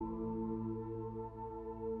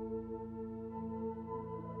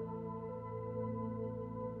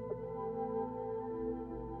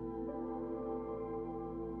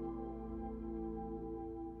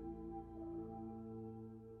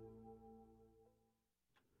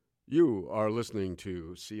You are listening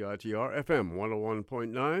to CITR FM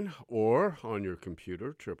 101.9 or on your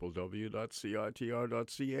computer, www.citr.ca.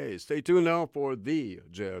 Stay tuned now for The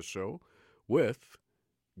Jazz Show with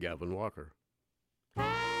Gavin Walker.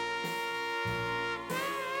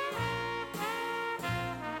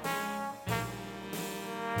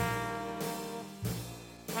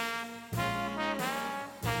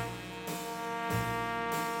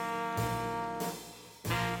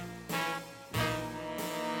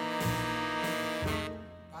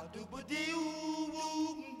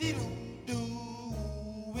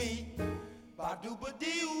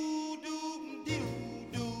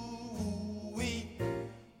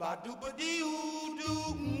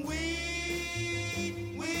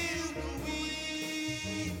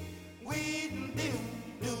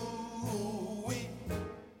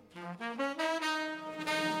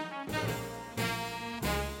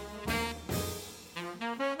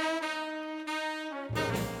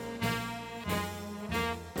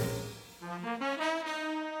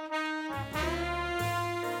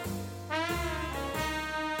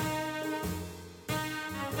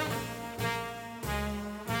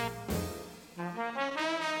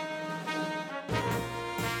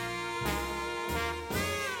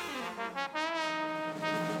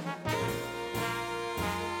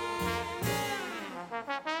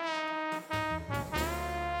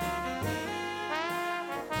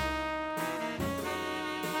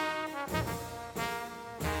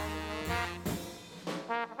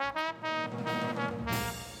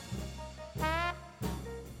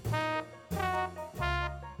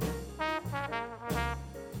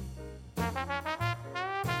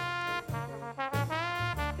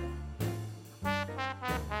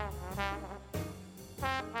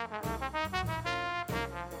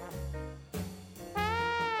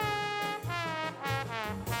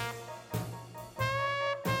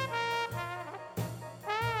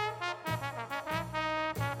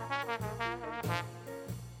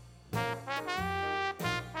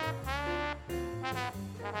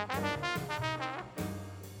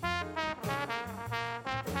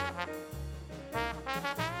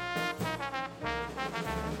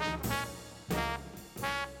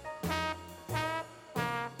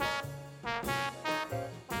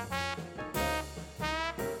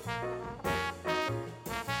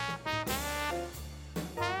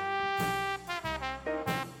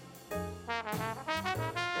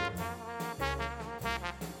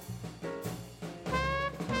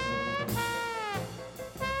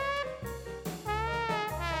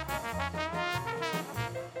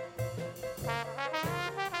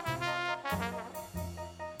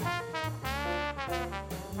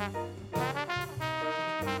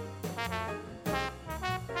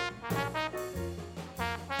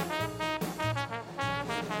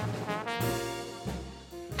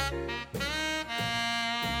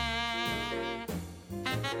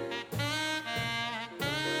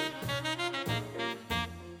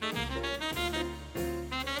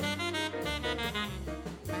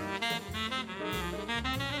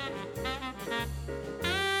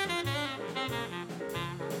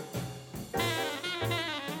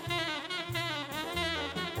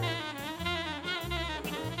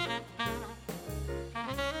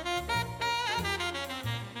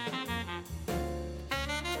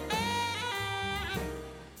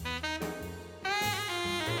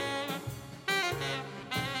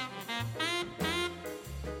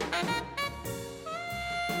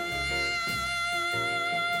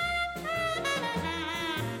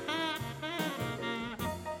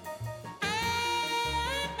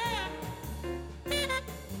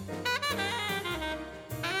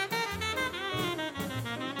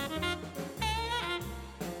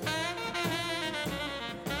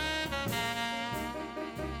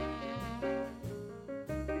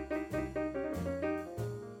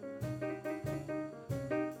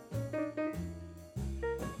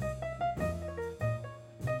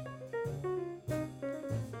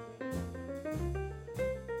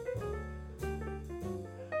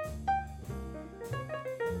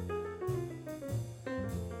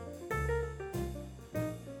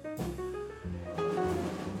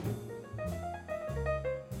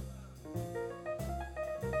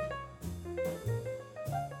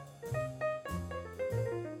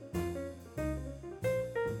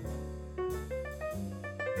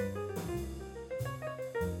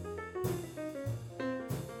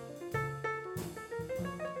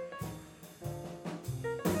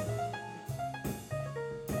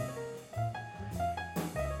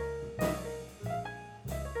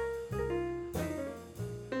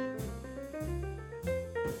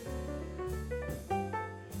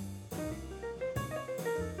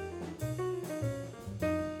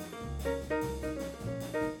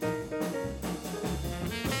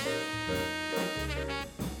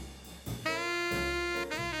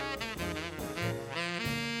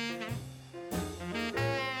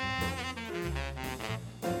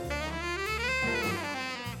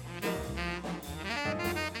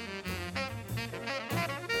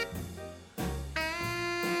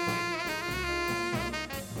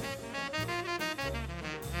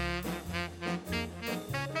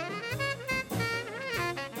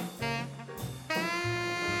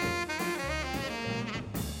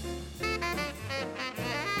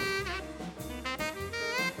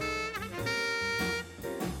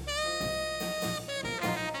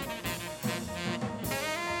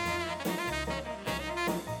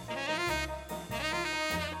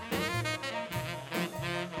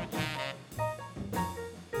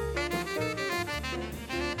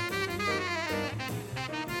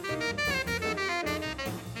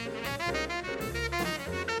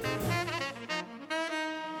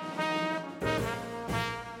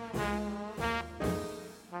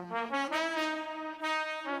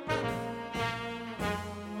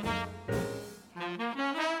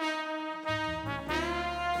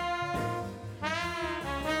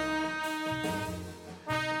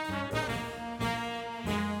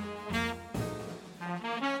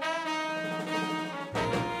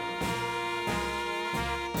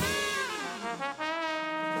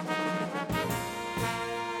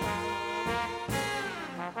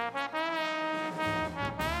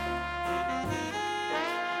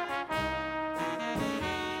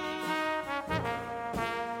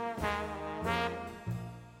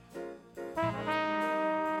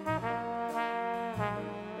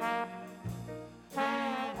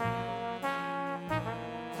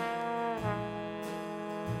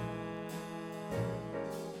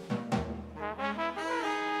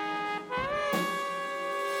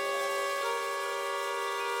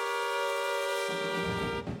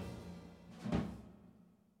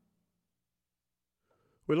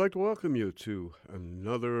 We'd like to welcome you to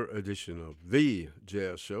another edition of The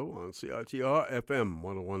Jazz Show on CITR FM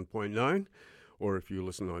 101.9, or if you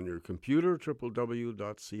listen on your computer, www.citr.ca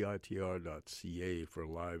for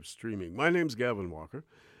live streaming. My name's Gavin Walker,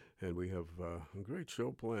 and we have a great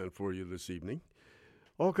show planned for you this evening.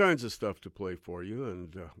 All kinds of stuff to play for you,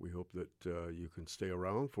 and we hope that you can stay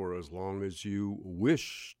around for as long as you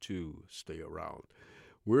wish to stay around.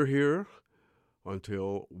 We're here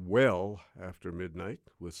until well after midnight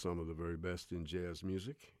with some of the very best in jazz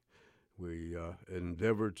music. We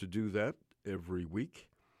endeavor to do that every week,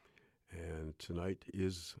 and tonight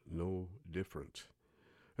is no different.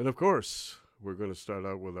 And of course, we're going to start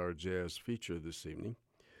out with our jazz feature this evening.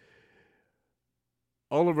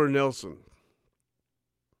 Oliver Nelson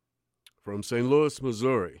from St. Louis,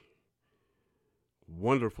 Missouri.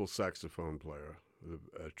 Wonderful saxophone player,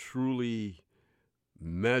 a truly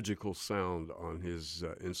magical sound on his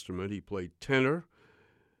instrument. He played tenor.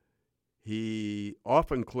 He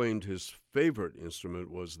often claimed his favorite instrument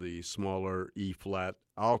was the smaller E-flat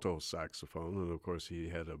alto saxophone, and of course he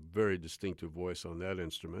had a very distinctive voice on that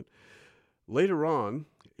instrument. Later on,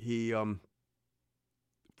 he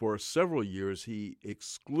for several years he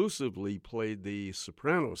exclusively played the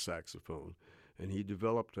soprano saxophone, and he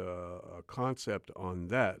developed a concept on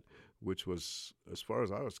that which was, as far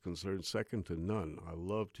as I was concerned, second to none. I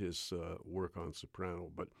loved his work on soprano.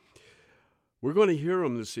 But we're going to hear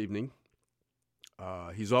him this evening.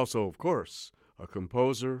 He's also, of course, a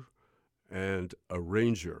composer and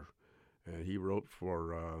arranger. And he wrote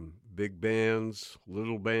for big bands,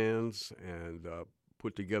 little bands, and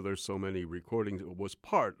put together so many recordings, was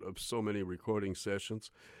part of so many recording sessions.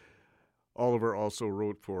 Oliver also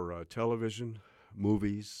wrote for television,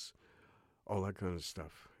 movies, all that kind of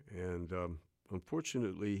stuff. And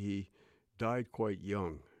unfortunately, he died quite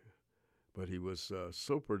young, but he was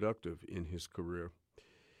so productive in his career.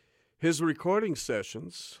 His recording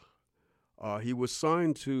sessions, he was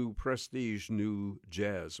signed to Prestige New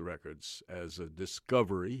Jazz Records as a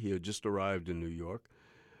discovery. He had just arrived in New York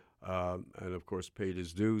and, of course, paid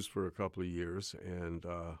his dues for a couple of years, and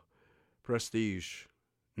Prestige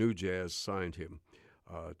New Jazz signed him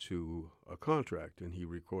to a contract, and he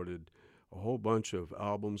recorded a whole bunch of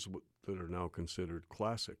albums that are now considered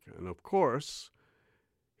classic. And of course,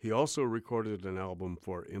 he also recorded an album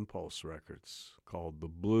for Impulse Records called The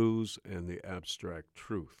Blues and the Abstract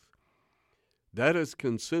Truth. That is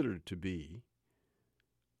considered to be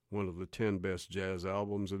one of the 10 best jazz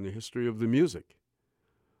albums in the history of the music.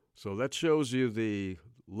 So that shows you the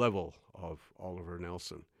level of Oliver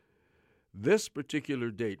Nelson. This particular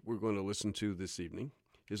date we're going to listen to this evening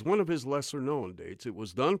is one of his lesser-known dates. It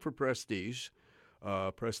was done for Prestige,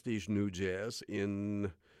 Prestige New Jazz,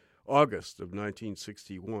 in August of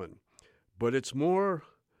 1961. But it's more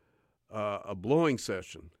a blowing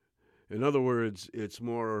session. In other words, it's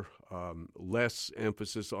more less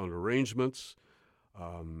emphasis on arrangements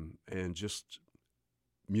and just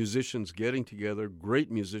musicians getting together, great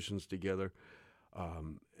musicians together,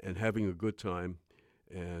 and having a good time,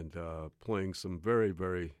 and playing some very,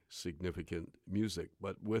 very significant music,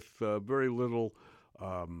 but with very little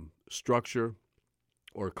structure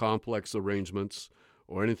or complex arrangements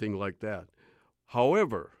or anything like that.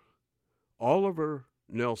 However, Oliver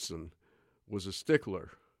Nelson was a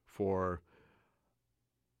stickler for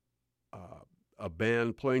a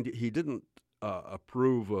band playing. He didn't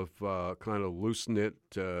approve of kind of loose-knit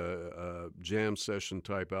jam session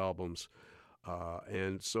type albums.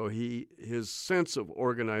 And so his sense of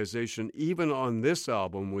organization, even on this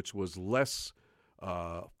album, which was less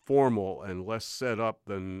formal and less set up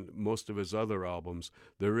than most of his other albums,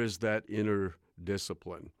 there is that inner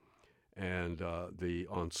discipline. And the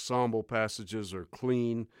ensemble passages are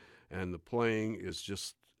clean, and the playing is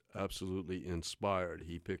just absolutely inspired.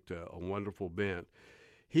 He picked a wonderful band.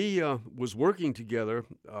 He was working together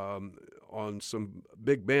on some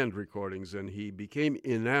big band recordings, and he became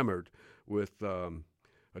enamored with a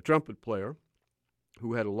trumpet player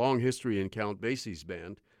who had a long history in Count Basie's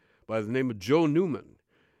band by the name of Joe Newman.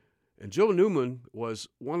 And Joe Newman was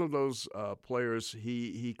one of those players.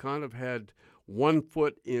 He kind of had one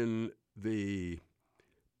foot in the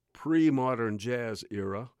pre-modern jazz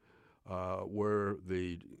era, where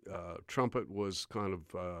the trumpet was kind of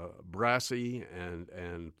brassy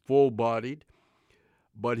and full-bodied,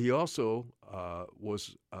 but he also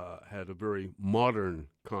had a very modern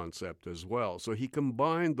concept as well. So he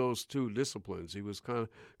combined those two disciplines. He was kind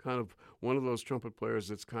of one of those trumpet players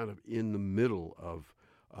that's kind of in the middle of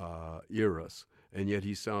eras, and yet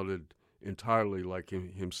he sounded entirely like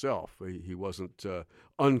himself. He wasn't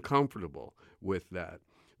uncomfortable with that.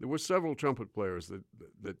 there were several trumpet players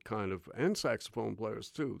that kind of, and saxophone players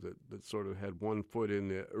too, that sort of had one foot in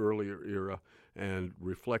the earlier era and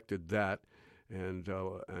reflected that, and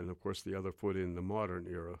of course the other foot in the modern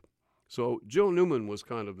era. So Joe Newman was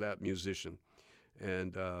kind of that musician,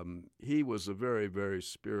 and he was a very, very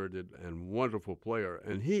spirited and wonderful player.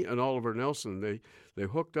 And he and Oliver Nelson, they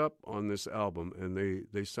hooked up on this album, and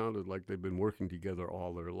they sounded like they'd been working together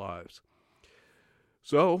all their lives.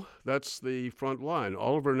 So that's the front line.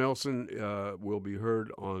 Oliver Nelson will be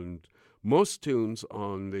heard on most tunes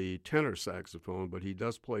on the tenor saxophone, but he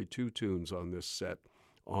does play 2 tunes on this set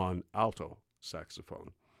on alto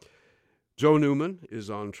saxophone. Joe Newman is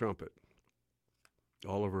on trumpet.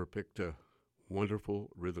 Oliver picked a wonderful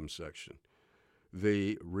rhythm section.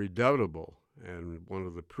 The redoubtable and one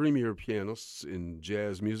of the premier pianists in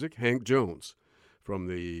jazz music, Hank Jones, from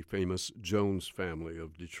the famous Jones family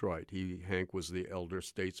of Detroit. Hank was the elder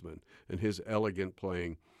statesman, and his elegant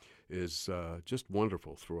playing is just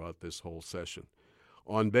wonderful throughout this whole session.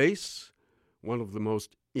 On bass, one of the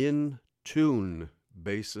most in-tune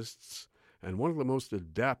bassists and one of the most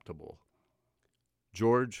adaptable,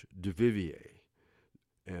 George Duvivier.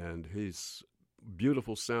 And his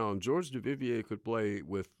beautiful sound. George Duvivier could play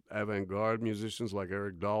with avant-garde musicians like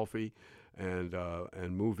Eric Dolphy, and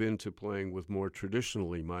move into playing with more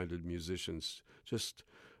traditionally minded musicians, just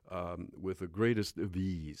with the greatest of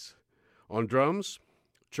ease. On drums,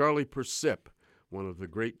 Charlie Persip, one of the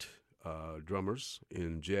great drummers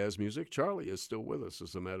in jazz music. Charlie is still with us,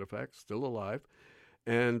 as a matter of fact, still alive.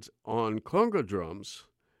 And on conga drums,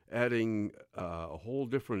 adding a whole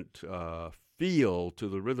different feel to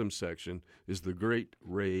the rhythm section, is the great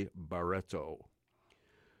Ray Barretto.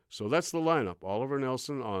 So that's the lineup. Oliver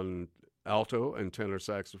Nelson on alto and tenor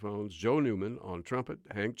saxophones, Joe Newman on trumpet,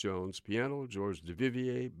 Hank Jones piano, George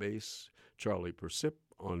Duvivier bass, Charlie Persip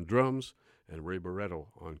on drums, and Ray Barretto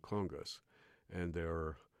on congas. And there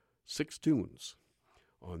are 6 tunes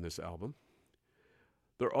on this album.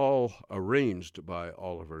 They're all arranged by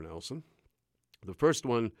Oliver Nelson. The first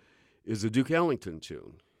one is a Duke Ellington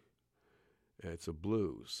tune. It's a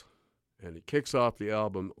blues, and it kicks off the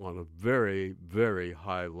album on a very, very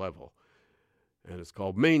high level. And it's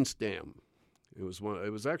called Main Stem. It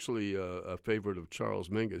was actually a favorite of Charles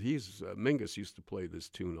Mingus. Mingus used to play this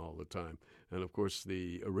tune all the time, and of course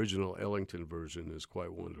the original Ellington version is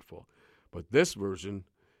quite wonderful. But this version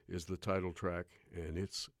is the title track, and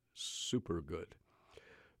it's super good.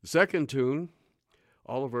 The second tune,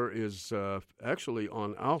 Oliver is actually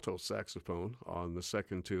on alto saxophone on the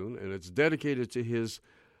second tune, and it's dedicated to his,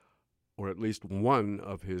 or at least one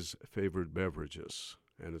of his favorite beverages.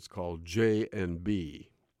 And it's called J&B.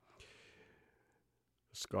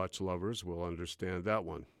 Scotch lovers will understand that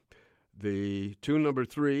one. The tune number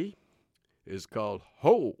 3 is called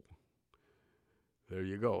Ho! There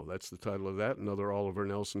you go. That's the title of that, another Oliver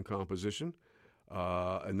Nelson composition.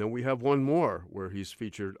 And then we have one more where he's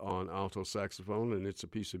featured on alto saxophone, and it's a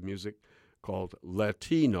piece of music called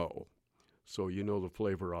Latino. So you know the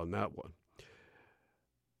flavor on that one.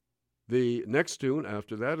 The next tune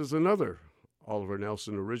after that is another Oliver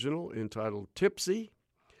Nelson original entitled Tipsy.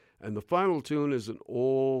 And the final tune is an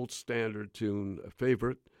old standard tune, a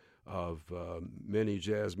favorite of many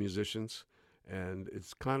jazz musicians. And it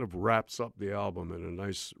kind of wraps up the album in a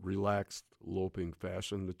nice, relaxed, loping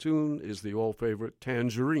fashion. The tune is the old favorite,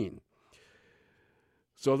 Tangerine.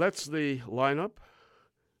 So that's the lineup.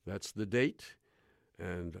 That's the date.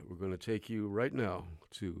 And we're going to take you right now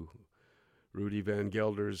to Rudy Van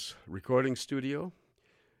Gelder's recording studio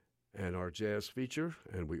and our jazz feature,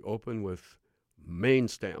 and we open with Main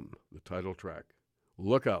Stem, the title track.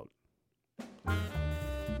 Look out.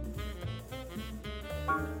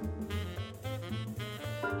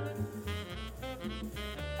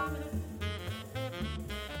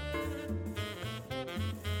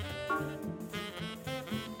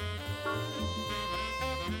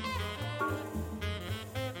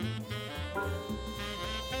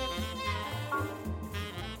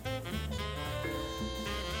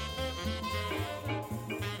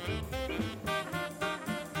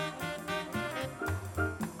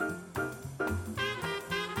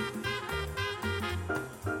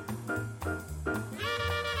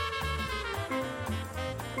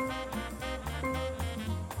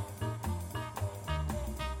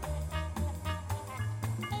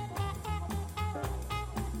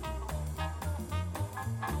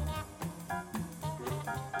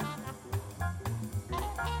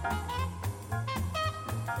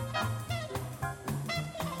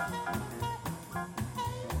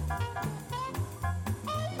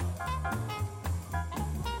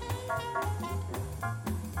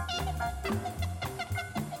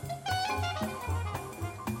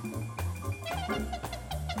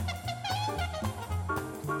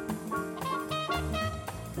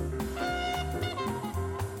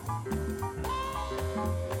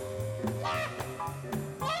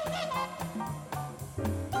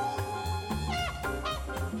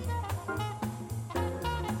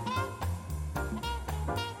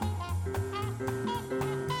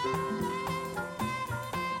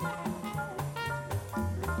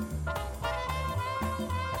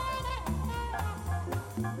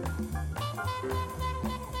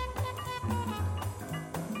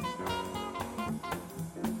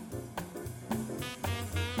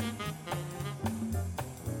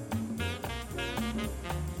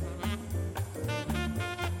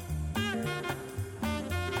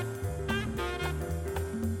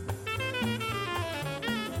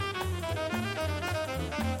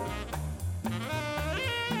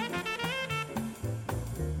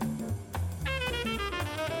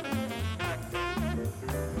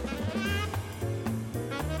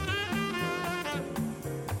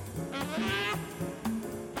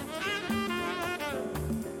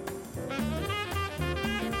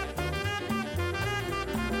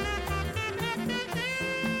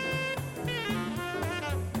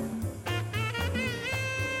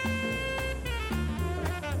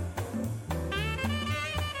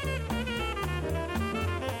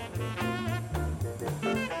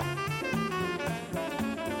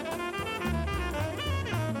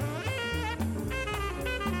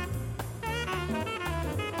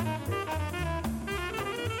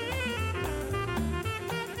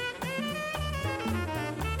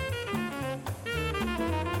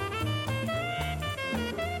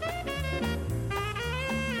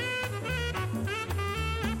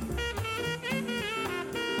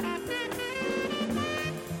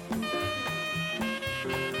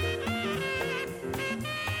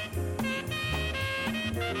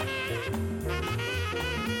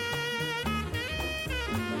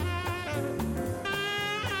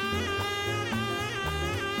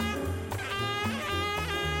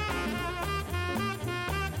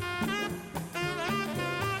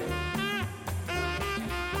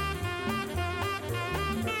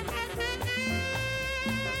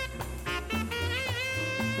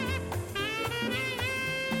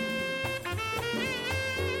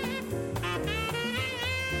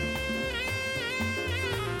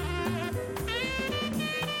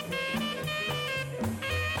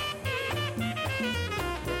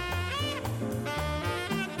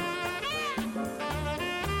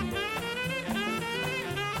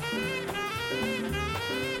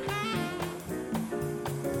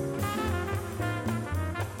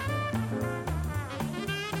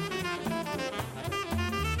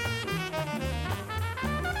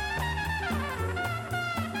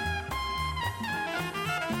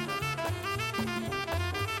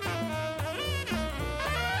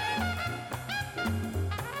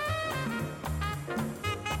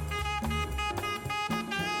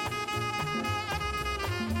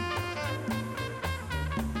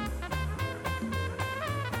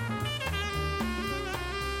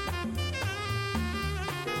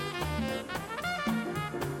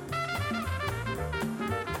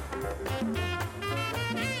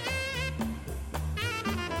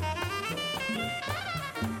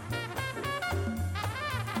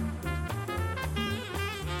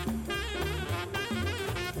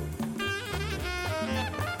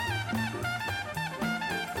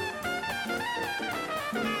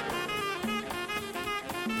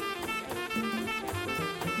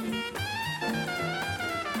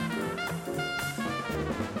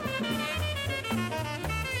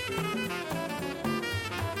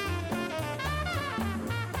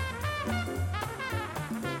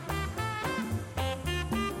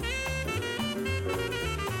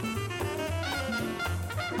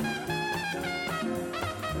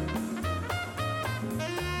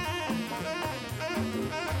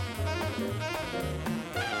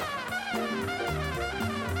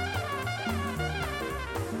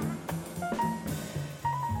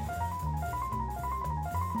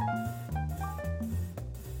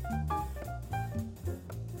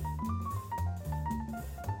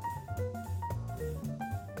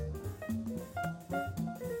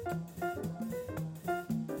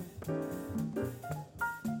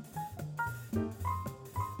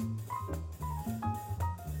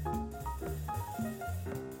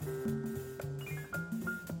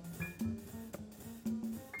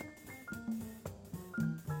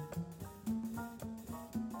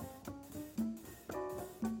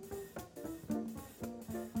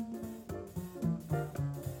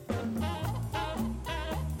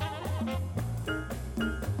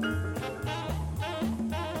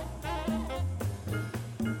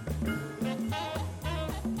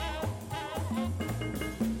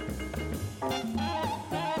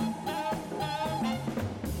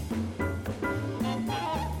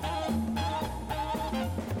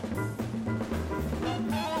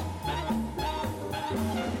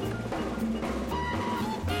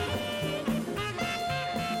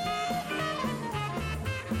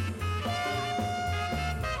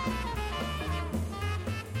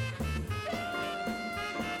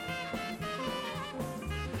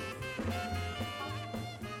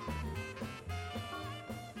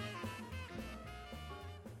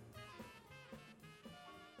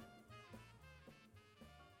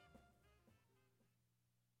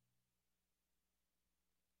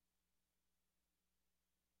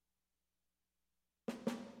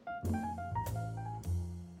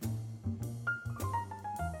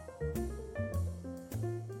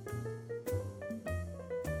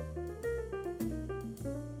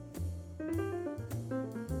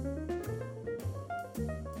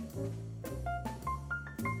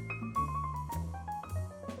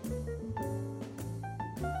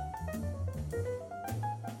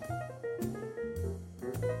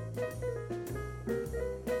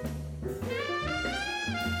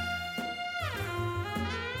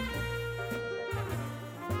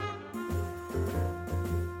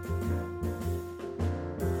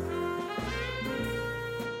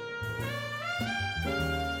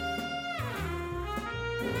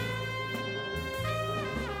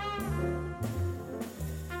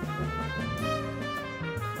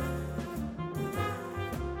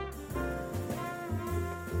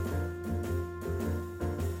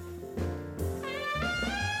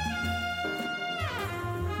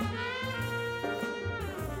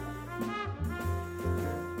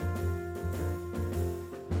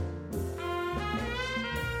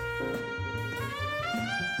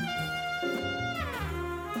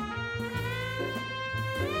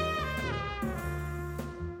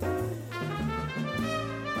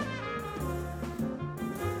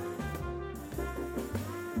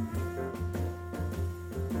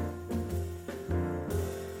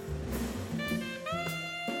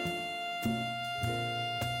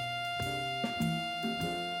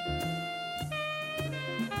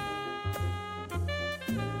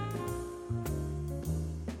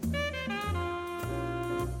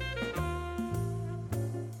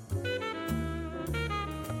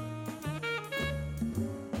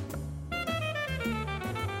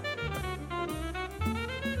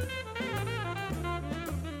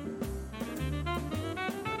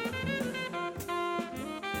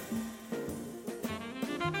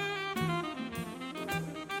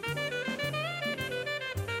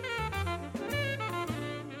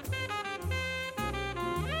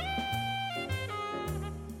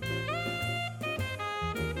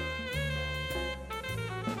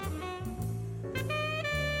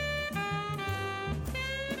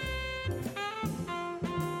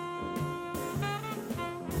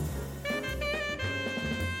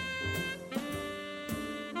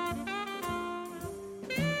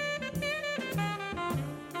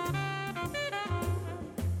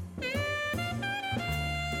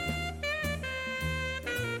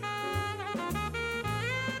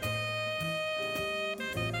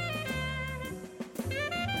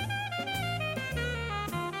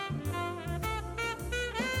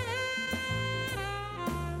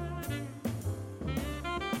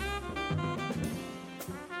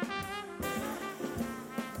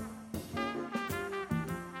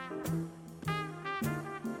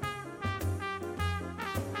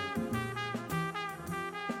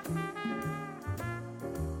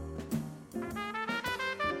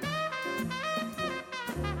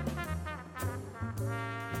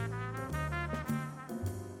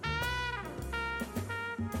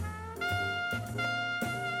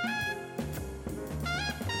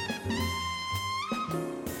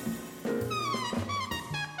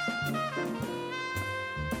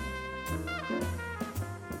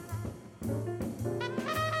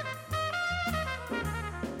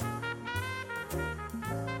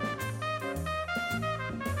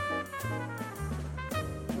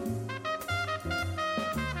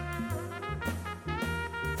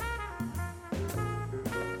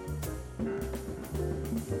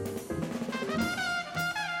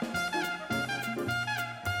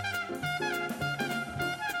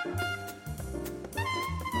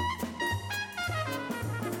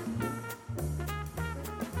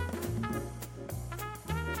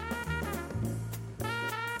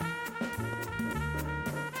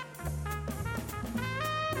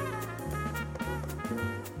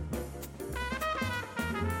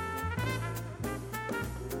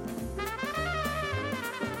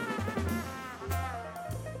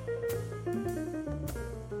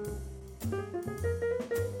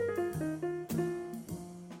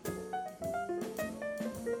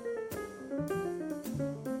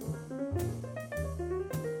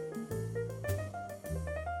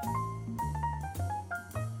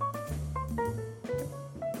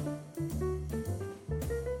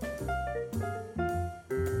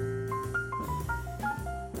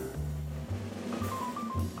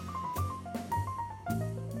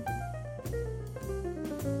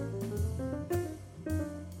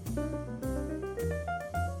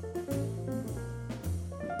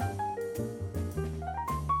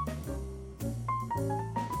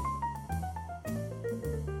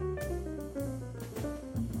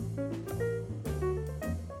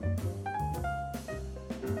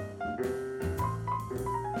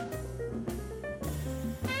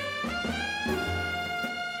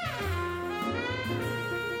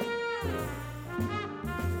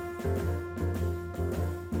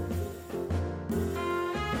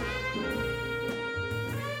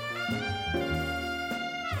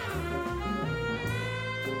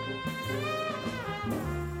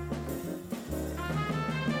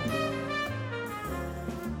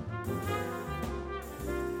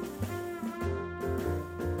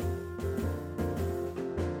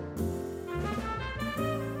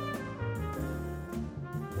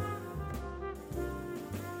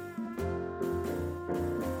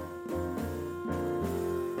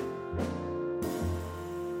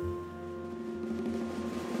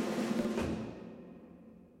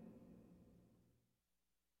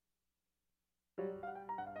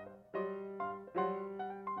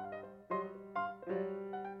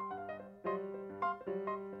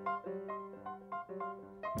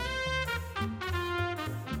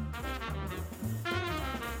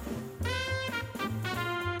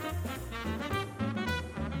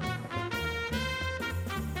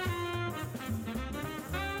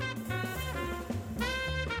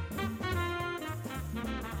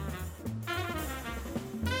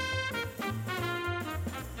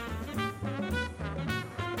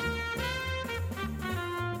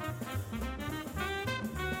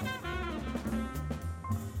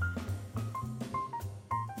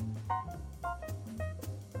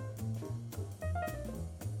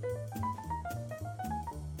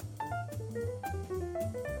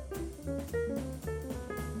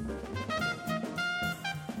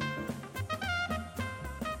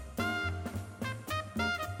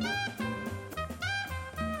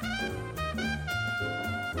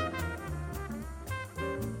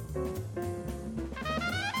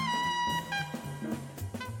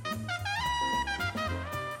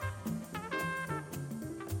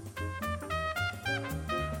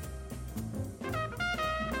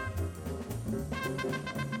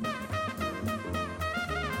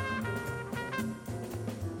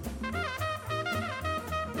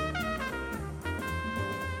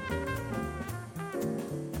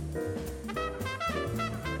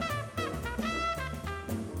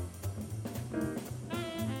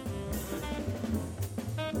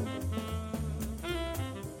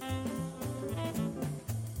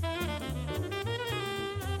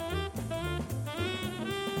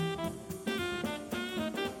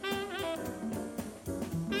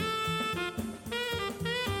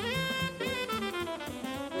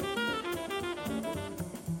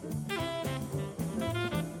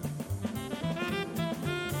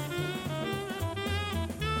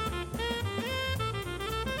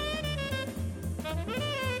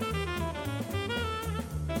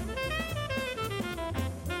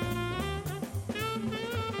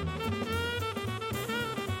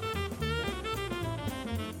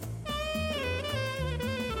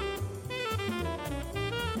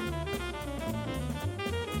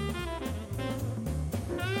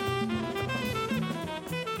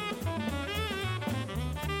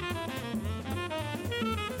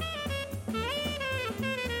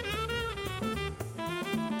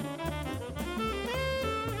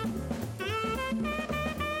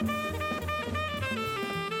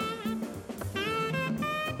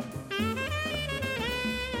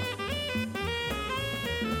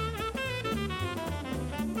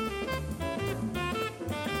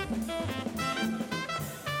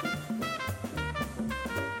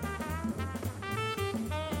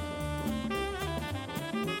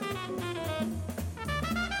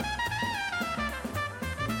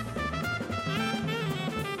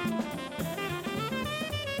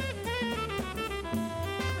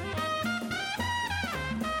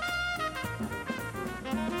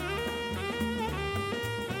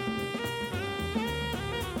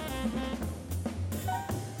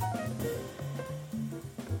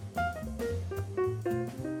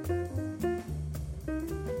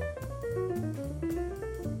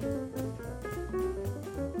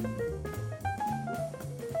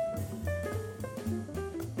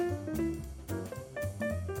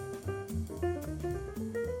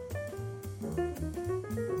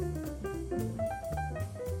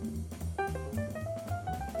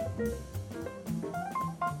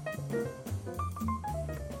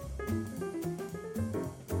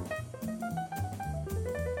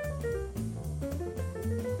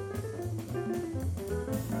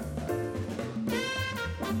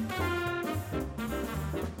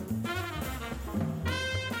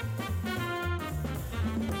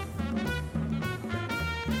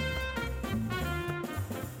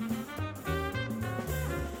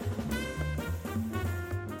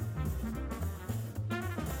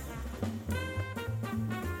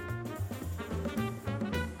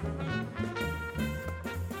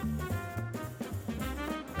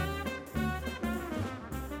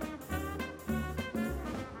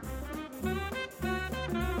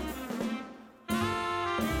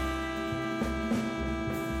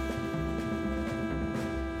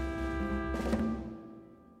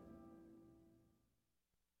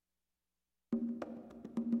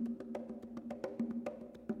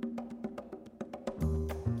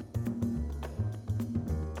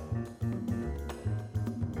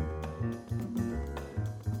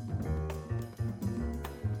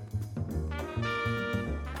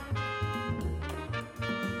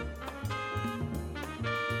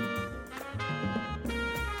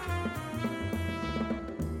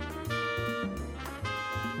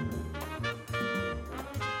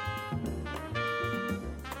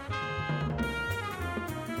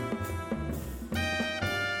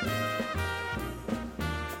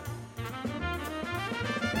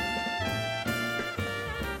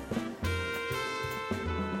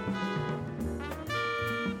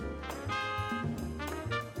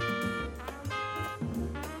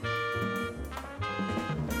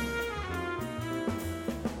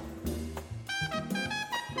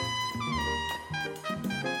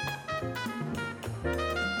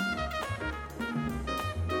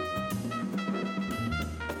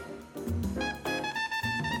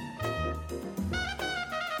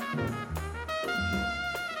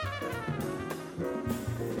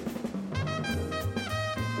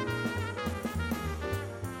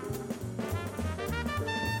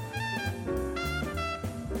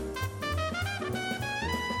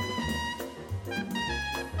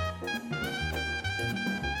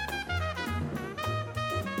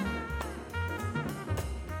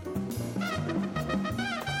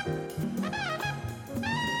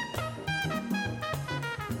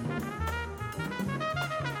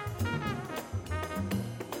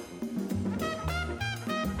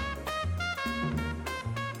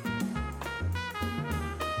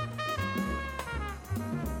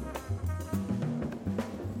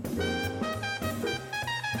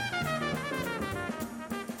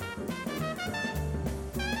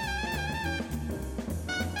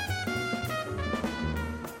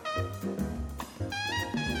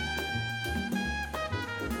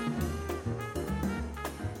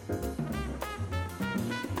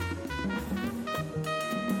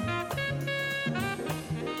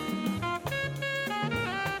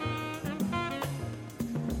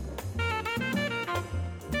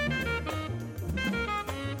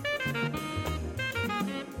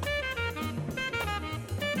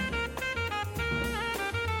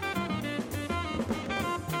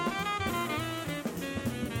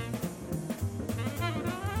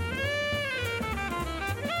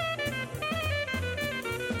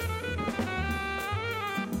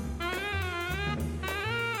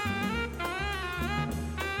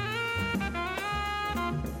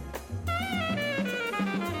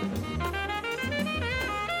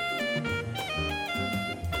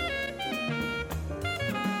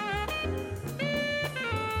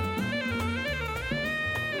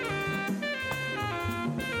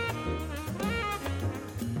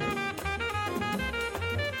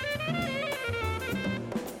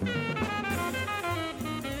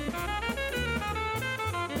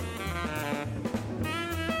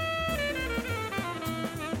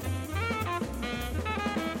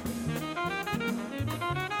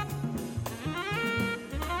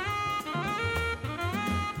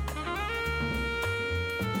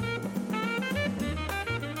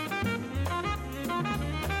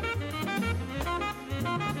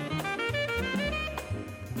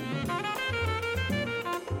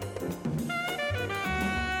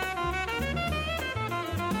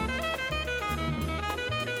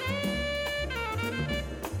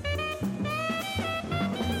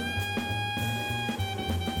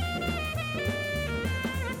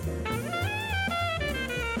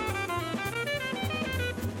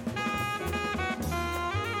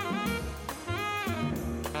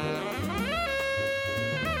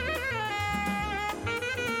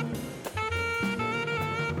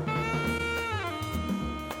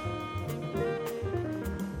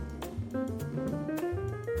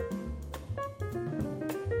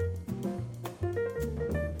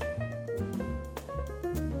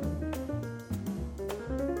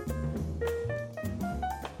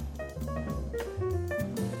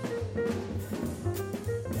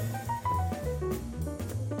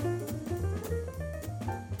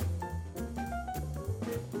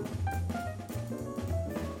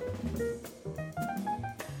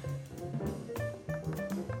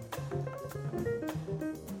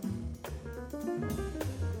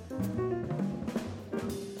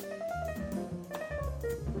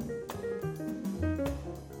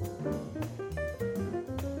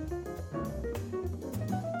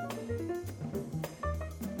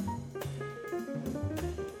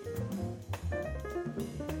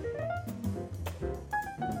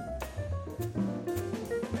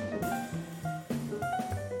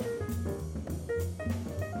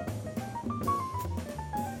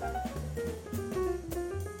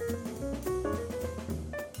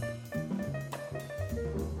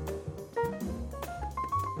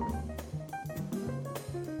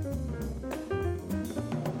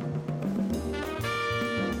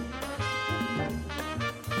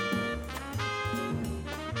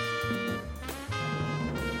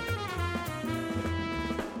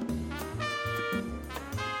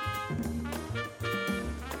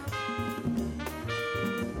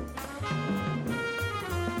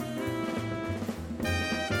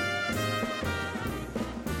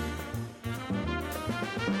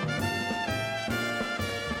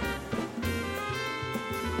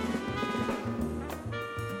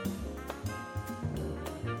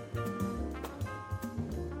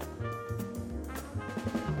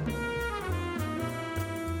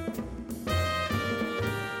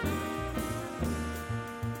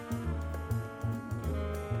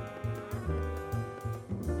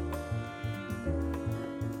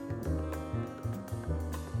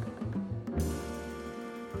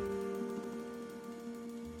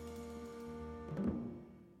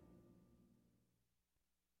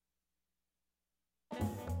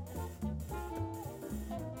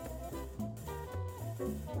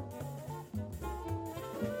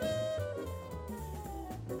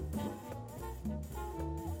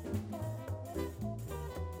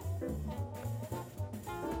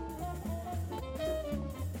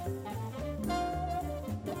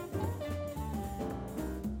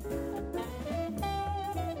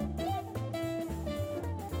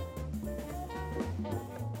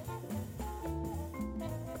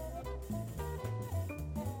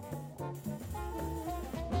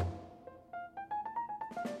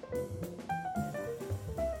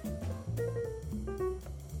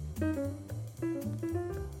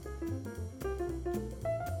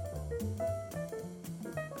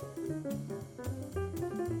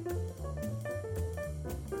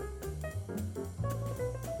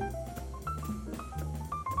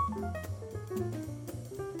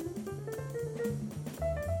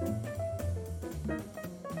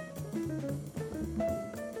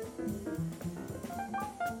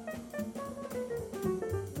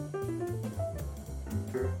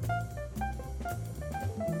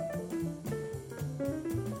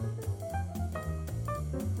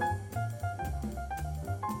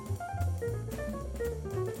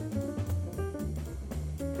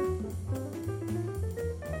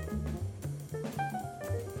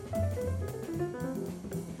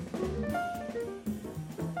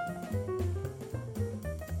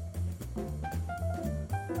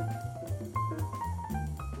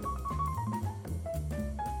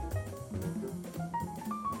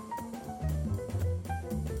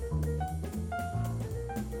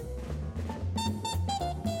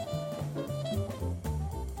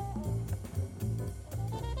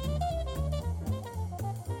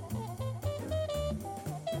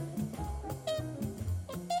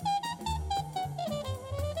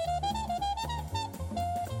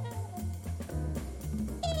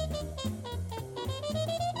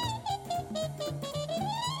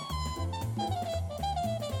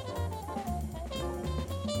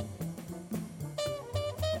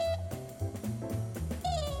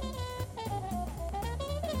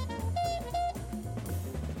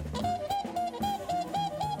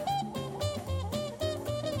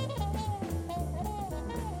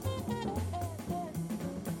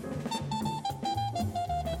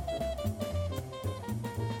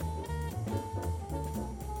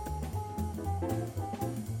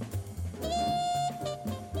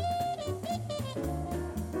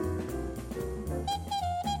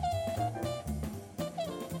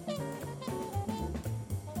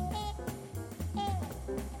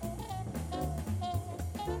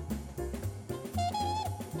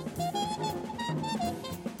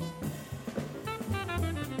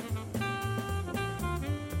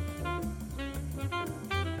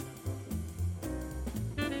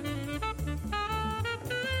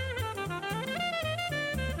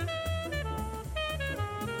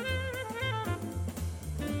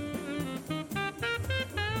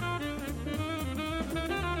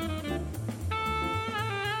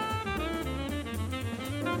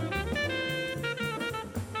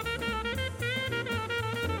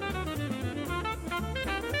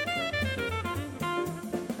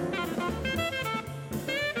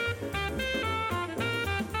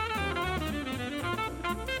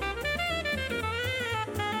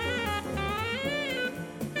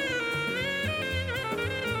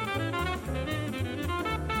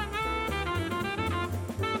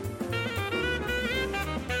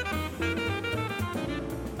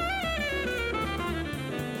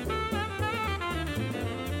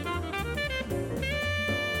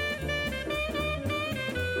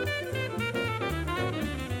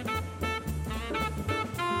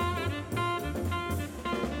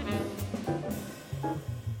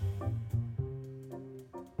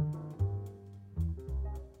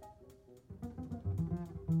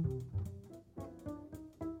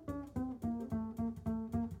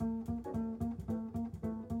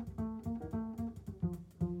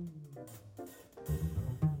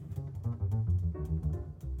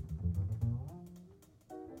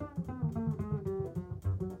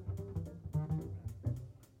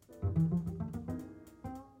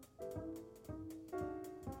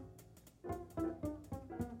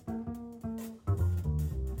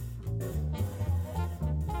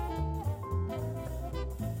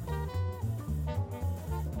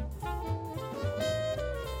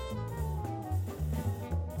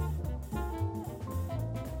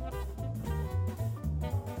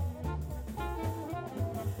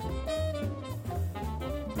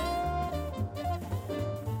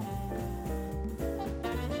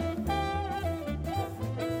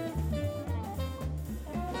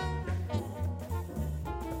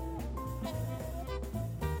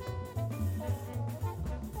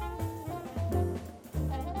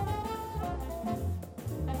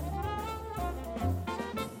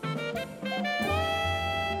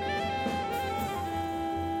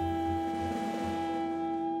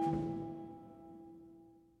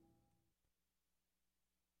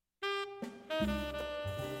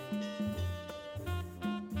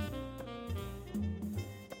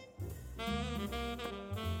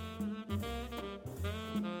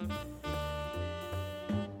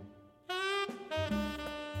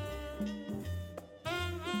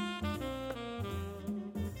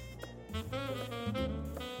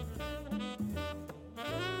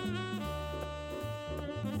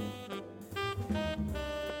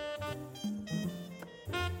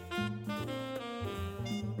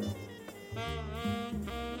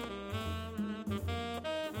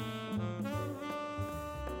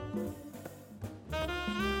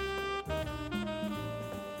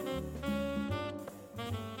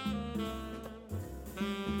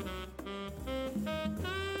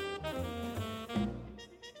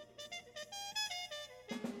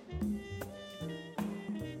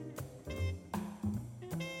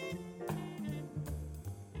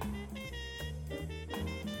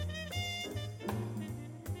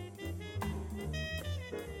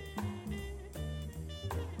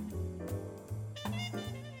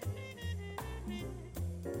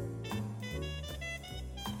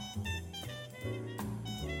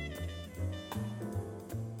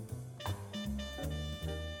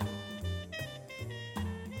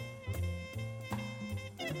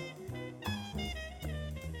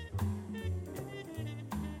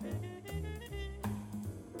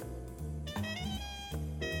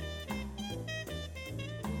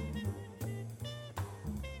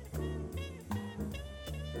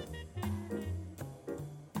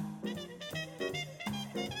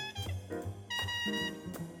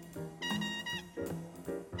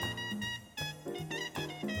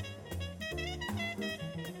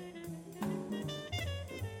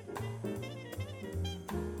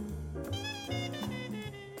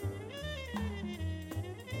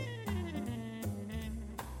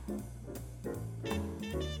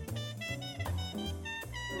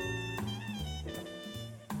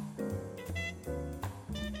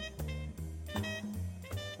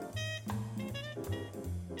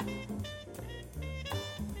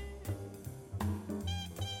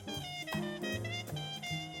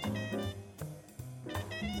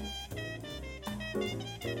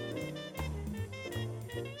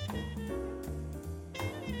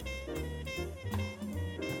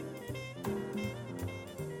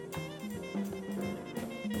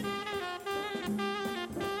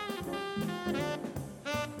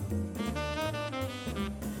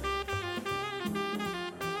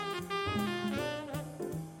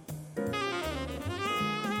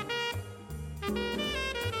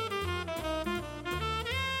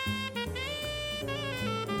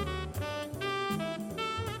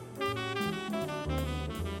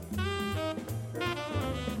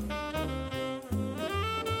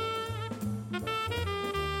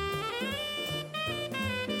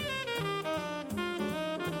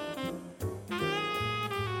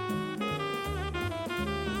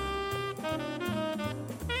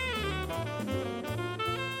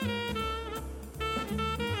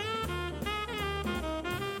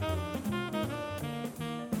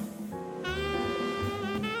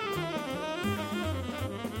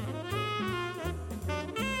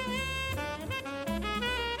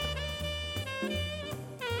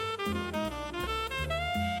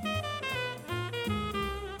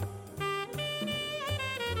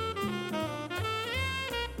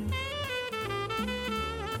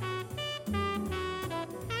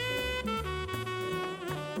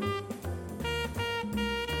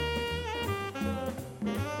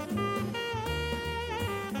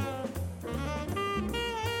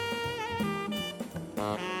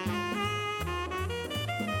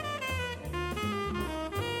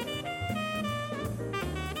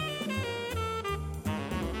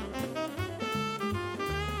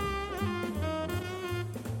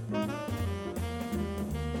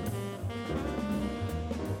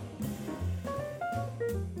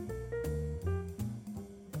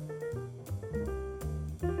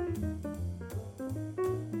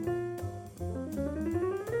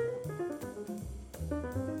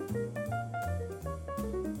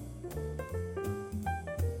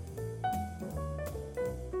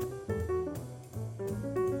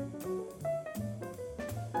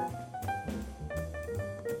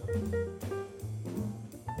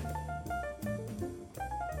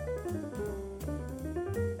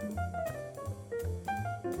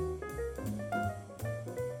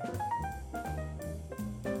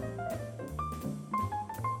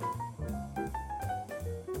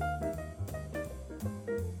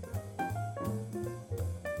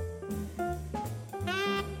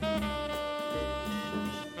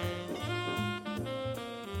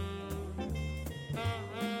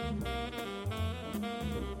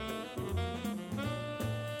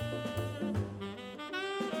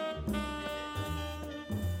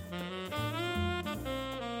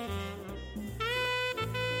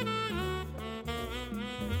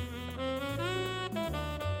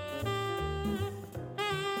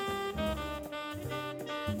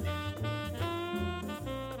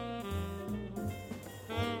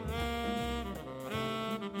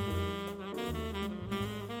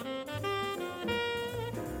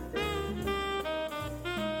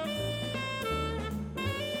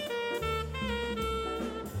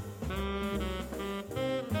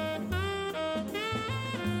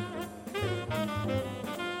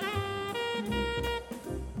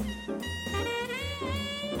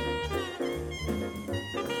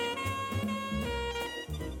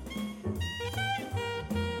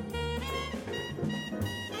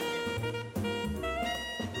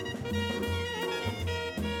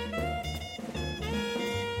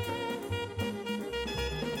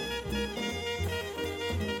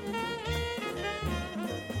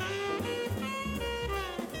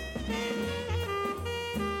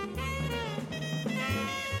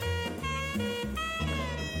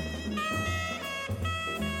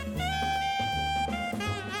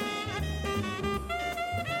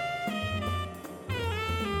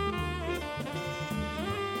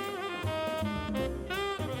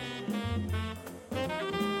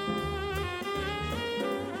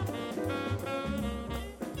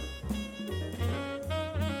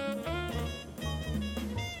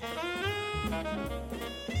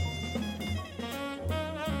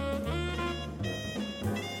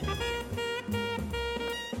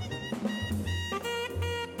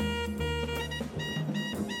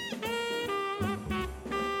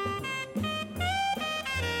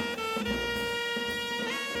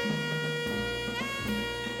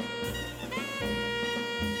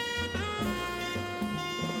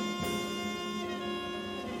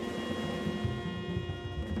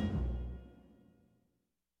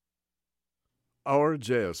 Our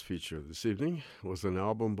jazz feature this evening was an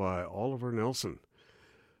album by Oliver Nelson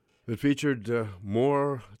that featured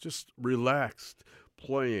more just relaxed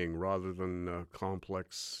playing rather than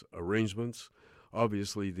complex arrangements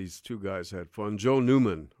obviously these two guys had fun. Joe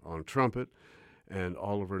Newman on trumpet and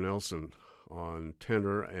Oliver Nelson on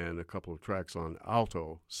tenor and a couple of tracks on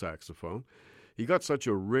alto saxophone. He got such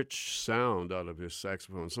a rich sound out of his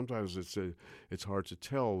saxophone. Sometimes it's hard to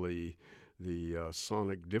tell the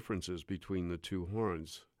sonic differences between the two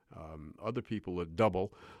horns. Other people that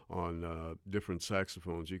double on different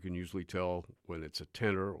saxophones, you can usually tell when it's a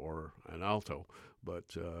tenor or an alto.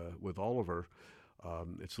 But with Oliver,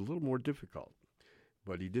 it's a little more difficult.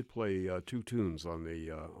 But he did play two tunes on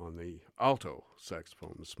the alto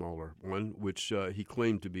saxophone, the smaller one, which he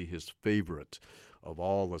claimed to be his favorite of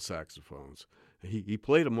all the saxophones. He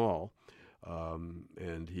played them all,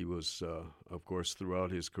 and he was, of course, throughout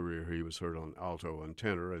his career, he was heard on alto and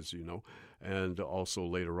tenor, as you know, and also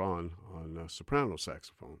later on soprano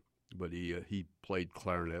saxophone. But he played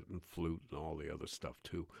clarinet and flute and all the other stuff,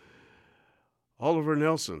 too. Oliver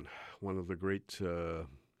Nelson, one of the great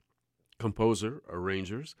composer,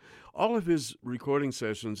 arrangers. All of his recording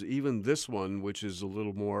sessions, even this one, which is a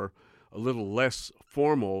little less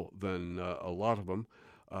formal than a lot of them,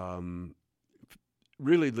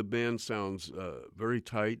 really the band sounds very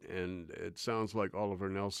tight, and it sounds like Oliver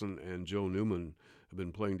Nelson and Joe Newman have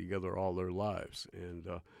been playing together all their lives, and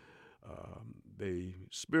they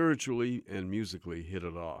spiritually and musically hit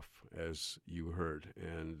it off, as you heard.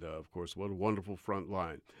 And, of course, what a wonderful front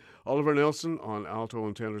line. Oliver Nelson on alto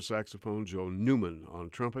and tenor saxophone, Joe Newman on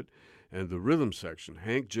trumpet, and the rhythm section,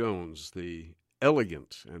 Hank Jones, the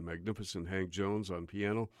elegant and magnificent Hank Jones on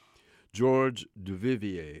piano, George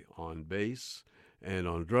Duvivier on bass, and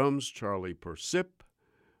on drums, Charlie Persip,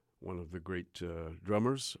 one of the great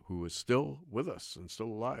drummers who is still with us and still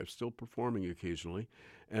alive, still performing occasionally.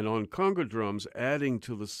 And on conga drums, adding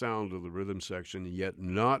to the sound of the rhythm section, yet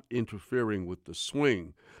not interfering with the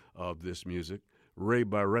swing of this music, Ray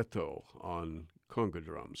Barretto on conga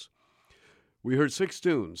drums. We heard 6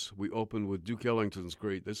 tunes. We opened with Duke Ellington's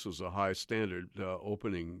great, this was a high standard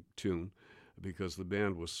opening tune because the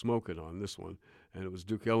band was smoking on this one, and it was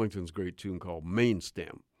Duke Ellington's great tune called Main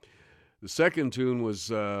Stem. The second tune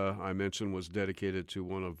was, I mentioned, was dedicated to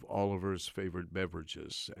one of Oliver's favorite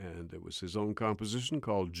beverages, and it was his own composition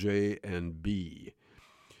called J&B.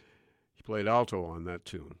 He played alto on that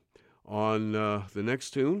tune. On the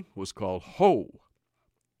next tune was called Ho,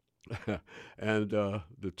 and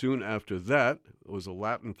the tune after that was a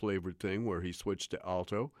Latin-flavored thing where he switched to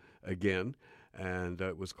alto again, and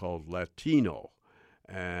it was called Latino.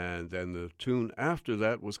 And then the tune after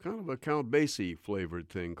that was kind of a Count Basie-flavored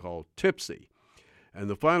thing called Tipsy. And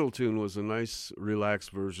the final tune was a nice,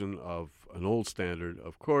 relaxed version of an old standard,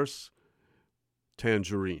 of course,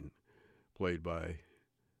 Tangerine, played by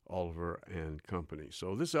Oliver and Company.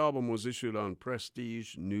 So this album was issued on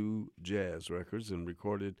Prestige New Jazz Records and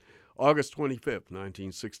recorded August 25th,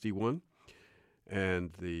 1961.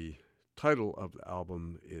 And the title of the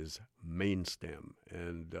album is Main Stem,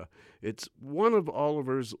 and it's one of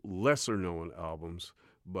Oliver's lesser-known albums,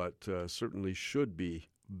 but certainly should be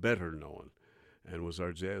better known, and was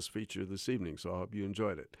our jazz feature this evening, so I hope you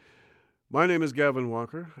enjoyed it. My name is Gavin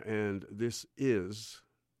Walker, and this is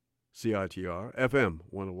CITR FM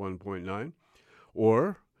 101.9,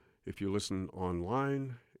 or if you listen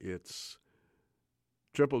online, it's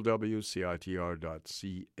www.citr.ca.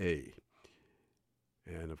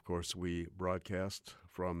 And, of course, we broadcast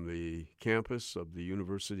from the campus of the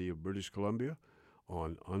University of British Columbia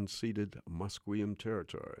on unceded Musqueam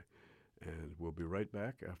territory. And we'll be right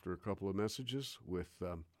back after a couple of messages with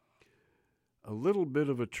a little bit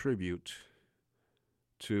of a tribute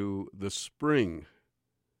to the spring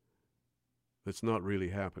that's not really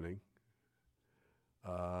happening.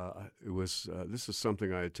 This is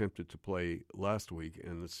something I attempted to play last week,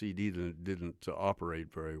 and the CD didn't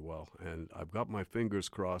operate very well. And I've got my fingers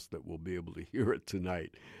crossed that we'll be able to hear it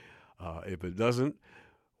tonight. If it doesn't,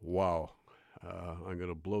 wow, I'm going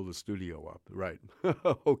to blow the studio up. Right.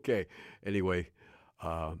 Okay. Anyway,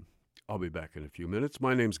 I'll be back in a few minutes.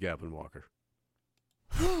 My name's Gavin Walker.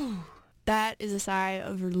 That is a sigh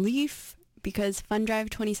of relief because Fund Drive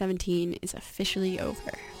 2017 is officially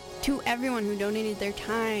over. To everyone who donated their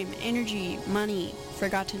time, energy, money,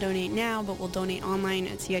 forgot to donate now but will donate online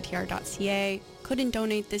at CITR.ca, couldn't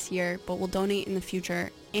donate this year but will donate in the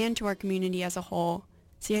future, and to our community as a whole,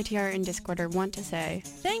 CITR and Discorder want to say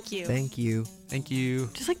thank you. Thank you. Thank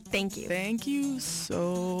you. Just like thank you. Thank you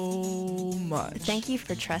so much. Thank you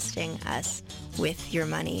for trusting us with your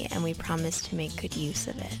money, and we promise to make good use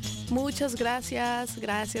of it. Muchas gracias,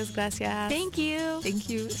 gracias, gracias. Thank you. Thank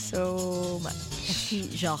you so much.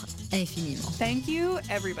 Merci, genre, infiniment. Thank you,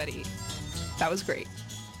 everybody. That was great.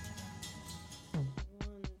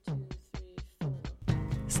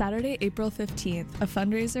 Saturday, April 15th, a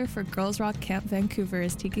fundraiser for Girls Rock Camp Vancouver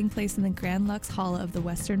is taking place in the Grand Lux Hall of the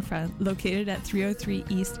Western Front, located at 303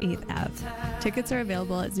 East 8th Ave. Tickets are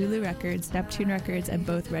available at Zulu Records, Neptune Records, and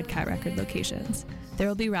both Red Cat Record locations. There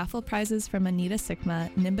will be raffle prizes from Anita Sigma,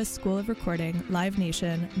 Nimbus School of Recording, Live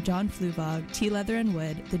Nation, John Fluvog, Tea Leather and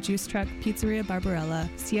Wood, The Juice Truck, Pizzeria Barbarella,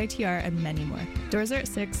 CITR, and many more. Doors are at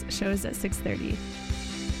 6, shows at 6:30.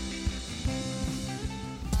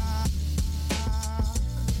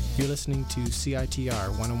 You're listening to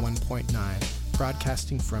CITR 101.9,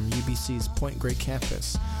 broadcasting from UBC's Point Grey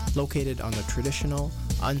campus, located on the traditional,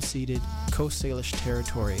 unceded Coast Salish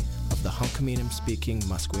territory of the Hunkaminam-speaking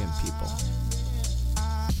Musqueam people.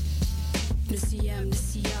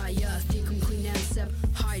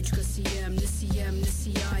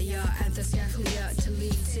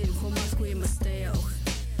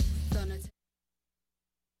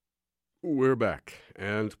 We're back,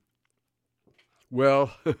 and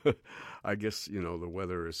well, I guess, the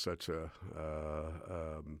weather is such a...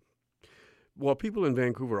 well, people in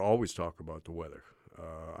Vancouver always talk about the weather.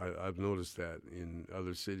 I've noticed that in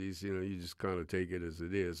other cities, you just kind of take it as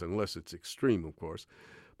it is, unless it's extreme, of course.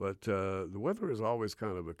 But the weather is always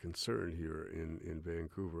kind of a concern here in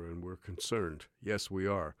Vancouver, and we're concerned. Yes, we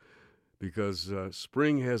are, because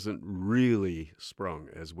spring hasn't really sprung,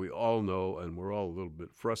 as we all know, and we're all a little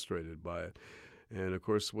bit frustrated by it. And, of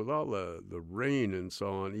course, with all the rain and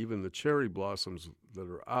so on, even the cherry blossoms that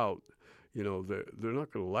are out, they're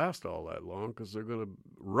not going to last all that long because they're going to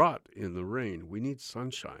rot in the rain. We need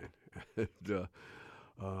sunshine. And,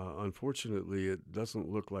 unfortunately, it doesn't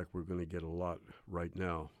look like we're going to get a lot right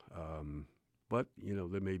now. But,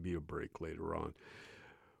 there may be a break later on.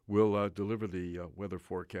 We'll deliver the weather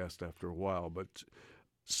forecast after a while. But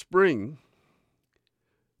spring...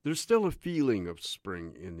 there's still a feeling of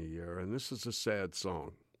spring in the air, and this is a sad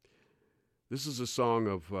song. This is a song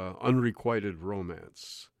of unrequited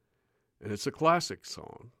romance, and it's a classic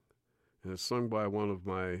song, and it's sung by one of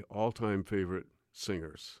my all-time favorite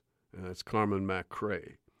singers, and that's Carmen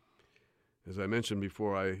McRae. As I mentioned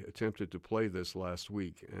before, I attempted to play this last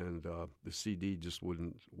week, and the CD just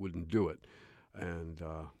wouldn't do it, and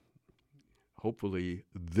hopefully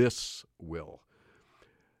this will.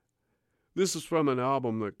 This is from an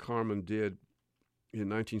album that Carmen did in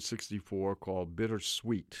 1964 called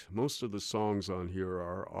Bittersweet. Most of the songs on here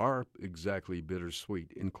are exactly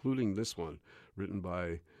bittersweet, including this one, written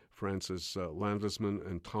by Francis Landesman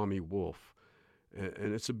and Tommy Wolfe.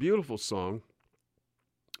 And it's a beautiful song,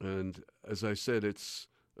 and as I said, it's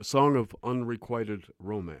a song of unrequited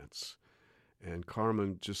romance. And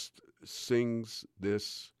Carmen just sings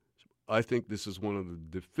this. I think this is one of the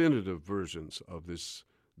definitive versions of this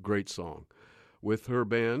great song. With her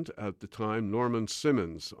band at the time, Norman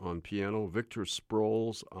Simmons on piano, Victor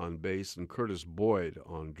Sproles on bass, and Curtis Boyd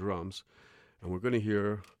on drums. And we're going to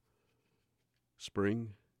hear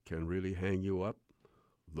Spring Can Really Hang You Up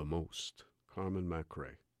the Most. Carmen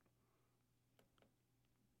McRae.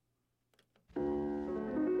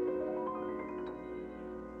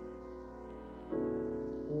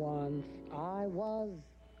 Once I was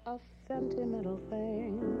a sentimental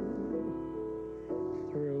thing,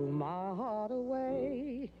 threw my heart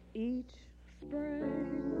away each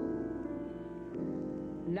spring.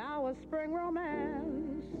 Now a spring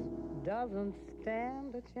romance doesn't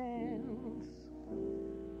stand a chance.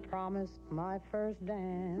 Promised my first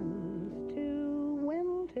dance to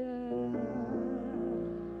winter.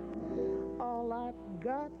 All I've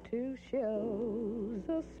got to show's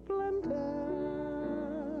a splinter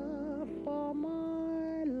for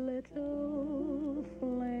my little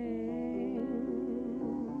flame.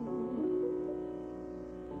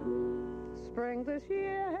 Spring this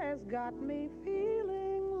year has got me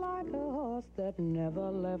feeling like a horse that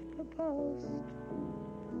never left the post.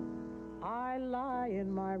 I lie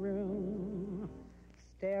in my room,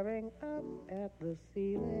 staring up at the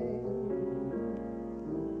ceiling.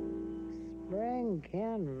 Spring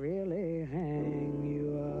can really hang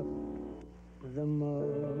you up the most.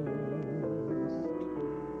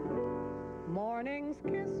 Mornings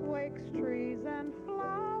kiss wakes, trees and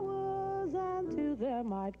flowers, and to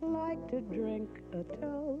them I'd like to drink a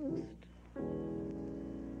toast.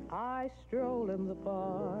 I stroll in the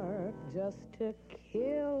park just to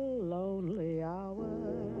kill lonely hours.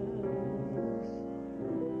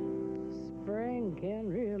 Spring can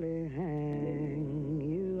really hang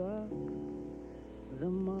you up the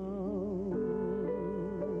most.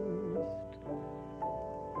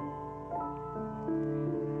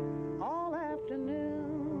 All afternoon,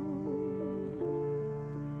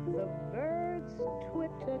 the birds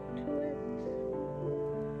twit-a-twit.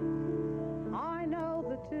 I know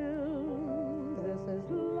the tune. This is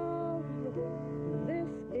love.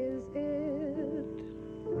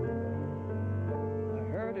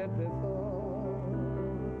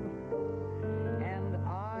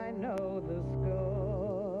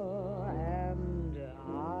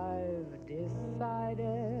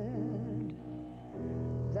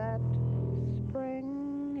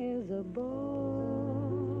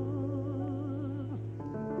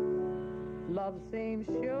 love seemed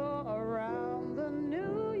sure around the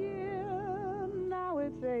new year. Now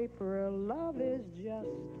it's April, love is just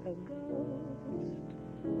a ghost.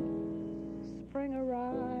 Spring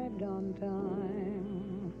arrived on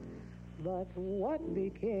time, but what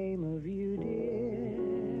became of you, dear?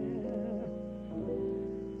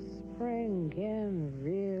 Spring can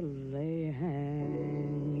really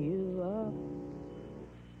hang you up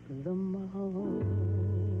the most.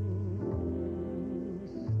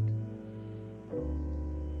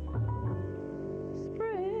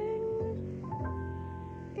 Spring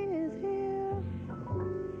is here.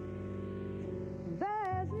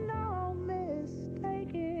 There's no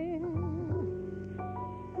mistaking.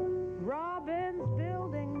 Robins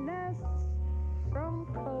building nests from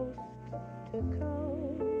coast to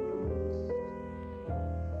coast.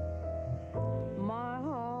 My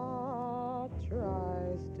heart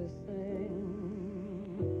tries to sing,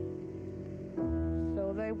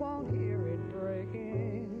 so they won't hear it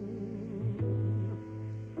breaking.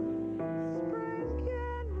 Spring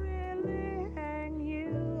can really hang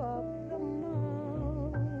you up the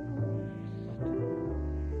most.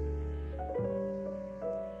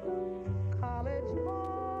 College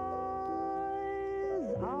boys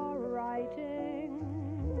are writing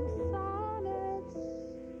sonnets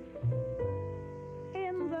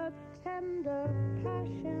in the tender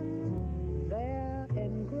passion they're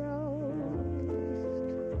engrossed.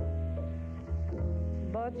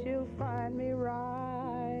 But you'll find me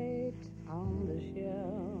right on the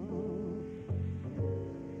shelf,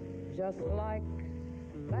 just like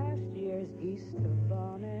last year's Easter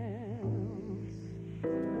bonnets.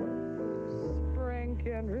 Spring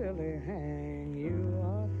can really hang you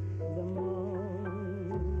up the most.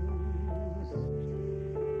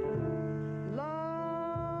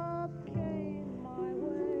 Love came my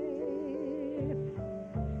way.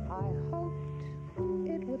 I hoped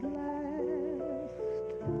it would last.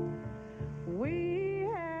 We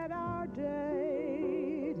had our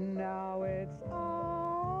day. Now it's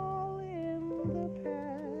all in the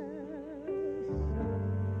past.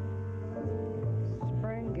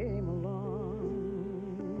 Spring came along,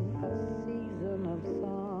 a season of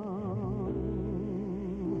song,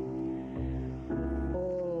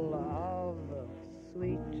 full of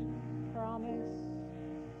sweet promise.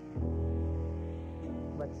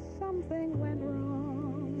 But something went wrong.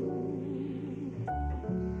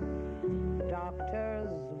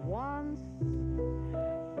 Doctors once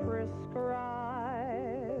prescribed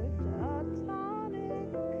a tonic,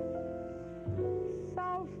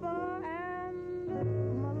 sulfur and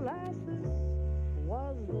molasses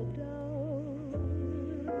was the dose.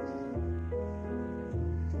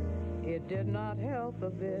 It did not help a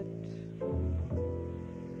bit.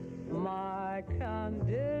 My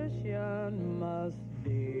condition must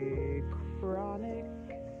be chronic.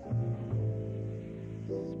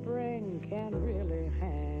 Spring can really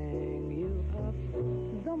hang you up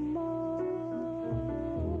the most.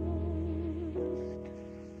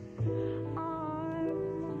 I'm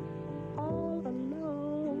all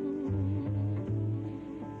alone.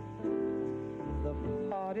 The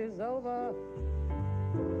party's over.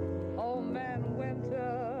 Old Man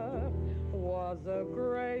Winter was a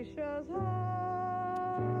gracious host.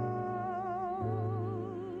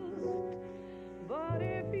 But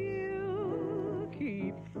if you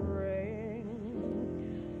keep praying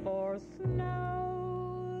for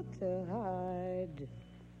snow to hide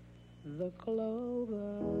the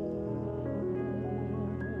clover,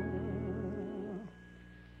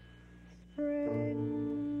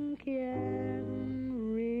 spring can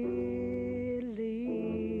really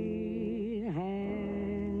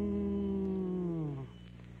hang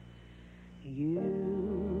you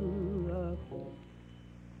up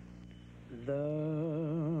the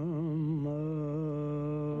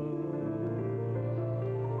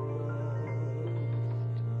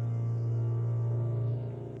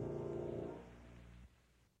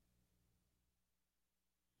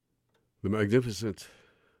The magnificent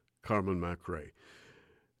Carmen McRae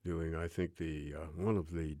doing, I think, the one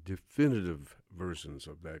of the definitive versions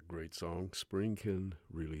of that great song, Spring Can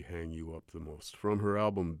Really Hang You Up the Most. From her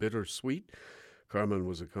album Bittersweet, Carmen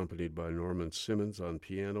was accompanied by Norman Simmons on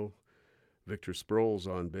piano, Victor Sproles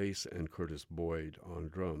on bass, and Curtis Boyd on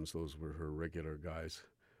drums. Those were her regular guys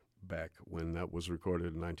back when that was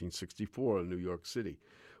recorded in 1964 in New York City.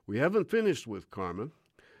 We haven't finished with Carmen.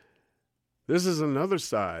 This is another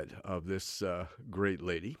side of this great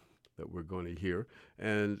lady that we're going to hear,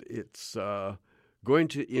 and it's going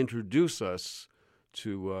to introduce us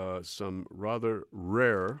to some rather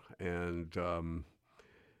rare and,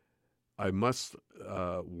 I must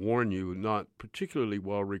warn you, not particularly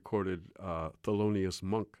well-recorded Thelonious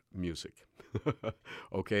Monk music.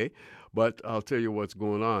 Okay, but I'll tell you what's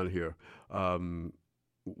going on here.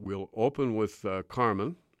 We'll open with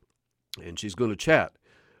Carmen, and she's going to chat.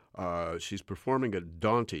 She's performing at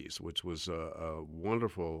Dante's, which was a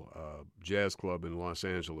wonderful jazz club in Los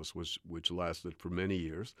Angeles, which lasted for many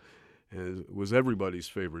years, and it was everybody's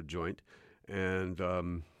favorite joint.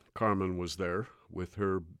 And Carmen was there with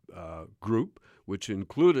her group, which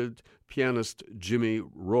included pianist Jimmy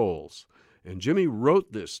Rolls. And Jimmy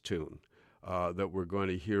wrote this tune that we're going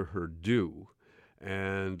to hear her do.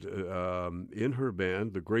 And in her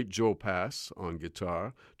band, the great Joe Pass on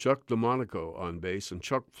guitar, Chuck DeMonico on bass, and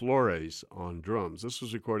Chuck Flores on drums. This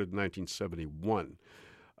was recorded in 1971.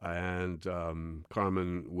 And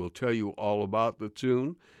Carmen will tell you all about the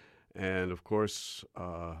tune. And, of course,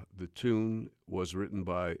 the tune was written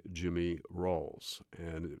by Jimmy Rawls.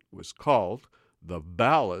 And it was called The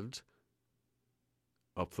Ballad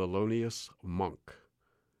of Thelonious Monk.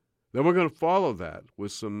 Then we're going to follow that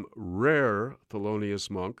with some rare Thelonious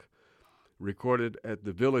Monk recorded at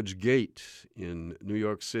the Village Gate in New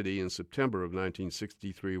York City in September of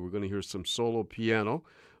 1963. We're going to hear some solo piano.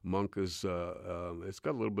 Monk is, it's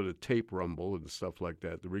got a little bit of tape rumble and stuff like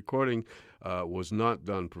that. The recording was not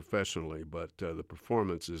done professionally, but the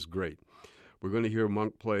performance is great. We're going to hear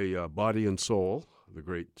Monk play Body and Soul, the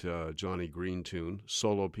great Johnny Green tune,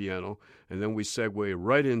 solo piano, and then we segue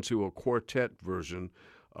right into a quartet version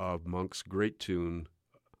of Monk's great tune,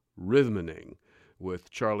 Rhythmening, with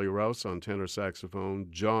Charlie Rouse on tenor saxophone,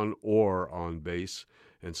 John Orr on bass,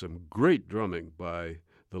 and some great drumming by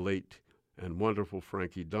the late and wonderful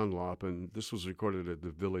Frankie Dunlop, and this was recorded at the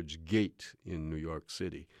Village Gate in New York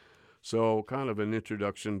City. So kind of an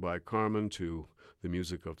introduction by Carmen to the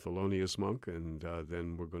music of Thelonious Monk, and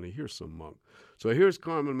then we're going to hear some Monk. So here's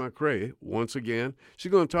Carmen McRae once again.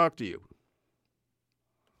 She's going to talk to you.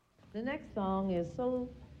 The next song is so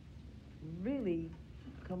really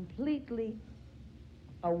completely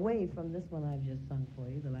away from this one I've just sung for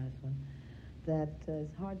you, the last one, that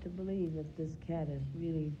it's hard to believe that this cat is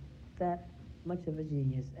really that much of a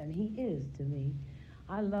genius, and he is to me.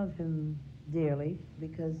 I love him dearly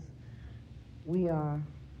because we are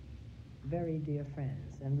very dear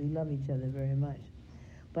friends, and we love each other very much.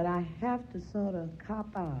 But I have to sort of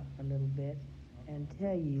cop out a little bit and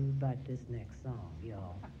tell you about this next song,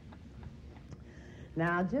 y'all.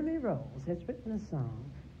 Now, Jimmy Rolls has written a song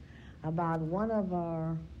about one of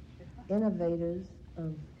our innovators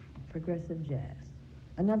of progressive jazz,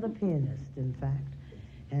 another pianist, in fact,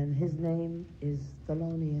 and his name is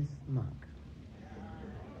Thelonious Monk.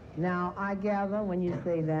 Now, I gather when you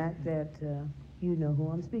say that you know who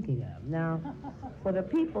I'm speaking of. Now, for the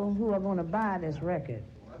people who are going to buy this record,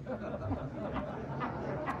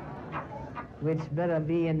 which better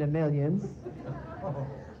be in the millions,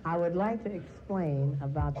 I would like to explain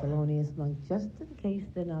about Thelonious Monk just in case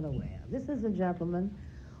they're not aware. This is a gentleman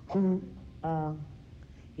who,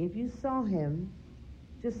 if you saw him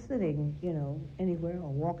just sitting, you know, anywhere or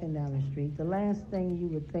walking down the street, the last thing you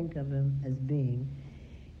would think of him as being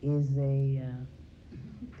is a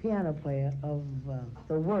piano player of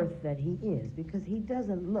the worth that he is, because he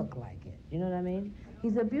doesn't look like it. You know what I mean?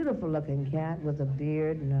 He's a beautiful-looking cat with a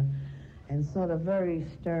beard and sort of very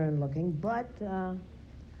stern-looking, but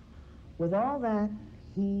with all that,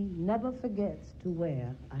 he never forgets to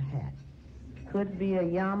wear a hat. Could be a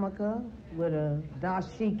yarmulke with a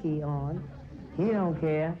dashiki on. He don't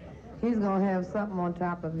care. He's going to have something on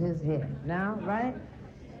top of his head. Now, right?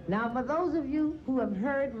 Now, for those of you who have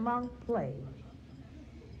heard Monk play,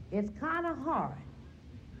 it's kind of hard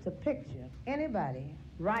to picture anybody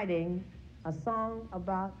writing a song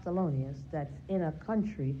about Thelonious that's in a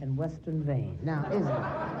country and western vein. Now, isn't it?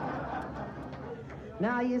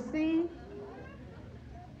 Now, you see,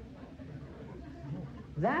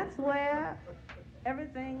 that's where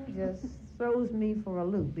everything just throws me for a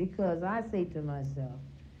loop, because I say to myself,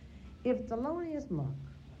 if Thelonious Monk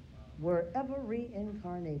were ever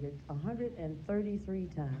reincarnated 133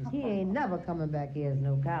 times, he ain't never coming back here as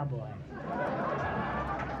no cowboy.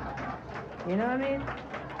 You know what I mean?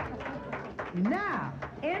 Now,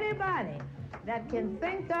 anybody that can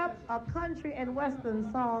think up a country and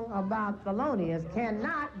western song about Thelonious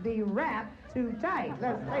cannot be wrapped too tight.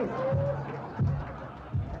 Let's face it.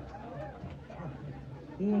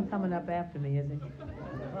 He ain't coming up after me, is he?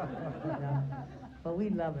 No. But we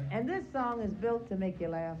love him. And this song is built to make you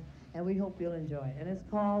laugh, and we hope you'll enjoy it. And it's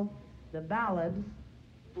called The Ballad,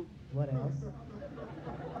 what else,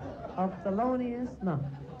 of Thelonious Monk.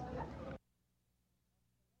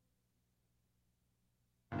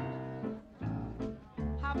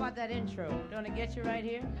 How about that intro? Don't it get you right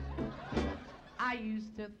here? I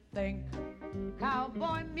used to think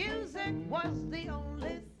Cowboy music was the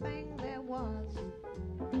only thing there was.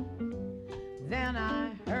 Then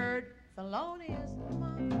I heard Thelonious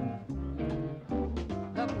Monk.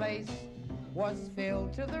 The place was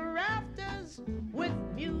filled to the rafters with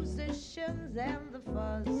musicians and the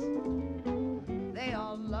fuzz. They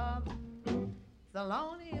all loved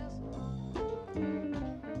Thelonious Monk.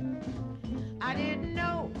 I didn't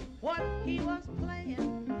know what he was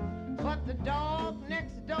playing, but the dog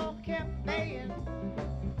next door kept baying,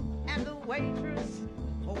 and the waitress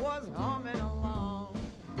was humming along.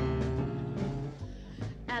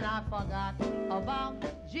 And I forgot about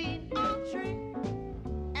Gene Autry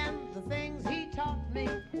and the things he taught me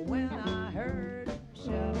when I heard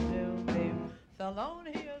Shabba-Doo-Doo,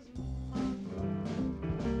 Thelonious Monk.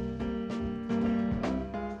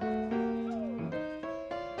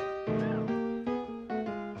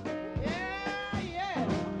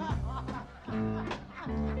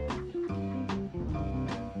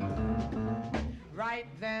 Right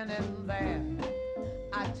then and there,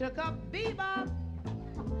 I took up bebop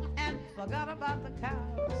and forgot about the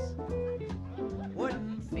cows.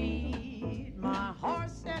 Wouldn't feed my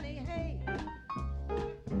horse any hay.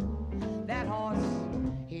 That horse,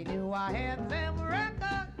 he knew I had them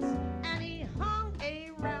records, and he hung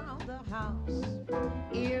around the house,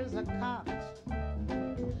 ears cocked,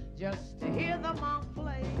 just to hear the monk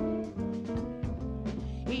play.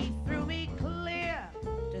 He threw me clear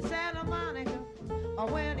to Santa Monica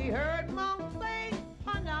when he heard Monk play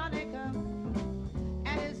harmonica,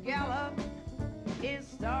 and his gallop is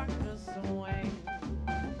starting to swing.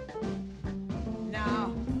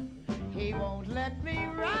 Now he won't let me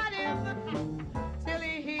ride him till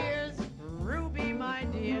he hears Ruby, my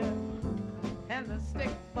dear, and the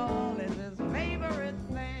stickball is his favorite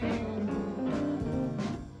thing.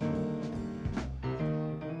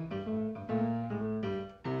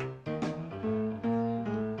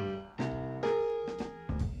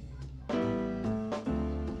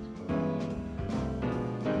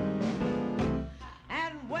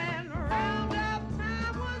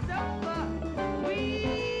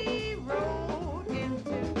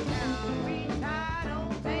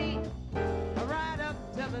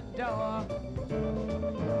 Door.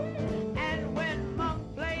 And when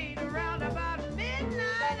Monk played around about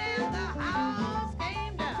midnight and the house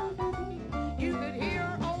came down, you could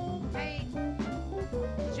hear old Pate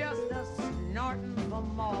just a snorting for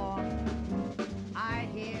more. I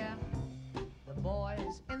hear the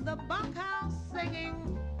boys in the bunkhouse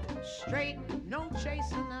singing straight, no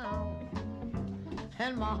chasing now,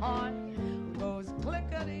 and my heart goes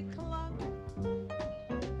clickety-clunk.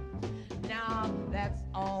 Now that's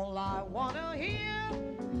all I want to hear,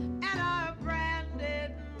 and I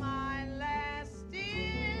branded my last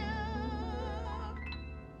ear.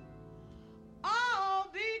 All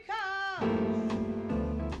because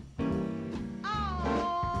of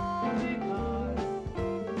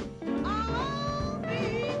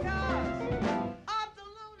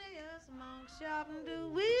Thelonious Monk.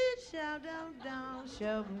 Shop-doo-wee, shout-down-down,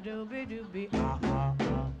 shop-doo-be-doo-be, ah.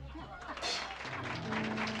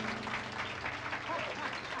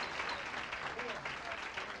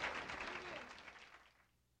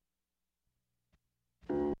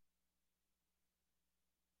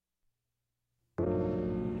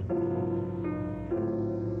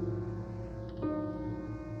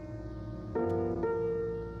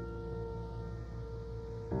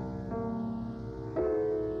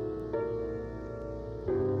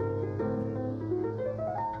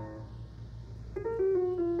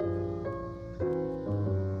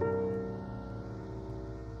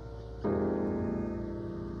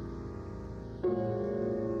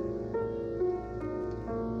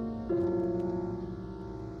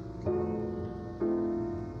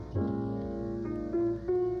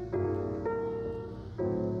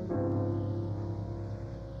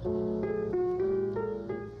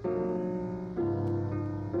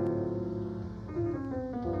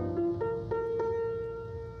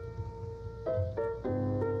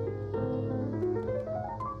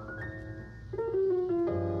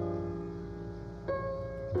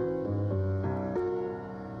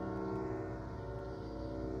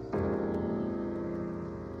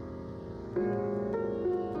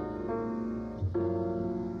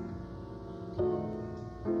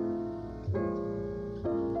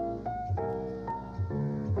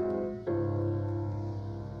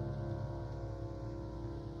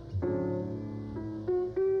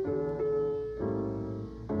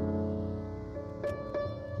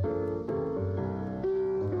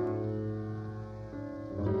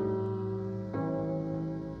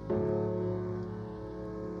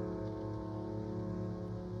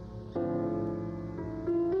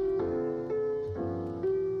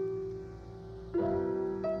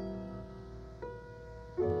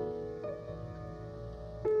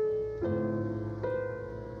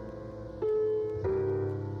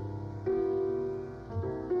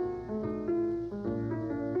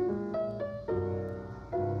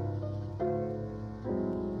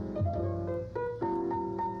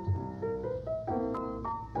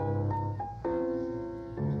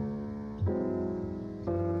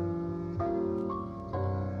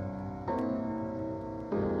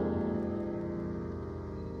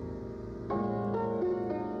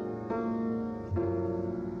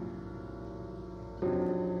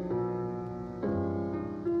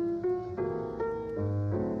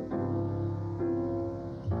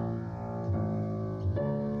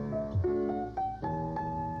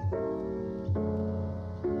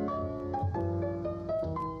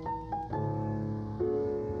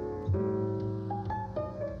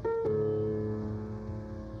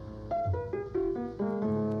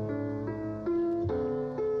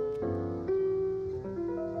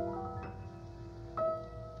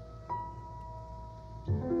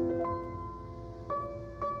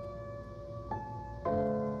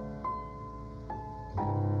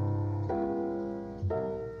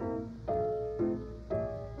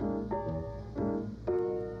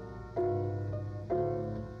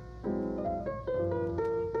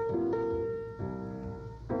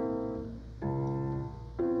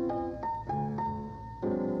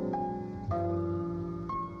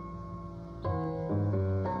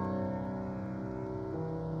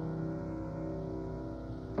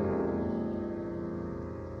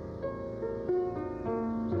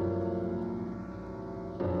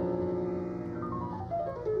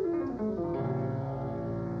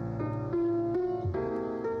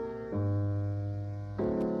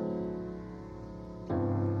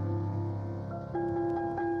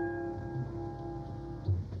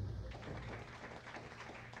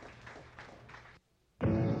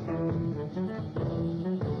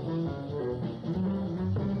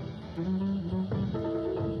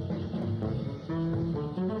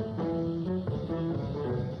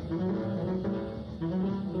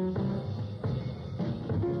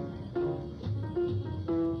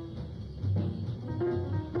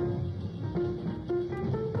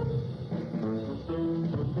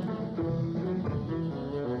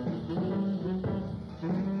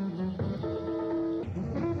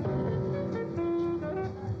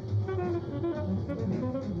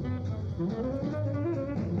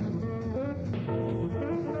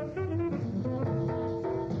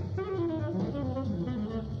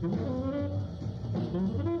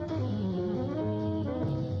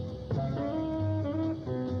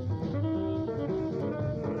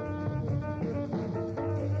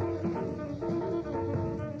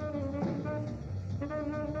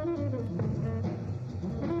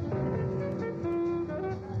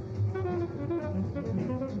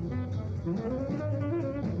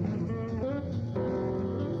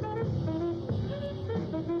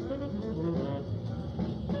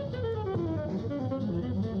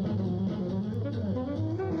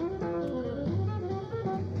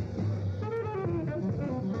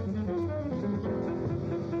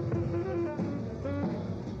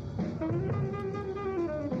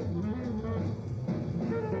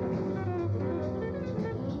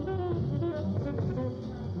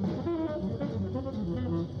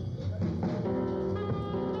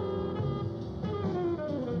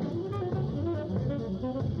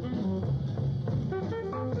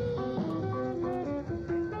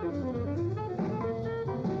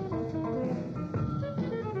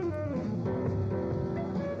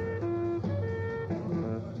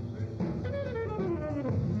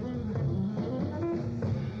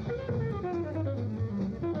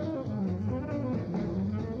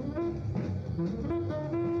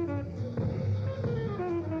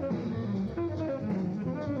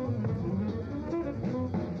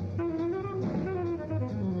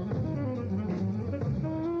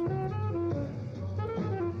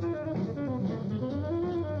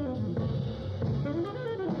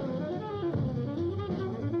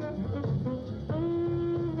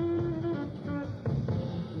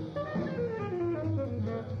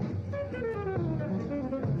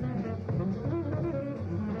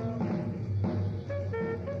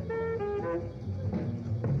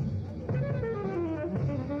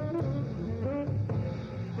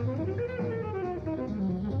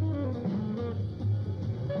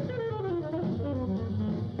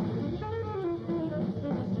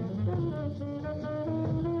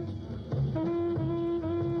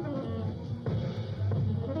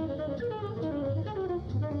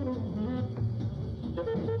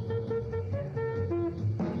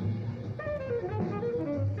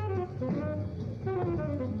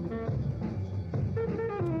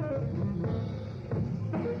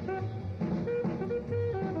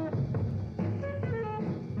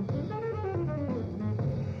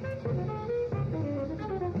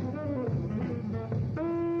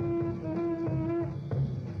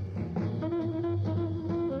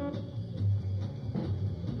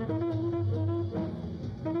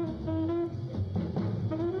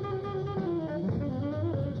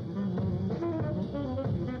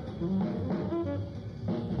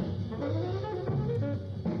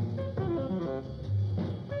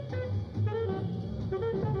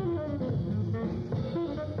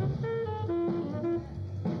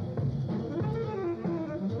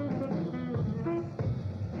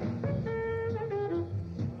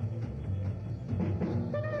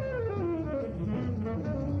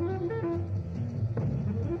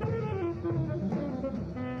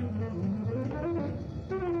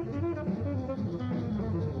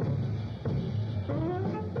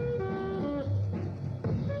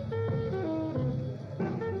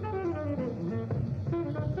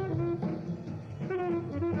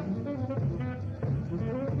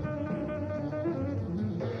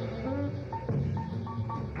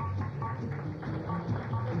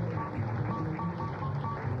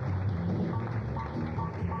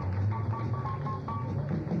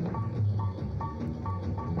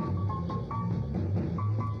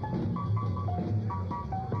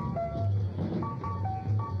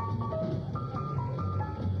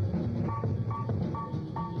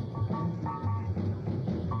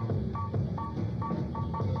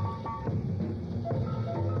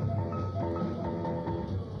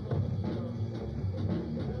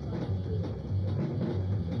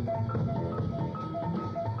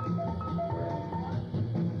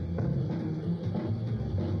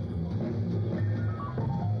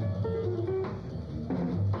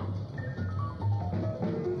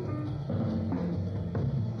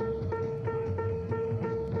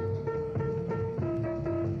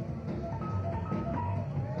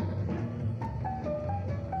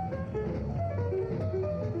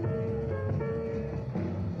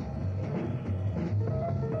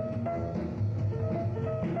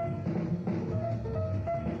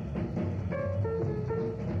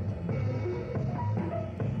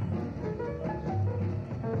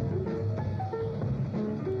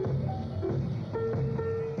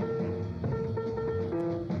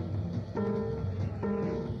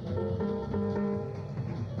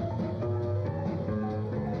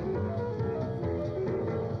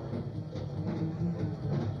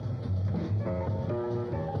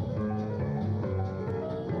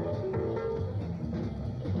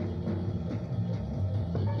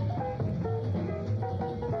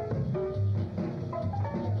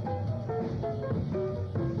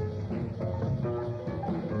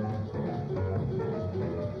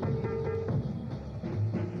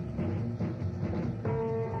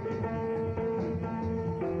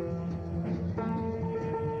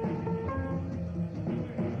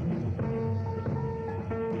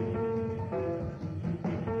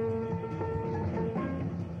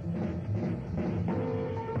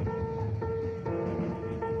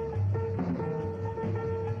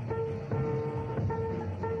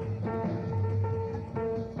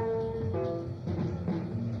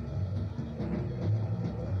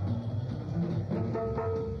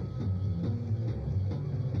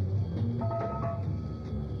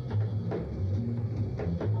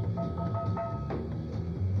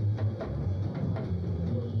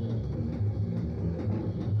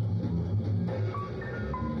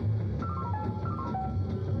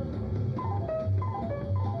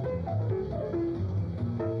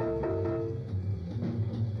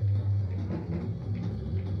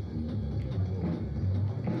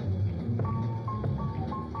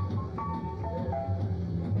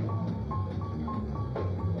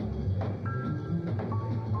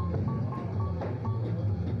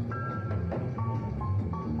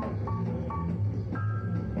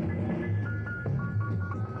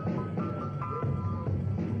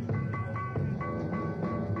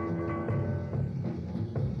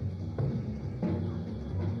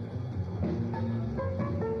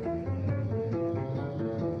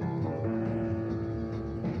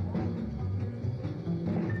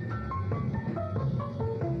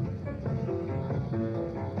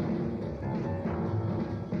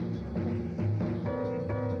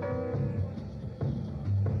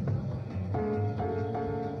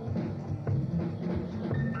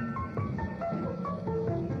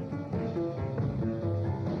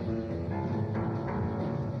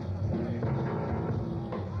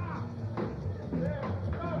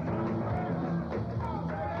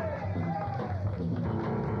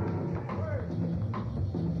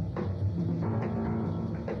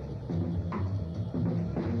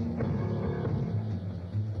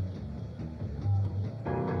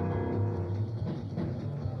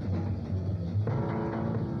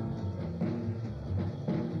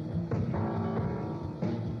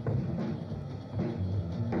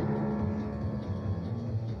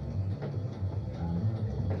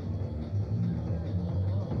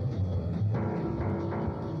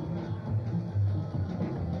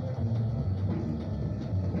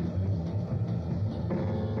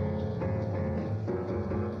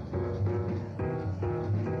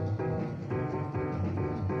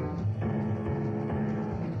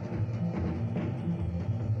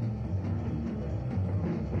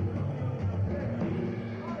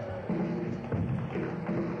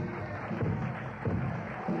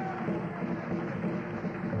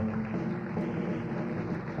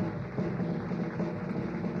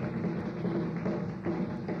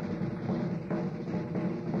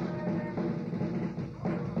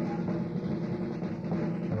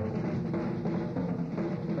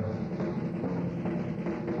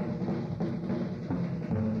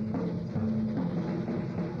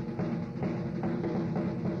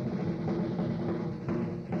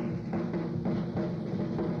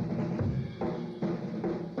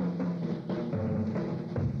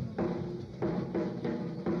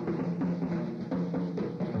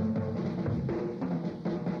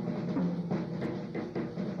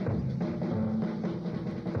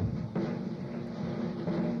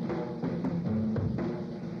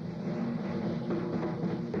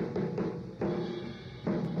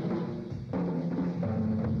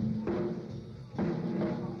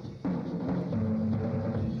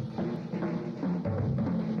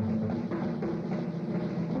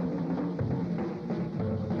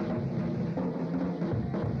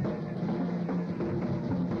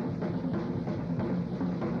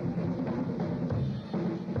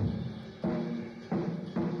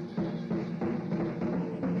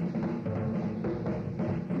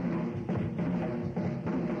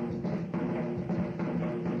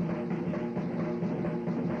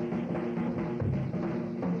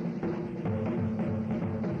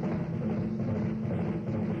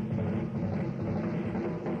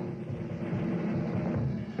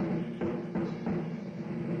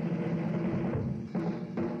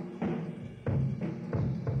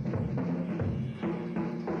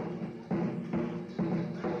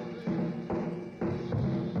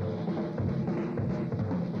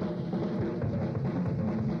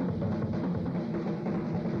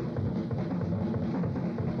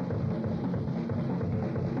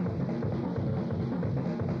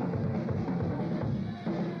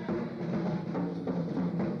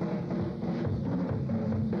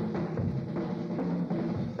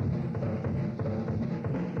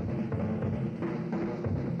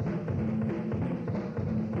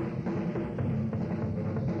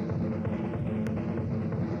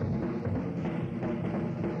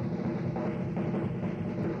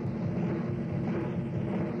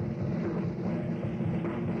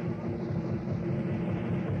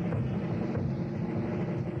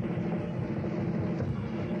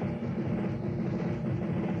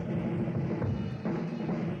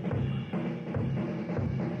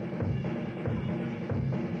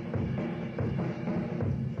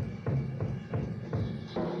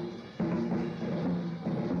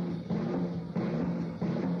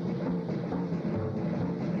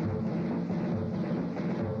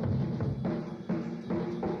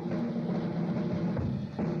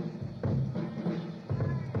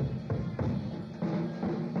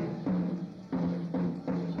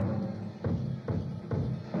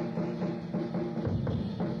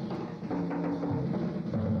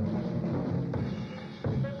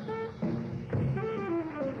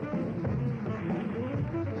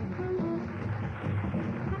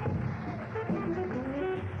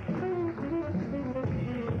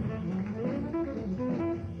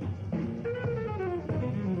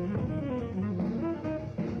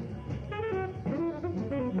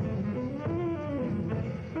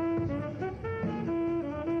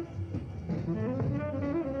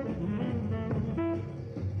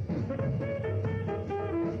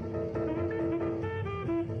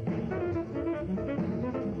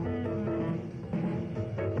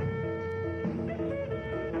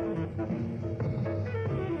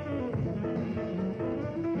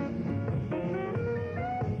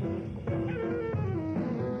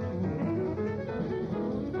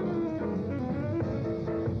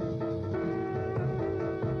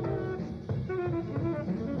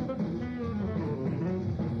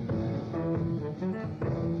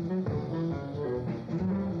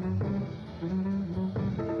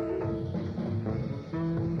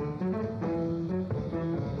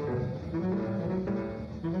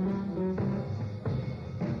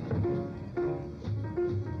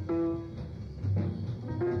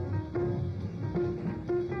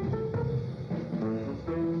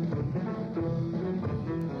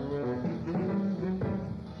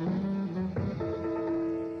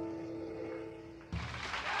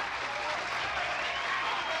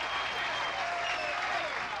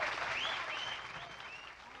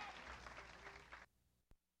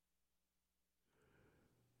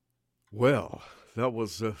 Well, that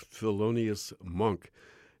was Thelonious Monk,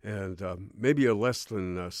 and maybe a less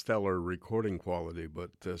than stellar recording quality,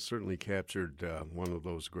 but certainly captured one of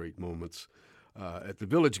those great moments at the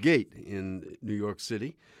Village Gate in New York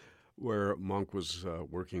City, where Monk was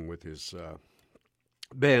working with his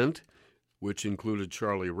band, which included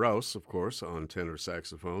Charlie Rouse, of course, on tenor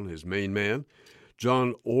saxophone, his main man,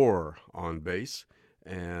 John Orr on bass,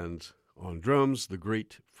 and on drums, the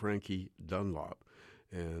great Frankie Dunlop.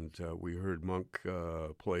 And we heard Monk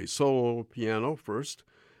play solo piano first,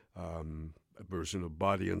 a version of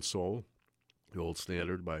Body and Soul, the old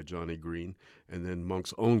standard by Johnny Green, and then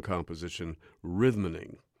Monk's own composition,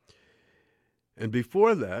 Rhythmening. And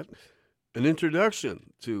before that, an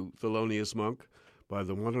introduction to Thelonious Monk by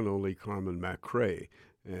the one and only Carmen McRae.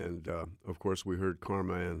 And, of course, we heard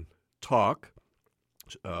Carmen talk.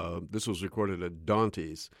 This was recorded at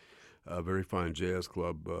Dante's, a very fine jazz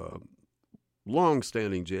club,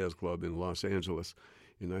 long-standing jazz club in Los Angeles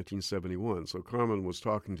in 1971. So Carmen was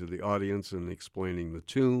talking to the audience and explaining the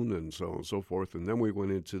tune and so on and so forth. And then we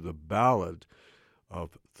went into the ballad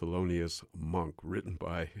of Thelonious Monk, written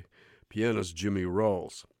by pianist Jimmy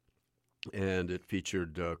Rolls. And it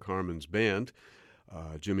featured Carmen's band,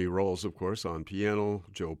 Jimmy Rolls, of course, on piano,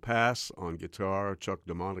 Joe Pass on guitar, Chuck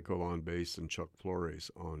DeMonico on bass, and Chuck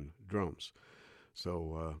Flores on drums.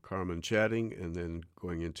 So Carmen chatting and then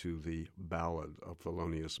going into the ballad of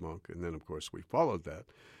Thelonious Monk. And then, of course, we followed that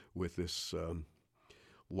with this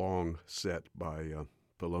long set by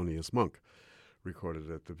Thelonious Monk,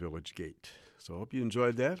 recorded at the Village Gate. So I hope you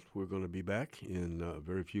enjoyed that. We're going to be back in a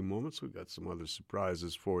very few moments. We've got some other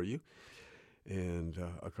surprises for you and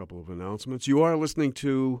a couple of announcements. You are listening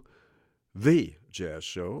to The Jazz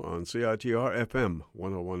Show on CITR FM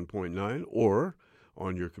 101.9 or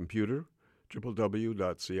on your computer,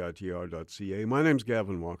 www.citr.ca. My name's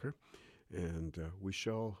Gavin Walker, and we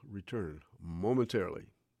shall return momentarily.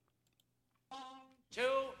 1,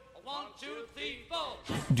 2, 3, 4.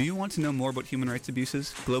 Do you want to know more about human rights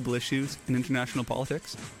abuses, global issues, and international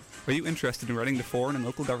politics? Are you interested in writing to foreign and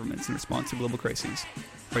local governments in response to global crises?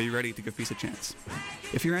 Are you ready to give peace a chance?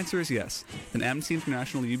 If your answer is yes, then Amnesty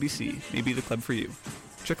International UBC may be the club for you.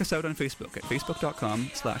 Check us out on Facebook at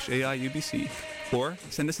facebook.com/AIUBC or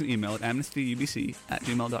send us an email at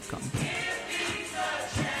amnestyubc@gmail.com.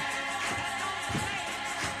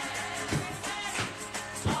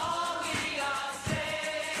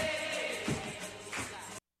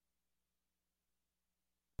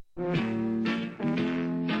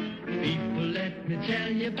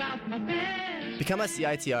 Become a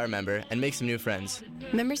CITR member and make some new friends.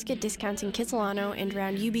 Members get discounts in Kitsilano and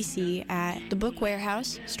around UBC at The Book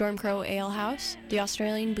Warehouse, Stormcrow Ale House, The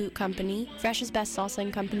Australian Boot Company, Fresh's Best Salsa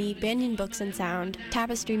and Company, Banyan Books and Sound,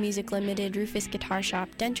 Tapestry Music Limited, Rufus Guitar Shop,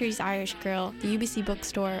 Dentry's Irish Grill, the UBC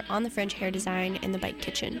Bookstore, On the French Hair Design, and The Bike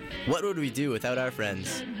Kitchen. What would we do without our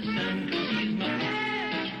friends?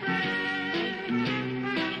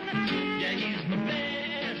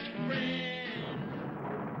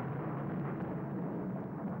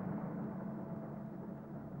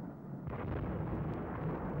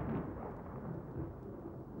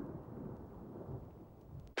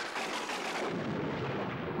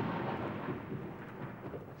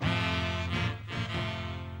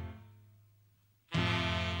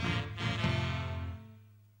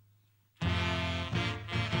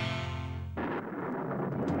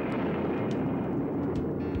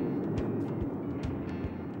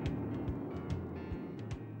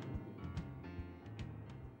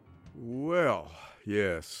 Well,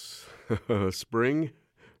 yes, spring.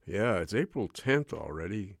 Yeah, it's April 10th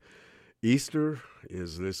already. Easter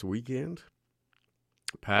is this weekend.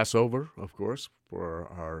 Passover, of course, for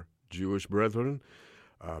our Jewish brethren,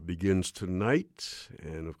 begins tonight.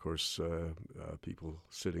 And, of course, people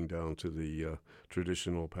sitting down to the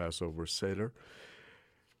traditional Passover Seder.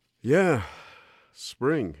 Yeah,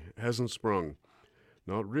 spring hasn't sprung.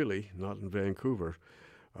 Not really, not in Vancouver.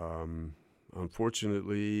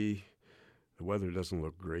 Unfortunately, the weather doesn't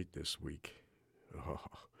look great this week.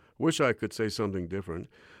 Wish I could say something different,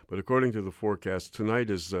 but according to the forecast,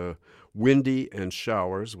 tonight is windy and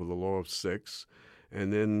showers with a low of 6.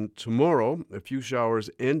 And then tomorrow, a few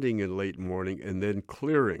showers ending in late morning and then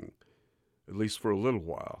clearing, at least for a little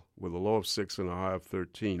while, with a low of 6 and a high of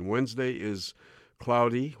 13. Wednesday is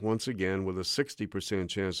cloudy once again with a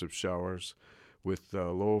 60% chance of showers with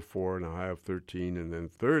a low of 4 and a high of 13. And then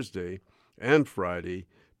Thursday and Friday,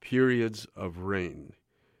 periods of rain.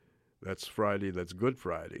 That's Friday, that's Good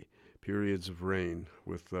Friday. Periods of rain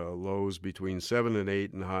with lows between 7 and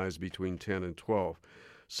 8 and highs between 10 and 12.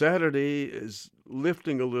 Saturday is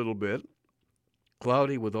lifting a little bit.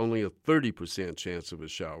 Cloudy with only a 30% chance of a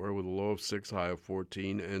shower with a low of 6, high of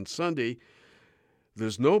 14. And Sunday,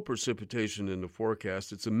 there's no precipitation in the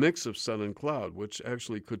forecast. It's a mix of sun and cloud, which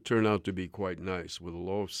actually could turn out to be quite nice with a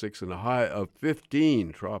low of 6 and a high of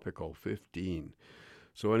 15, tropical 15.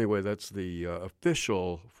 So anyway, that's the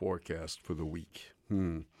official forecast for the week.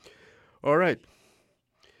 All right.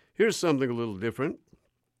 Here's something a little different.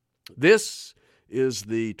 This is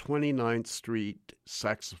the 29th Street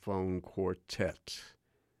Saxophone Quartet.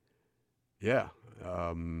 Yeah.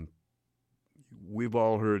 We've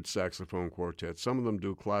all heard saxophone quartets. Some of them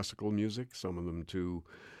do classical music. Some of them do,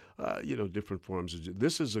 different forms.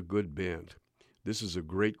 This is a good band. This is a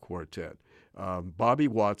great quartet. Bobby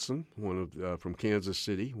Watson, from Kansas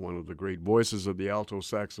City, one of the great voices of the alto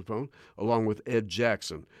saxophone, along with Ed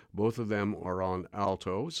Jackson. Both of them are on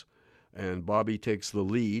altos, and Bobby takes the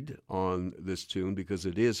lead on this tune because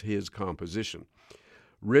it is his composition.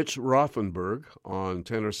 Rich Rothenberg on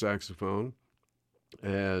tenor saxophone,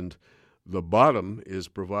 and the bottom is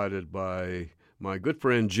provided by my good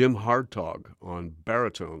friend Jim Hartog on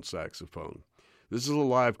baritone saxophone. This is a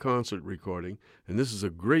live concert recording, and this is a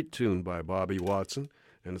great tune by Bobby Watson,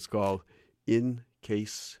 and it's called In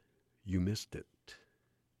Case You Missed It.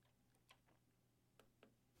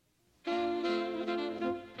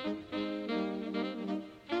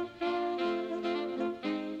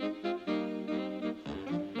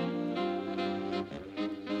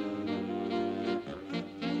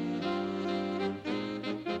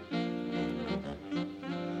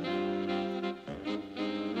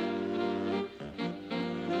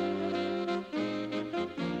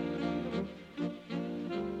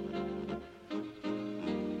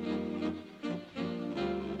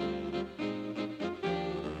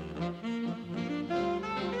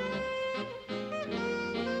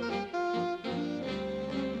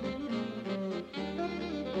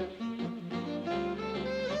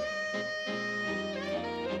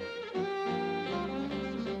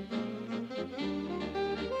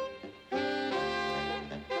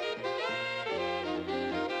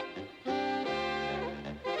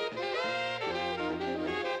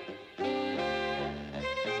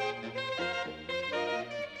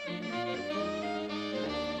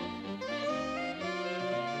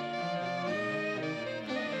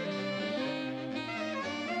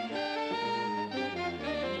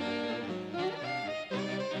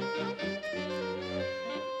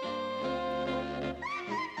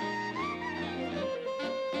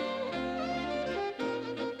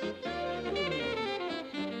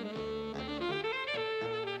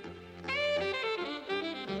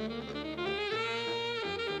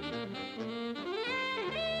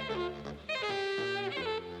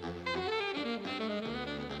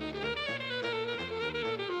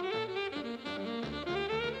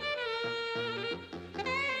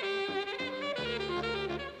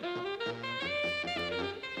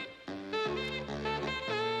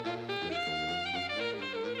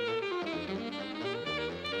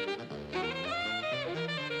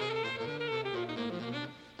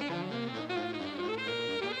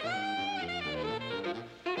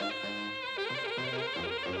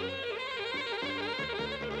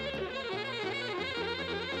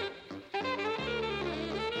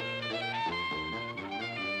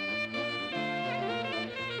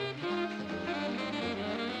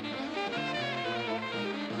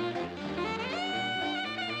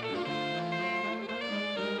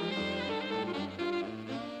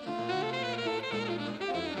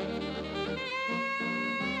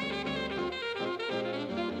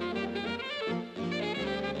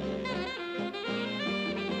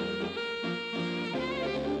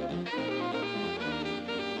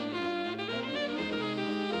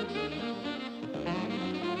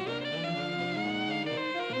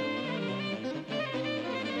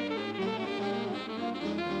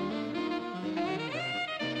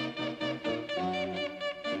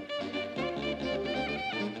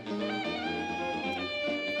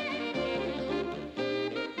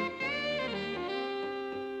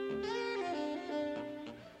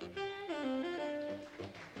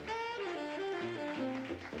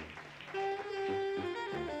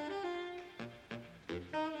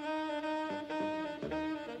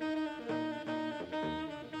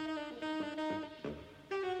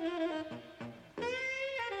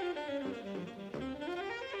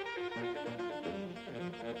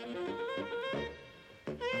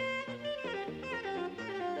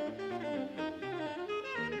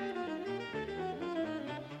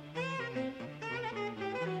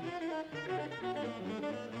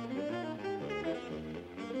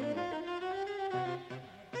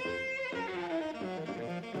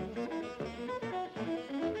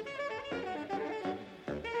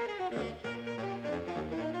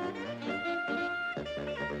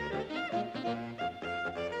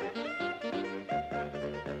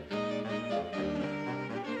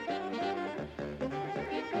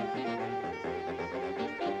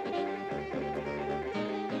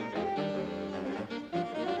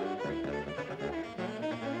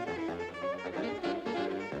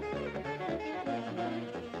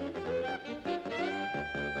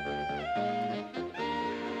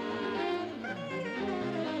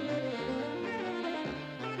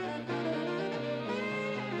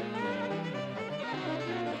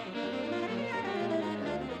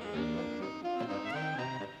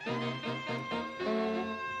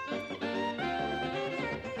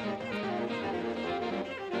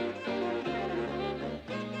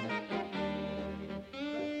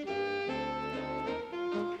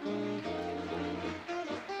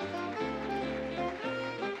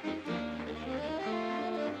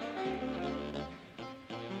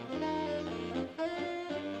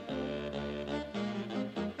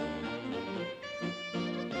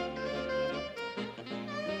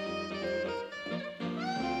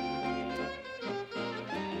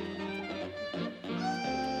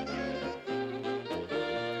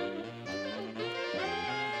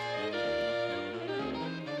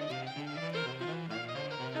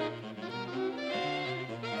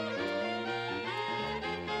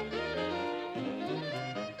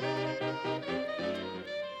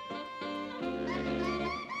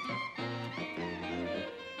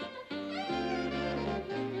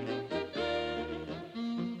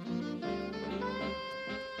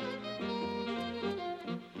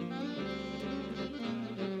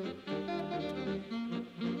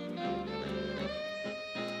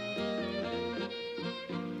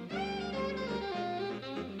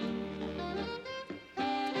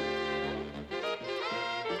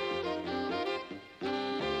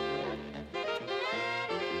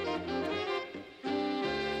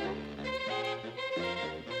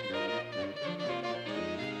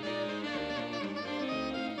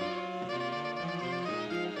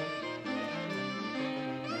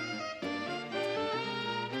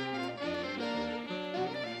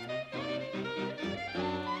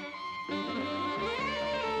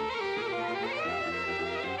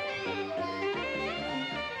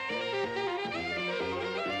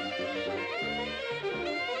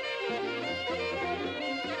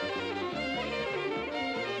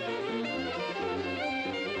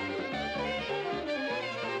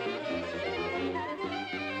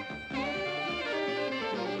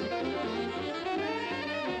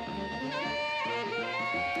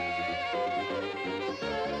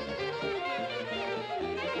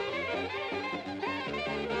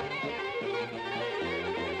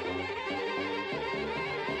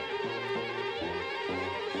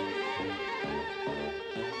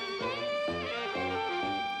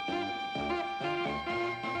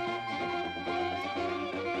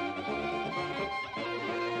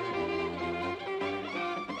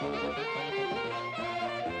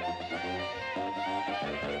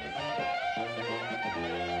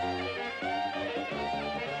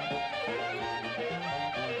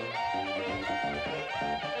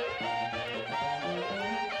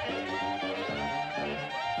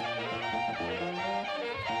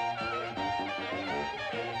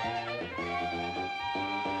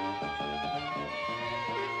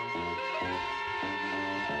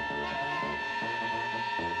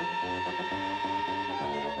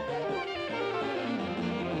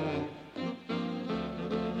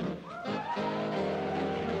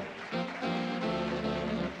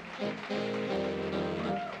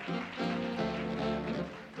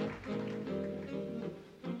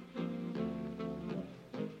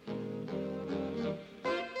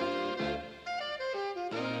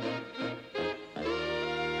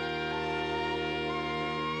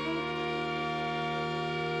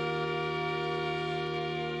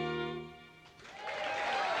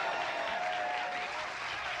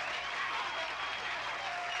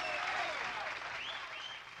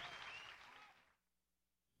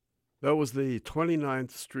 That was the 29th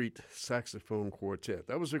Street Saxophone Quartet.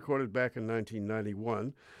 That was recorded back in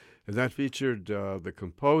 1991, and that featured the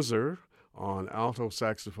composer on alto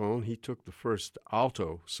saxophone. He took the first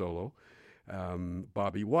alto solo,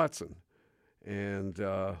 Bobby Watson. And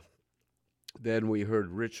then we heard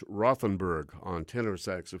Rich Rothenberg on tenor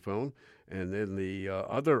saxophone, and then the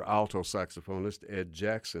other alto saxophonist, Ed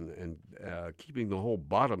Jackson. And keeping the whole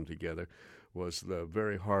bottom together was the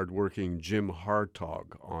very hard-working Jim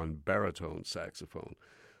Hartog on baritone saxophone.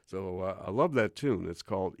 So I love that tune. It's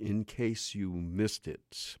called In Case You Missed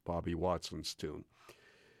It, Bobby Watson's tune.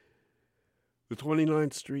 The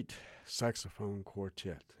 29th Street Saxophone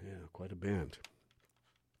Quartet. Yeah, quite a band.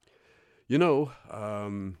 You know,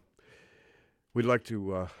 we'd like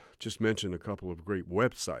to just mention a couple of great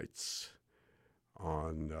websites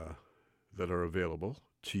on that are available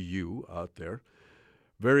to you out there.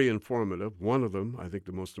 Very informative. One of them, I think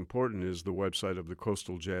the most important, is the website of the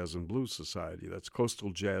Coastal Jazz and Blues Society. That's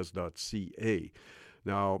coastaljazz.ca.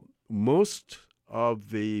 Now, most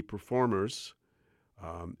of the performers,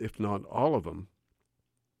 if not all of them,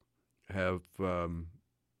 have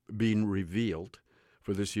been revealed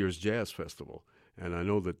for this year's Jazz Festival. And I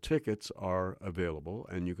know that tickets are available,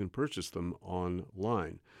 and you can purchase them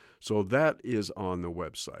online. So that is on the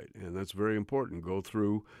website, and that's very important. Go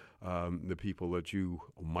through the people that you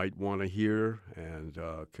might want to hear and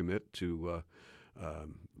commit to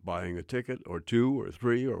buying a ticket or two or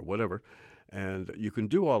three or whatever. And you can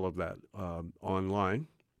do all of that online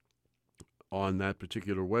on that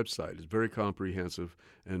particular website. It's very comprehensive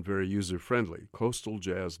and very user-friendly,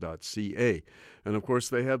 coastaljazz.ca. And, of course,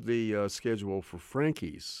 they have the schedule for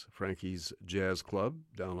Frankie's Jazz Club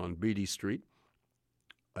down on Beatty Street.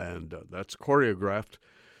 And that's choreographed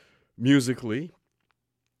musically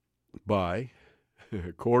by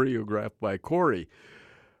Corey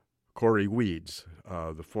Weeds,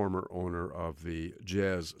 the former owner of the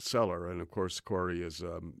Jazz Cellar. And, of course, Corey is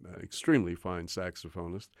an extremely fine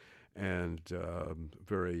saxophonist and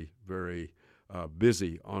very, very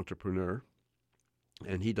busy entrepreneur.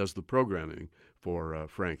 And he does the programming for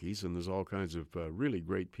Frankie's, and there's all kinds of really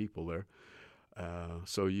great people there.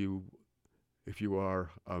 So if you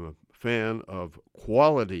are a fan of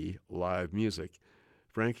quality live music,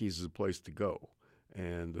 Frankie's is a place to go.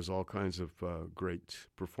 And there's all kinds of great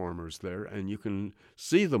performers there. And you can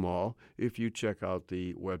see them all if you check out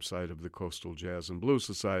the website of the Coastal Jazz and Blues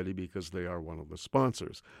Society, because they are one of the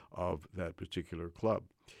sponsors of that particular club.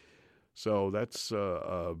 So that's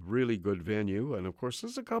a really good venue. And, of course,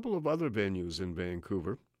 there's a couple of other venues in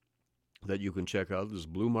Vancouver that you can check out. There's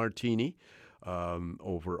Blue Martini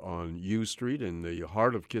over on U Street in the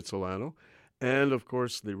heart of Kitsilano. And, of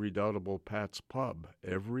course, the redoubtable Pat's Pub.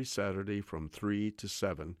 Every Saturday from 3 to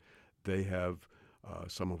 7, they have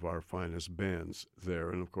some of our finest bands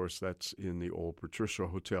there. And, of course, that's in the old Patricia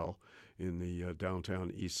Hotel in the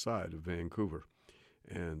downtown east side of Vancouver.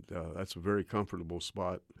 And that's a very comfortable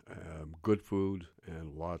spot, good food,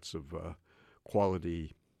 and lots of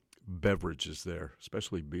quality beverages there,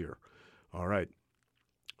 especially beer. All right.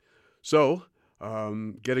 So,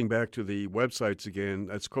 getting back to the websites again,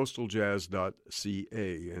 that's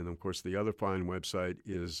coastaljazz.ca. And, of course, the other fine website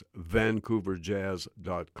is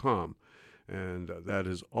vancouverjazz.com. And that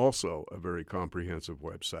is also a very comprehensive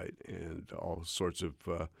website and all sorts of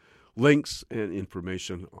links and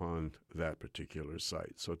information on that particular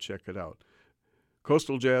site. So check it out.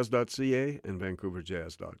 coastaljazz.ca and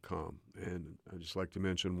vancouverjazz.com. And I'd just like to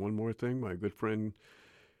mention one more thing. My good friend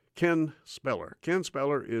Ken Speller. Ken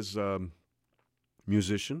Speller is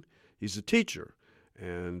musician. He's a teacher.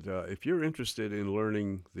 And if you're interested in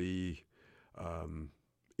learning the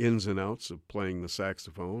ins and outs of playing the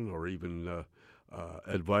saxophone, or even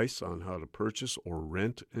advice on how to purchase or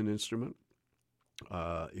rent an instrument,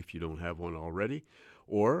 if you don't have one already,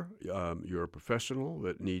 or you're a professional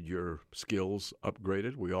that need your skills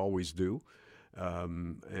upgraded, we always do,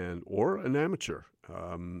 or an amateur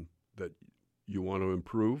that you want to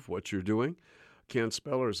improve what you're doing, Ken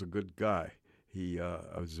Speller is a good guy. He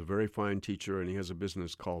is a very fine teacher, and he has a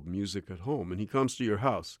business called Music at Home. And he comes to your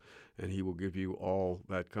house, and he will give you all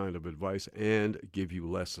that kind of advice and give you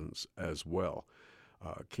lessons as well.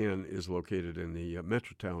 Ken is located in the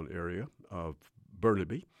Metrotown area of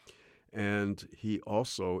Burnaby, and he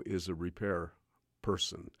also is a repair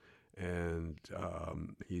person. And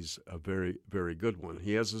he's a very, very good one.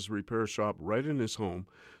 He has his repair shop right in his home,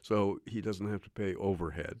 so he doesn't have to pay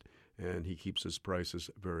overhead. and he keeps his prices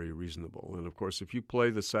very reasonable. And, of course, if you play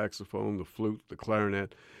the saxophone, the flute, the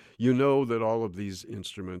clarinet, you know that all of these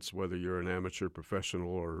instruments, whether you're an amateur, professional,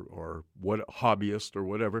 or what hobbyist or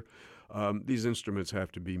whatever, these instruments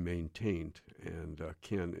have to be maintained, and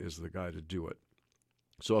Ken is the guy to do it.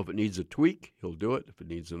 So if it needs a tweak, he'll do it. If it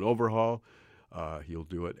needs an overhaul, he'll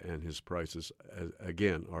do it, and his prices,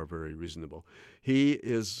 again, are very reasonable. He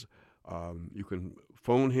is, you can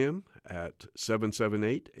phone him at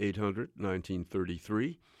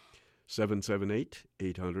 778-800-1933,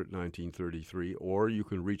 778-800-1933, or you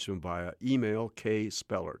can reach him via email,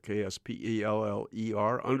 kspeller, KSPELLER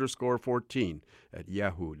 _14 at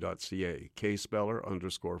yahoo.ca, kspeller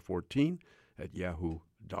 _14 at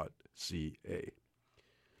yahoo.ca.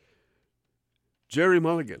 Jerry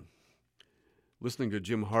Mulligan. Listening to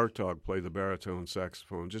Jim Hartog play the baritone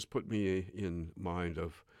saxophone just put me in mind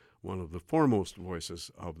of one of the foremost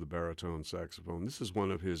voices of the baritone saxophone. This is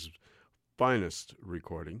one of his finest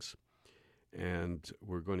recordings, and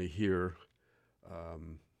we're going to hear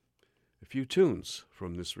a few tunes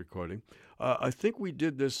from this recording. I think we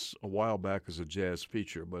did this a while back as a jazz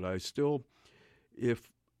feature, but I still,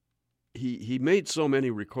 if he made so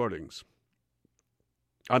many recordings.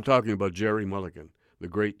 I'm talking about Jerry Mulligan, the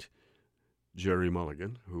great Jerry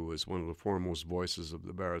Mulligan, who is one of the foremost voices of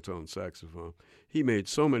the baritone saxophone. He made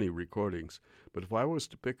so many recordings, but if I was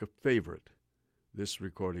to pick a favorite, this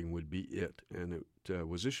recording would be it. And it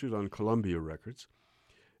was issued on Columbia Records,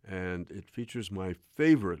 and it features my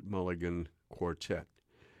favorite Mulligan quartet.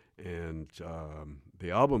 And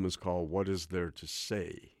the album is called What Is There to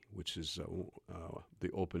Say, which is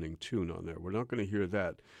the opening tune on there. We're not going to hear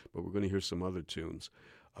that, but we're going to hear some other tunes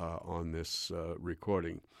on this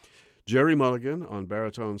recording. Jerry Mulligan on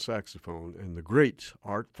baritone saxophone, and the great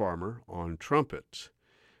Art Farmer on trumpet,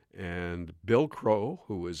 and Bill Crow,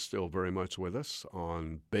 who is still very much with us,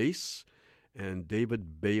 on bass, and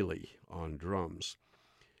David Bailey on drums.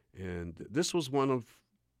 And this was one of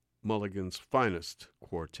Mulligan's finest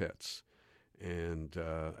quartets, and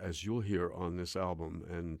as you'll hear on this album.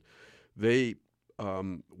 And they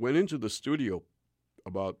went into the studio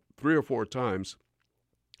about 3 or 4 times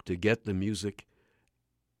to get the music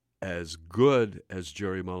as good as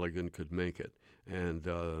Jerry Mulligan could make it. And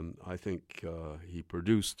I think he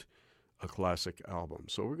produced a classic album.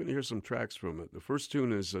 So we're going to hear some tracks from it. The first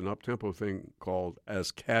tune is an up-tempo thing called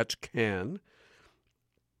As Catch Can,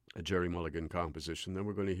 a Jerry Mulligan composition. Then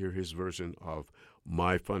we're going to hear his version of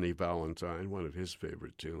My Funny Valentine, one of his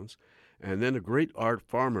favorite tunes. And then a great Art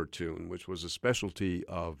Farmer tune, which was a specialty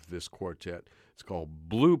of this quartet. It's called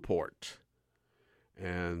Blueport.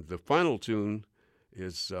 And the final tune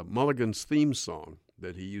is Mulligan's theme song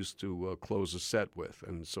that he used to close a set with.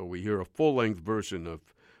 And so we hear a full-length version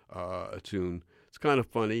of a tune. It's kind of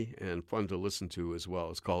funny and fun to listen to as well.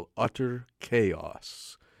 It's called Utter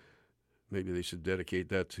Chaos. Maybe they should dedicate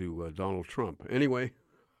that to Donald Trump. Anyway,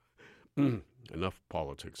 enough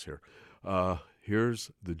politics here. Here's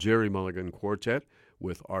the Jerry Mulligan Quartet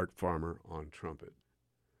with Art Farmer on trumpet,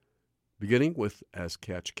 beginning with As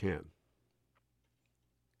Catch Can.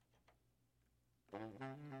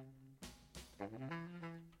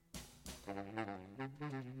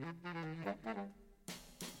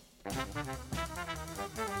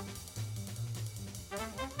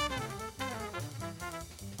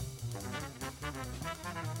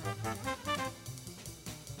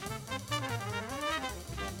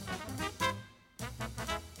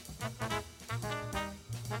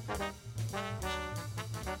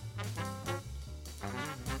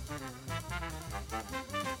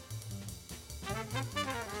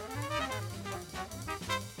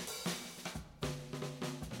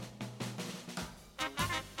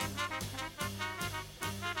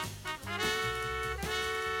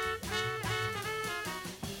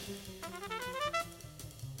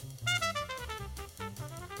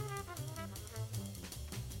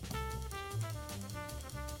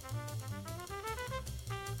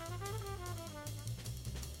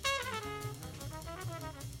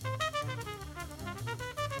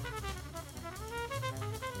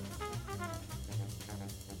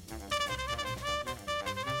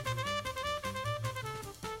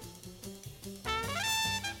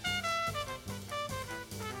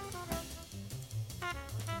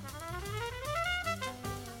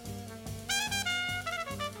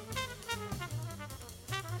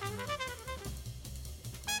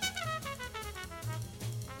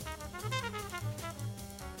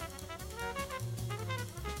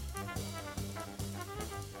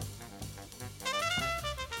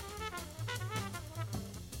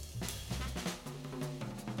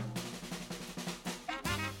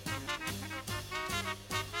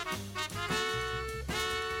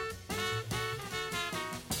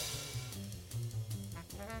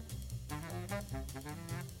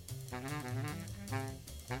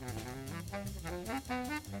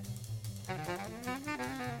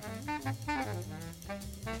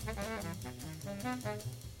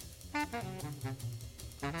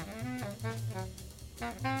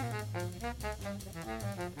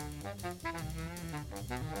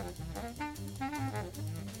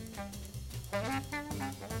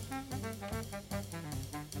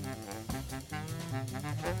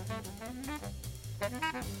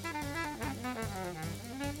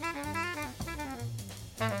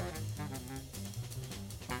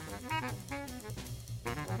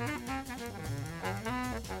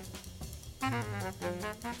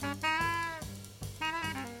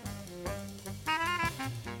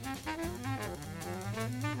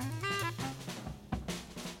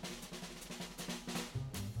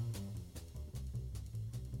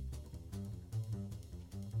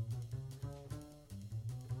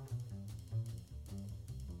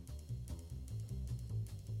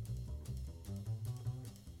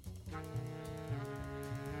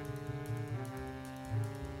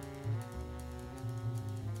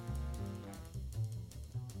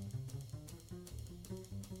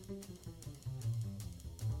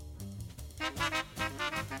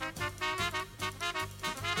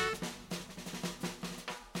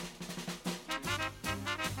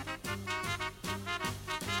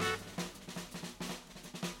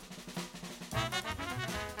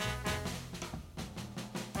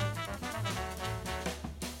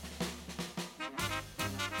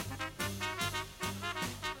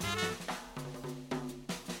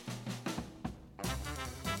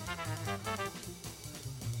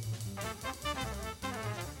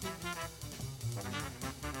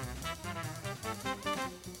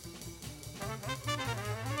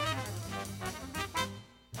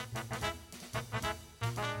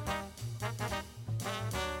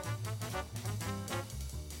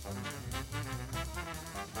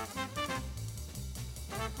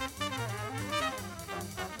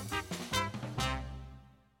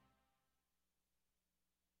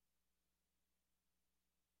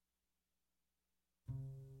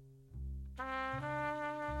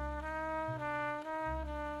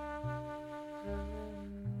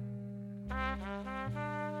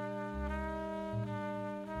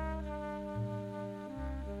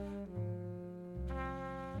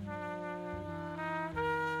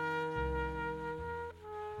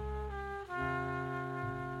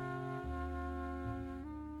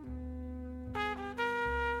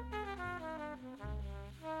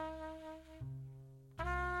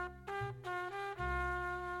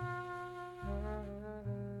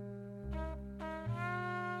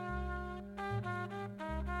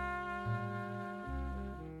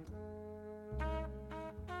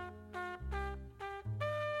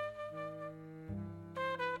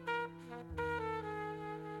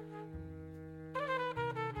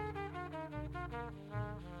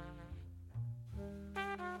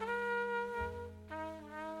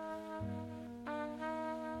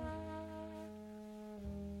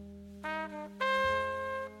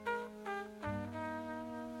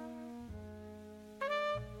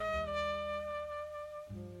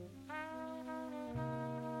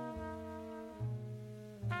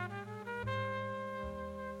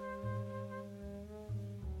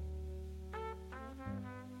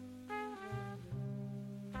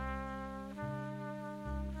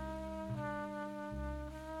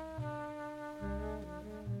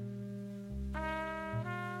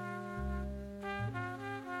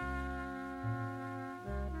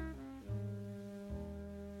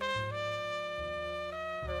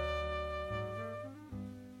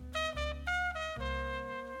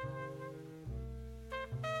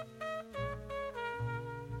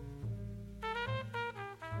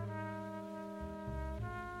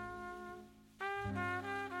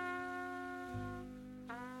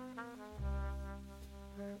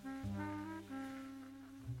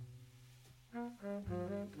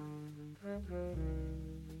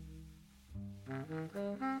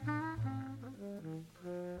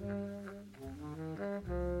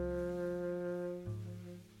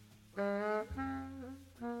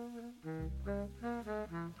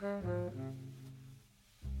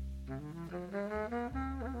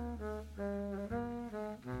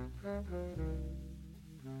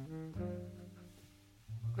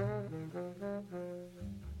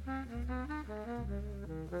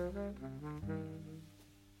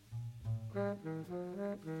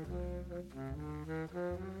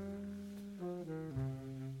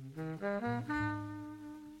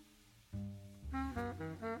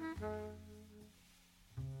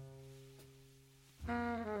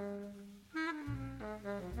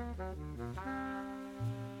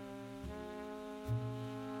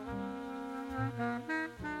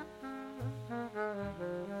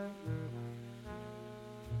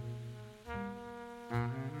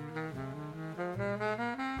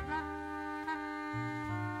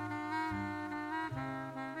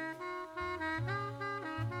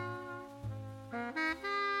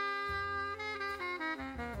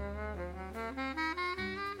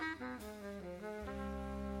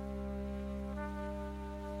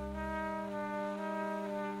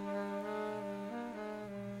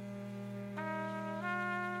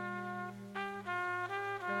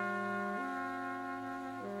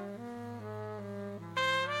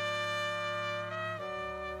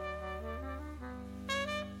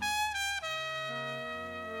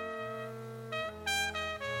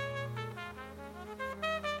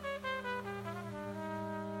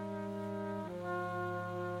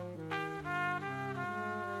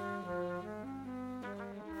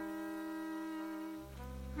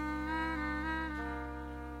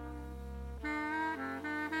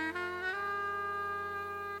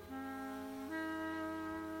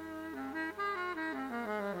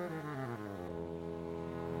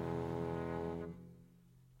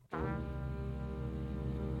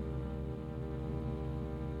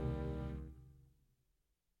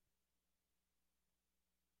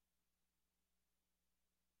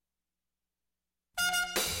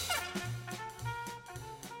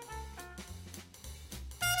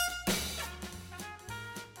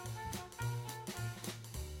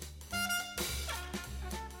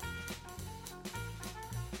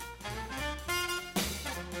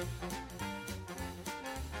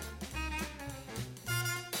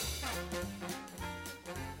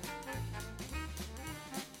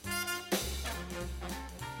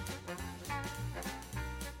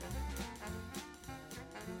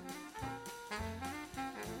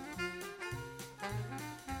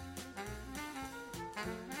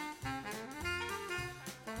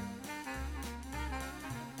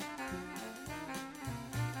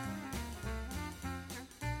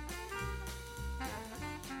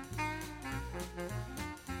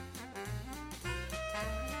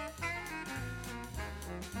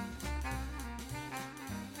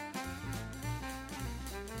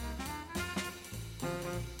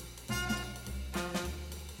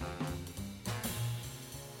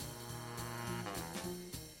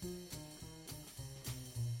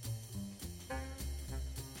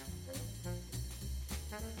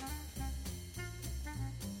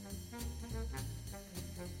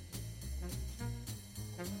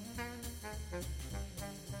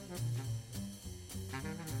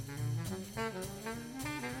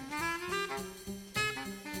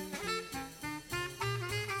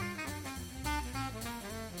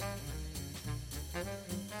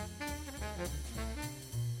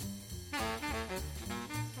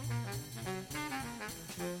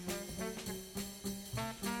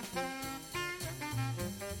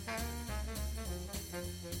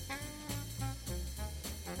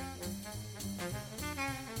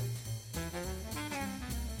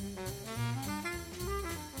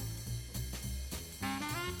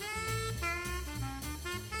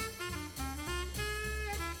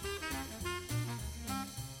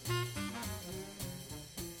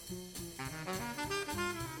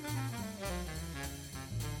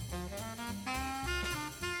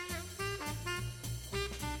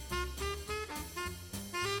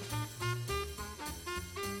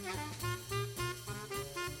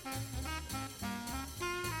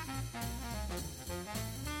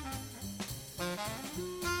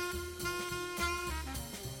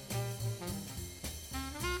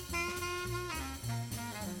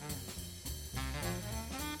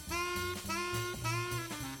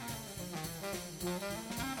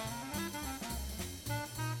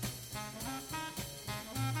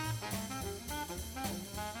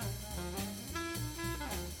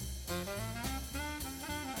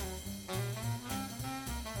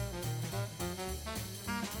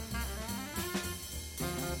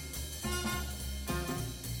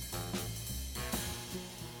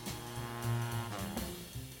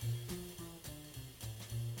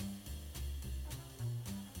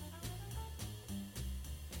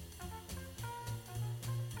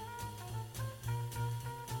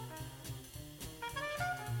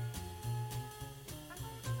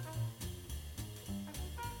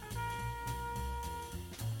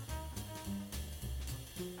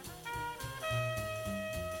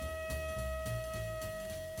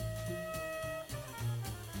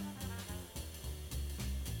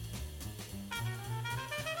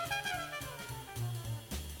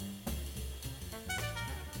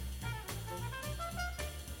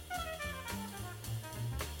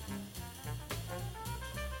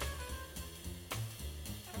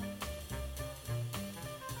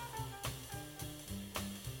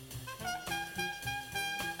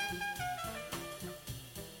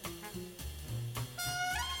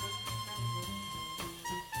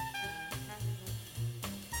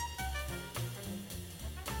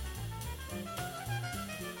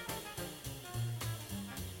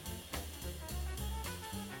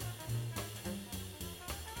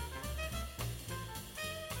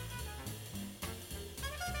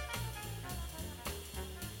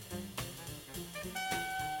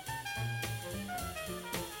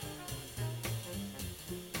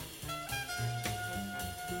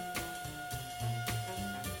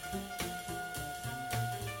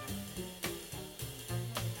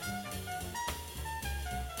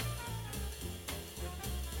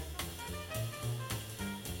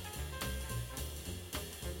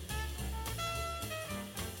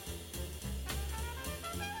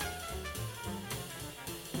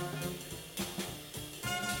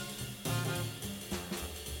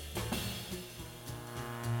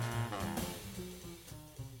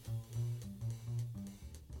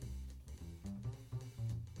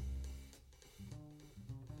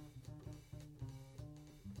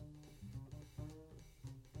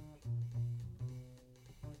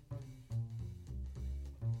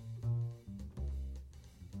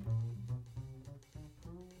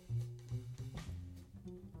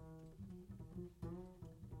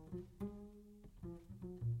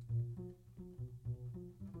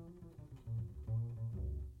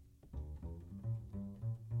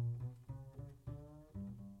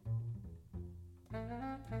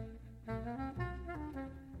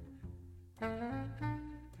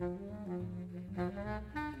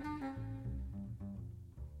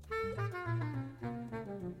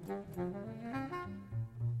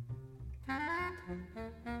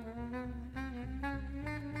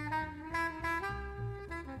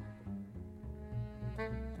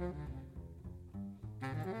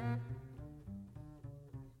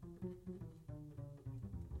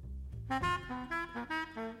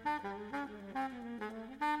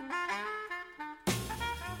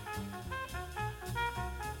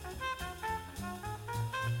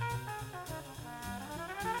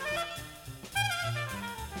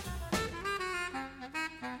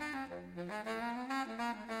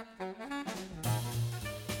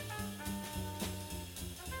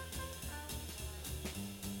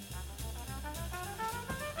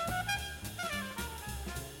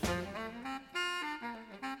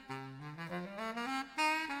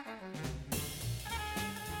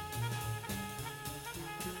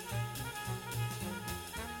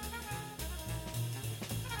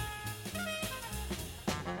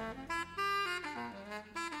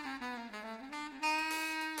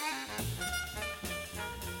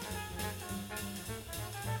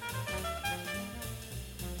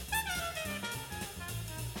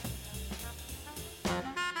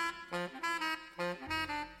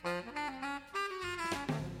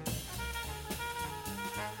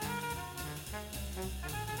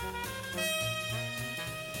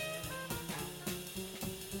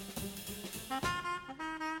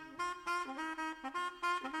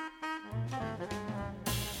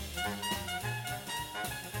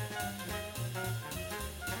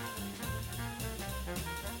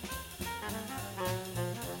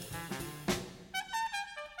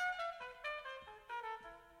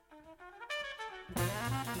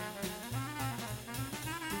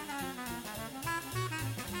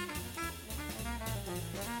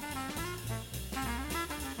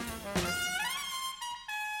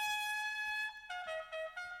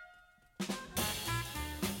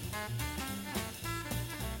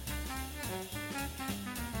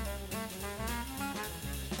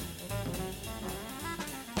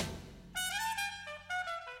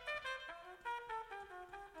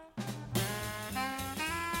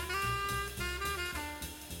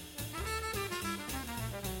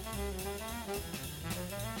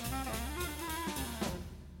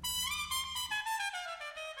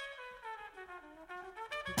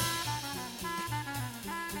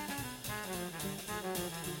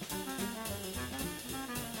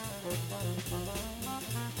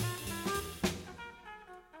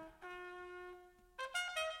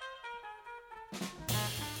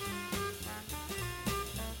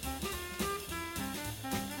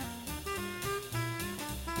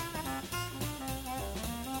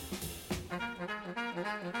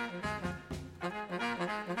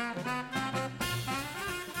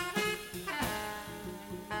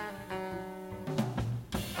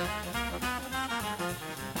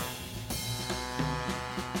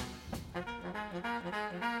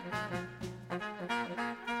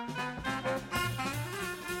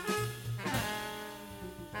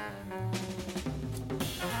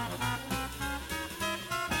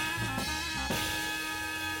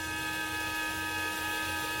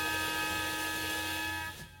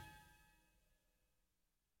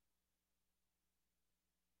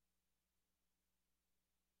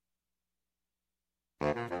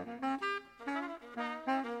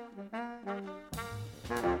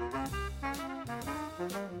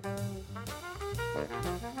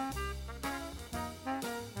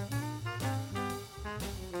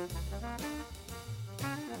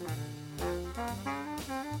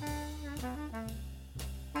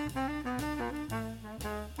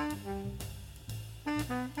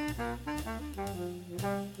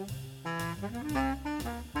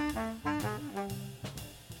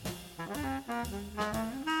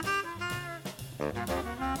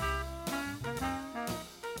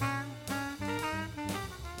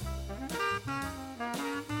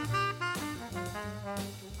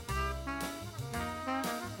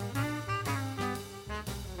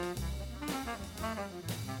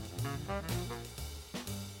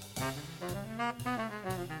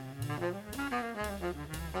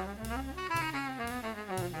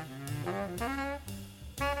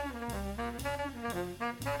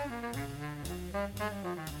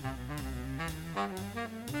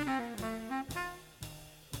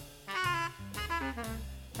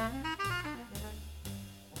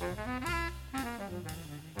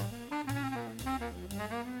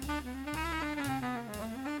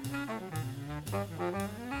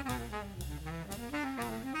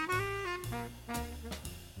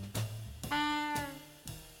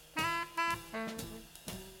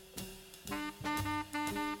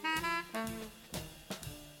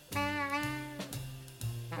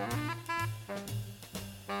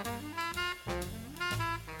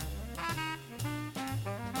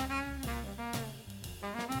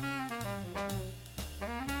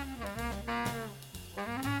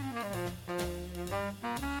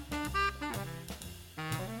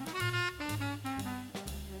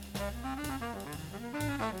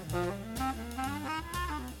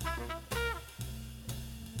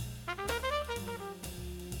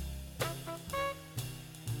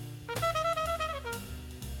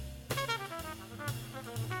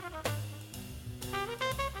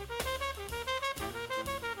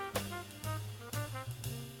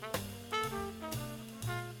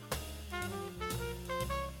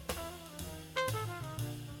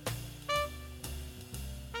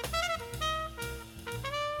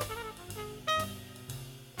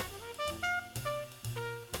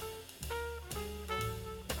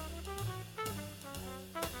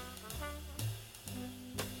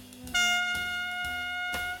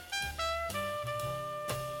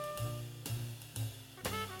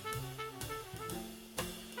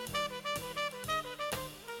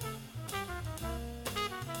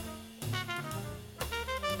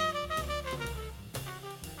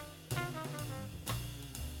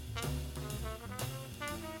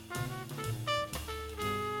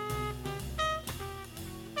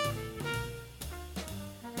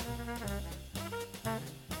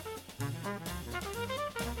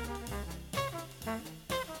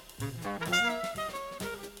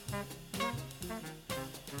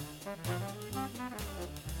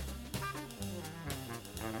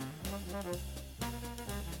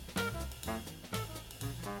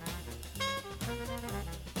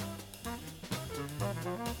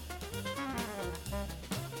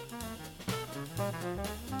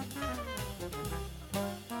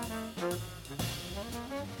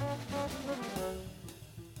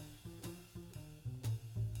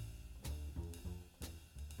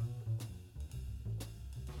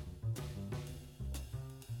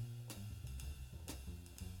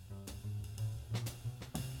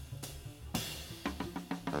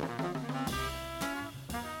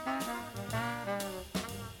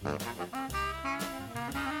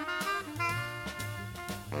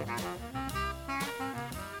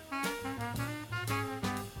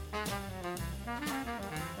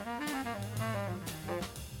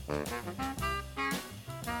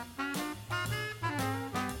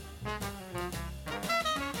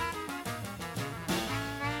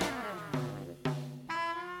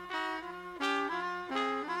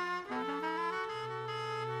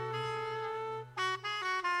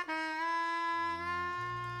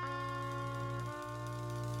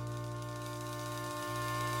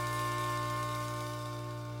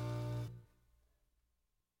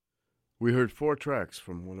 We heard 4 tracks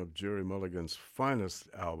from one of Jerry Mulligan's finest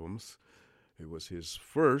albums. It was his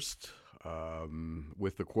first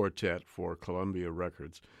with the quartet for Columbia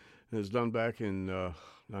Records. It was done back in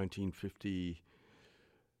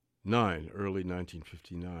 1959, early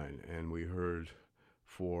 1959, and we heard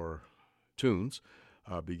 4 tunes,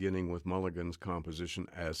 beginning with Mulligan's composition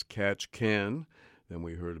As Catch Can. Then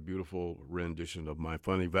we heard a beautiful rendition of My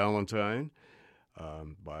Funny Valentine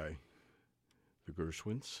by the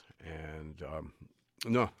Gershwins, and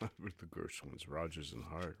no, the Gershwins, Rodgers and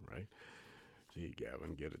Hart, right? Gee,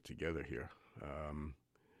 Gavin, get it together here.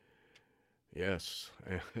 Yes,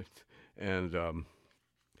 and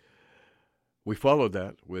we followed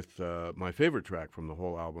that with my favorite track from the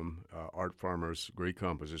whole album, Art Farmer's great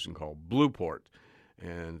composition called Blueport,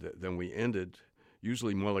 and then we ended.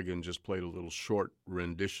 Usually Mulligan just played a little short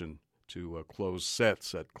rendition to close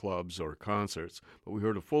sets at clubs or concerts, but we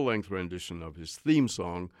heard a full-length rendition of his theme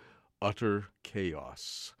song, Utter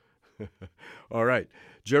Chaos. All right,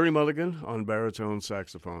 Jerry Mulligan on baritone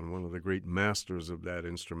saxophone, one of the great masters of that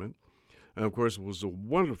instrument, and of course was a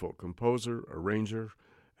wonderful composer, arranger,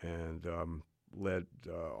 and led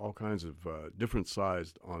all kinds of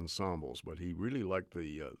different-sized ensembles, but he really liked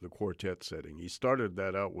the quartet setting. He started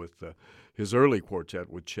that out with his early quartet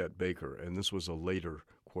with Chet Baker, and this was a later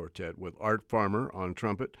quartet with Art Farmer on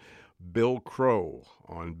trumpet, Bill Crow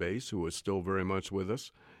on bass, who is still very much with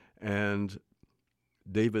us, and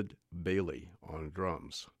David Bailey on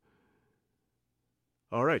drums.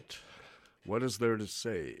 All right, What Is There to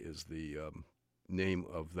Say is the name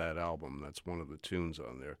of that album. That's one of the tunes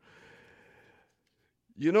on there.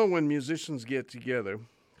 You know, when musicians get together,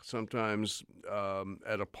 sometimes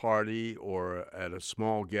at a party or at a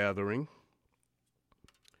small gathering,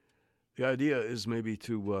 the idea is maybe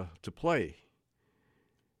to play.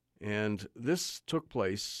 And this took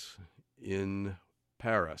place in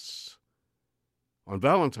Paris on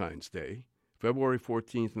Valentine's Day, February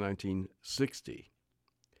 14th, 1960.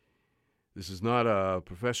 This is not a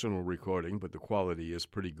professional recording, but the quality is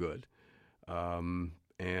pretty good.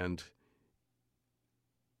 And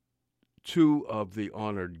 2 of the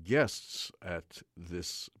honored guests at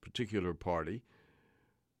this particular party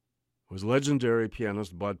was legendary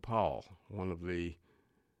pianist Bud Powell, one of the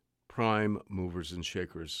prime movers and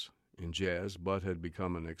shakers in jazz. Bud had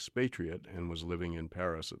become an expatriate and was living in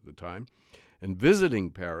Paris at the time. And visiting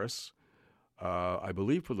Paris, I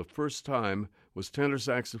believe for the first time, was tenor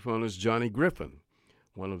saxophonist Johnny Griffin,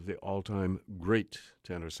 one of the all-time great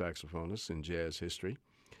tenor saxophonists in jazz history.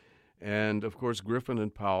 And, of course, Griffin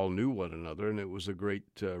and Powell knew one another, and it was a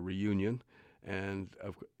great reunion. And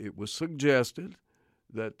it was suggested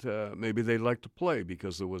that maybe they'd like to play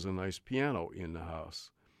because there was a nice piano in the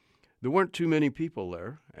house. There weren't too many people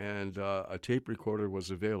there, and a tape recorder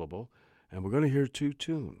was available, and we're going to hear 2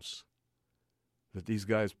 tunes that these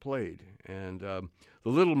guys played. And the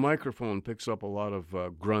little microphone picks up a lot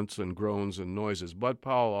of grunts and groans and noises. Bud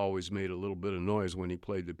Powell always made a little bit of noise when he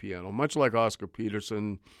played the piano, much like Oscar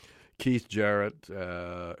Peterson, Keith Jarrett,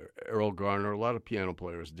 Earl Garner. A lot of piano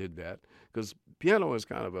players did that because piano is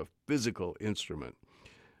kind of a physical instrument.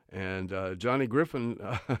 And Johnny Griffin,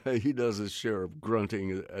 he does his share of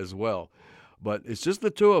grunting as well. But it's just the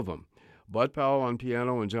 2 of them, Bud Powell on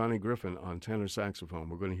piano and Johnny Griffin on tenor saxophone.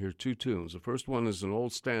 We're going to hear 2 tunes. The first one is an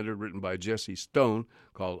old standard written by Jesse Stone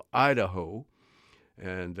called Idaho.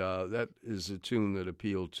 And that is a tune that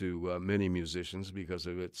appealed to many musicians because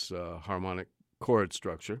of its harmonic chord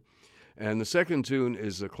structure. And the second tune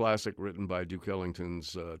is a classic written by Duke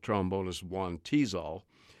Ellington's trombonist Juan Tizol.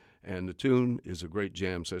 And the tune is a great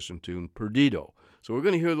jam session tune, Perdido. So we're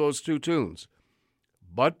going to hear those two tunes.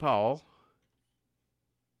 Bud Powell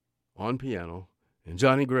on piano and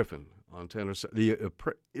Johnny Griffin on tenor, the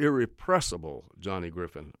irrepressible Johnny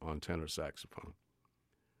Griffin on tenor saxophone.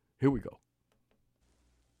 Here we go.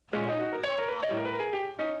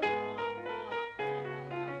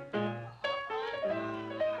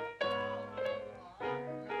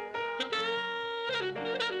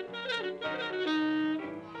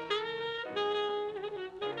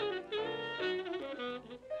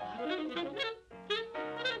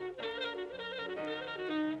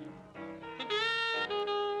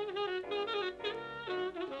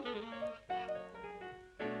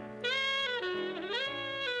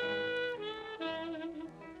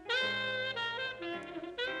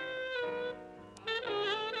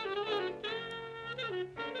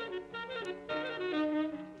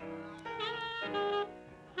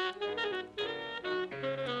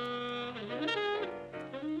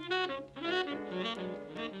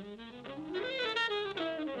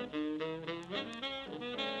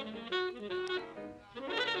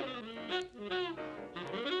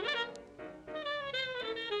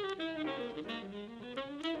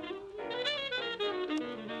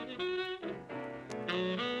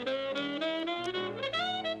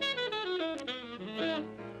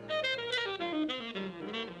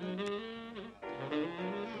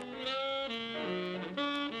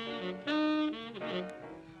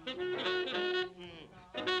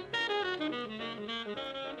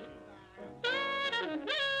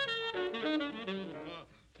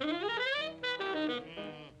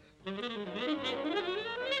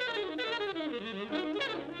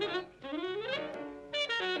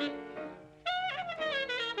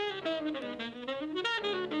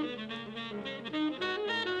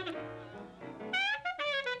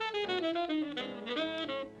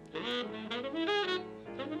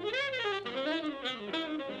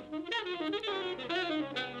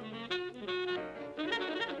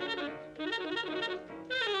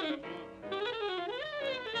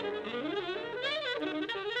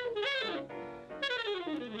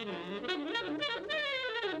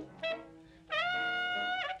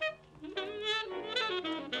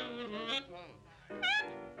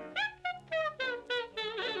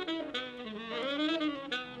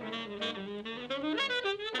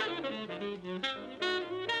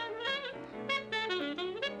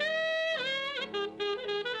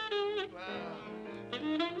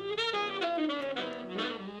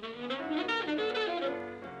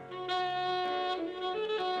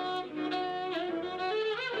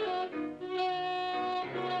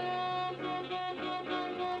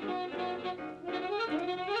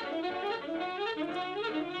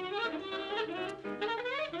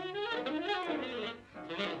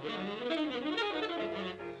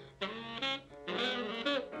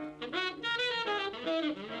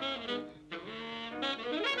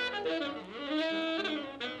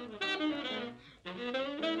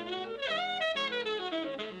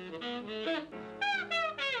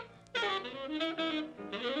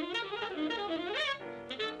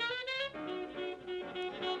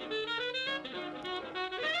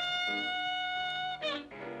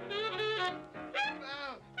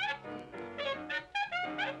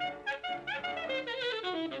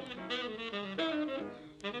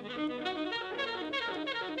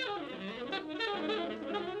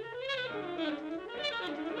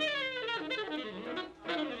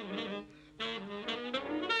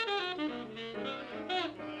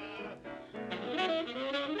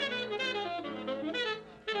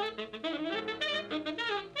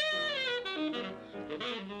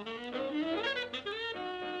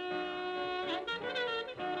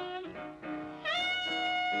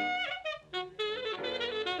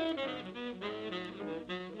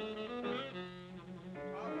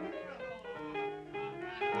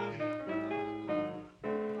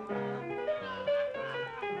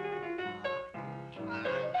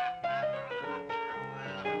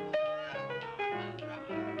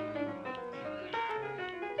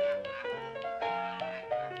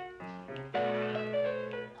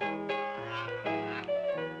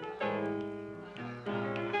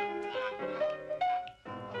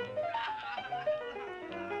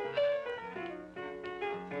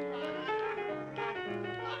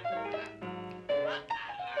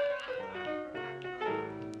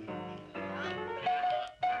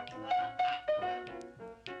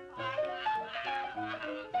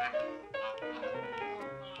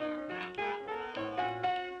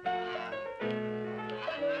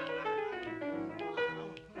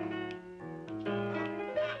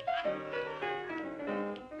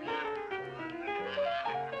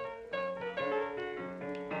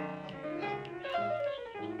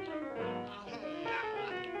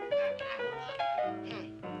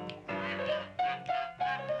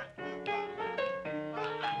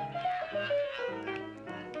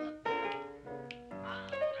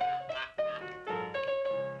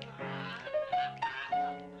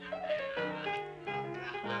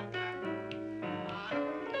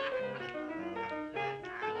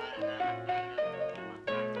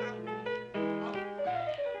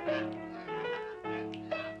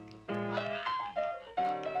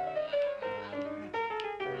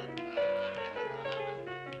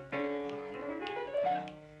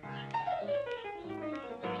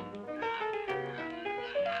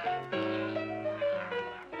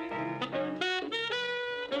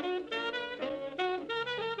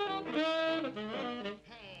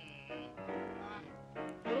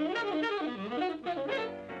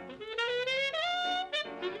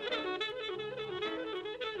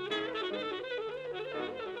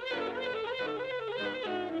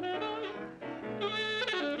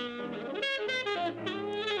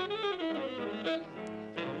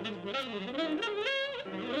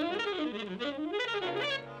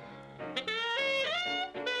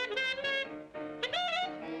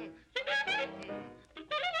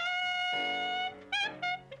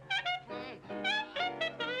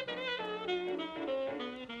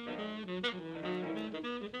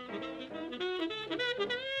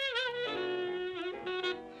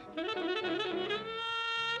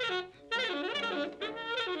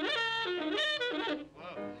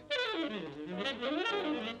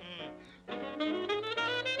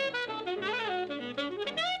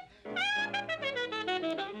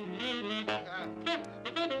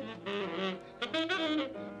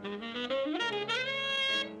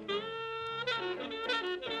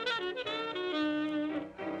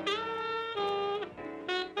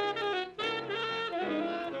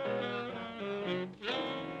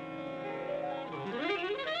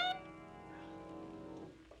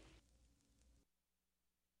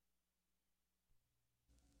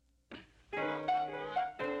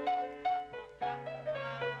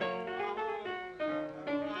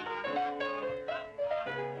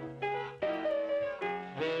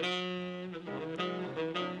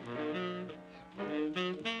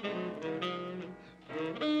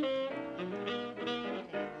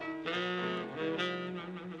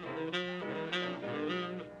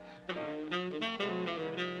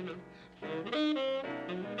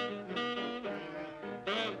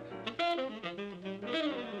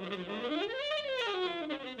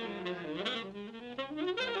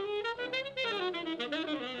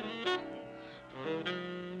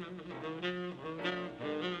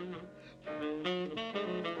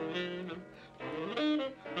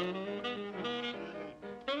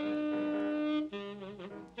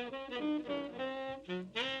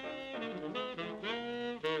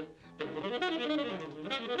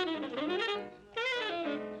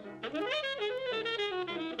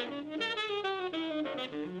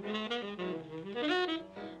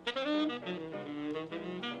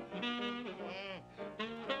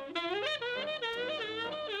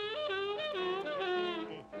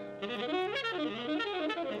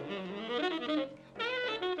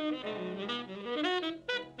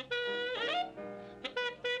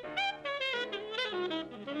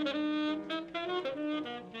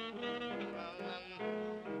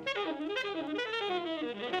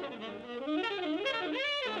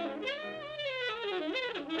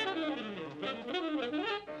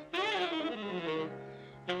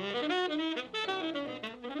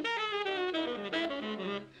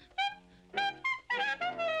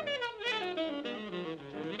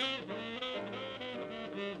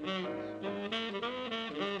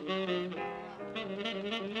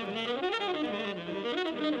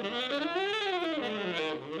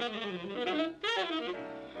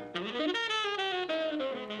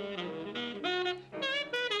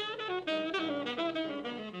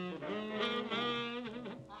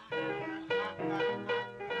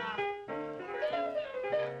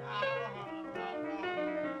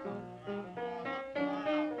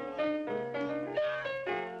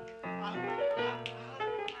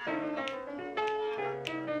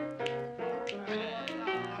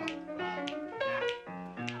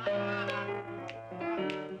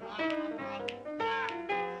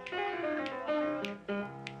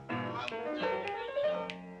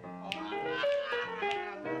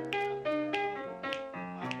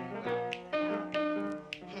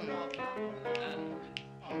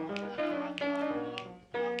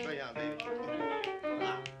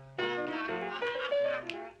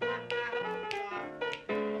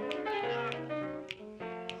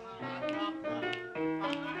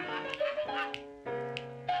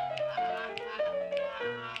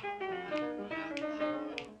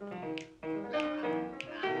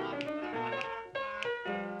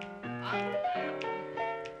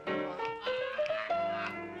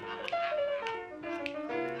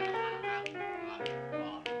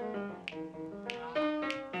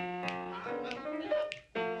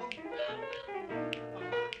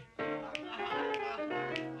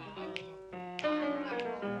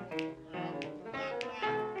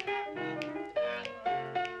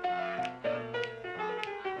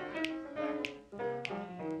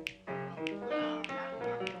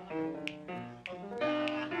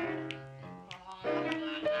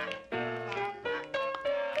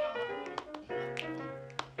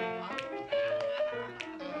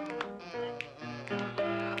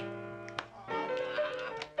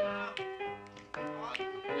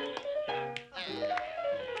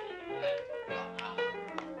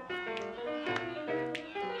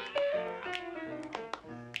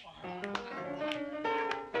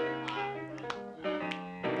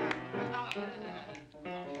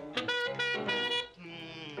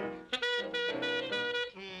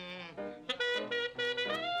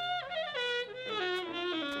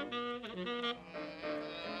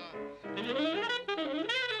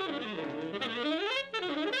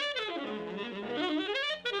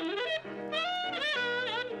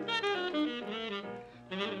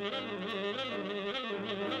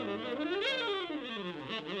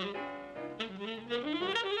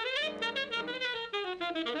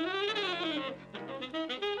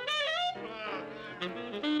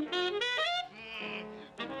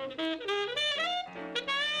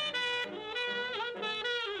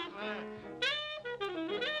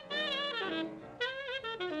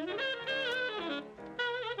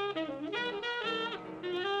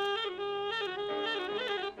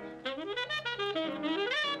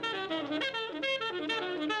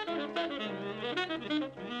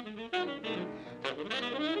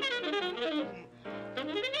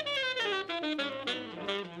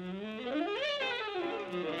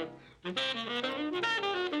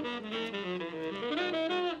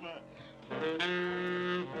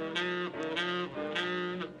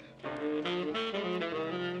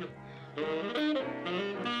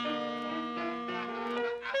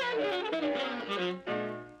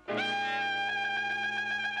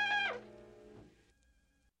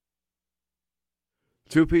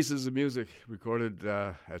 Two pieces of music recorded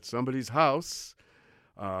at somebody's house.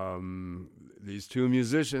 These two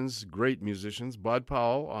musicians, great musicians, Bud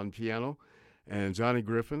Powell on piano and Johnny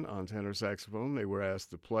Griffin on tenor saxophone. They were asked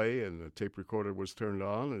to play, and the tape recorder was turned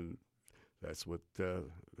on, and that's what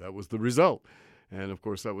that was the result. And, of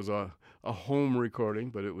course, that was a home recording,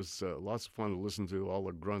 but it was lots of fun to listen to, all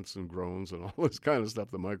the grunts and groans and all this kind of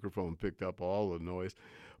stuff. The microphone picked up all the noise.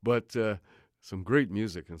 But some great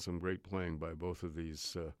music and some great playing by both of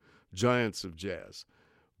these giants of jazz.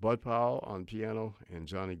 Bud Powell on piano and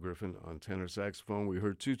Johnny Griffin on tenor saxophone. We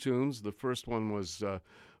heard two tunes. The first one was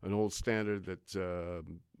an old standard that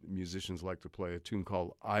musicians like to play, a tune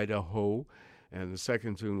called Idaho. And the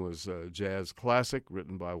second tune was a jazz classic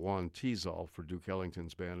written by Juan Teasall for Duke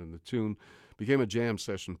Ellington's band, and the tune became a jam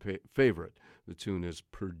session favorite. The tune is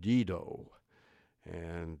Perdido.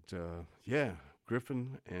 And,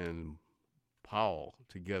 Griffin and Powell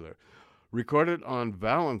together. recorded on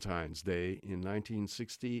Valentine's Day in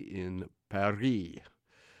 1960 in Paris.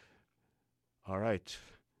 All right.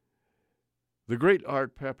 The great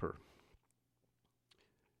Art Pepper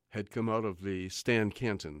had come out of the Stan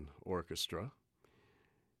Kenton Orchestra,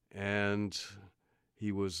 and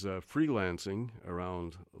he was freelancing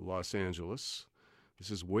around Los Angeles. This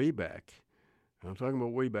is way back. I'm talking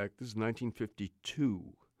about way back. This is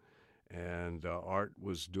 1952. And Art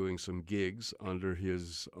was doing some gigs under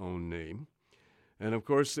his own name. And, of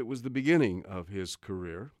course, it was the beginning of his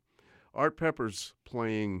career. Art Pepper's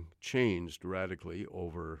playing changed radically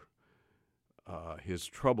over his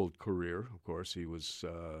troubled career. Of course, he was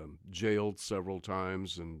jailed several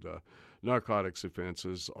times and narcotics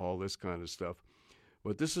offenses, all this kind of stuff.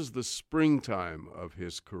 But this is the springtime of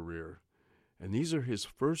his career. And these are his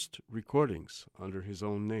first recordings under his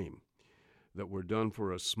own name that were done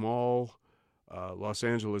for a small Los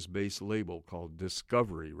Angeles-based label called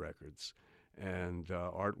Discovery Records. And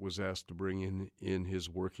Art was asked to bring in his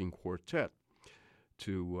working quartet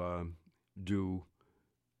to do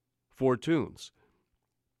 4 tunes.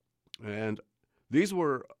 And these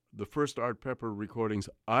were the first Art Pepper recordings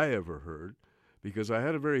I ever heard, because I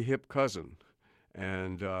had a very hip cousin,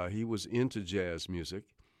 and he was into jazz music.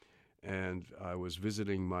 And I was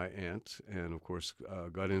visiting my aunt, and of course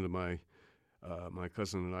got into my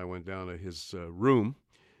cousin and I went down to his room.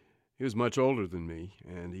 He was much older than me,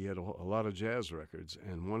 and he had a lot of jazz records,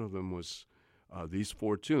 and one of them was these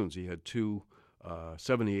 4 tunes. He had 2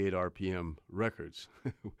 78 RPM records.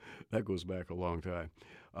 That goes back a long time.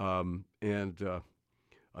 And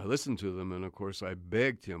I listened to them, and of course I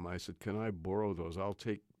begged him. I said, "Can I borrow those? I'll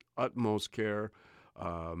take utmost care.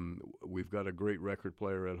 We've got a great record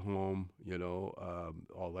player at home,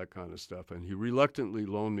 all that kind of stuff." And he reluctantly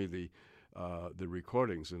loaned me the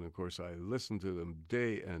recordings, and of course I listened to them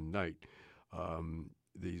day and night.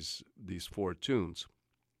 These 4 tunes,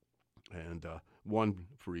 and one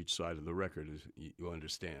for each side of the record, as you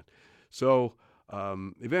understand. So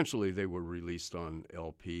eventually they were released on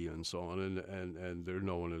LP and so on, and they're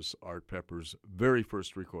known as Art Pepper's very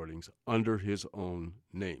first recordings under his own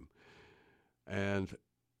name, and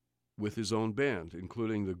with his own band,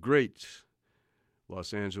 including the great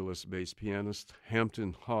Los Angeles-based pianist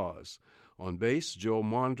Hampton Hawes. On bass, Joe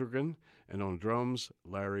Mondragon, and on drums,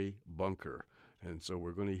 Larry Bunker. And so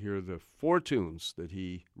we're going to hear the 4 tunes that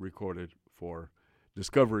he recorded for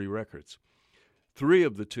Discovery Records. 3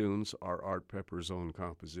 of the tunes are Art Pepper's own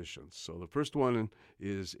compositions. So the first one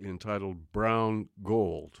is entitled Brown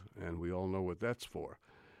Gold, and we all know what that's for.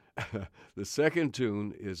 The second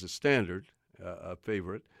tune is a standard, a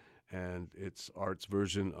favorite, and it's Art's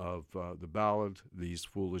version of the ballad, These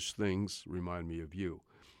Foolish Things Remind Me of You.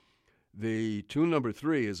 The tune number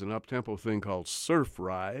 3 is an up-tempo thing called Surf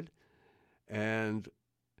Ride, and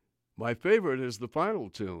my favorite is the final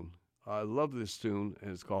tune. I love this tune,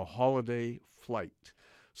 and it's called Holiday Flight.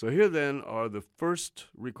 So here then are the first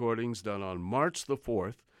recordings done on March the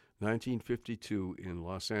 4th, 1952 in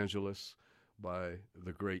Los Angeles by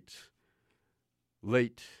the great,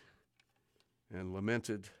 late, and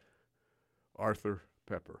lamented Arthur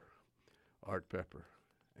Pepper, Art Pepper.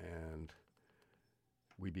 And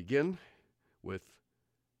we begin with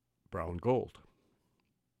Brown Gold.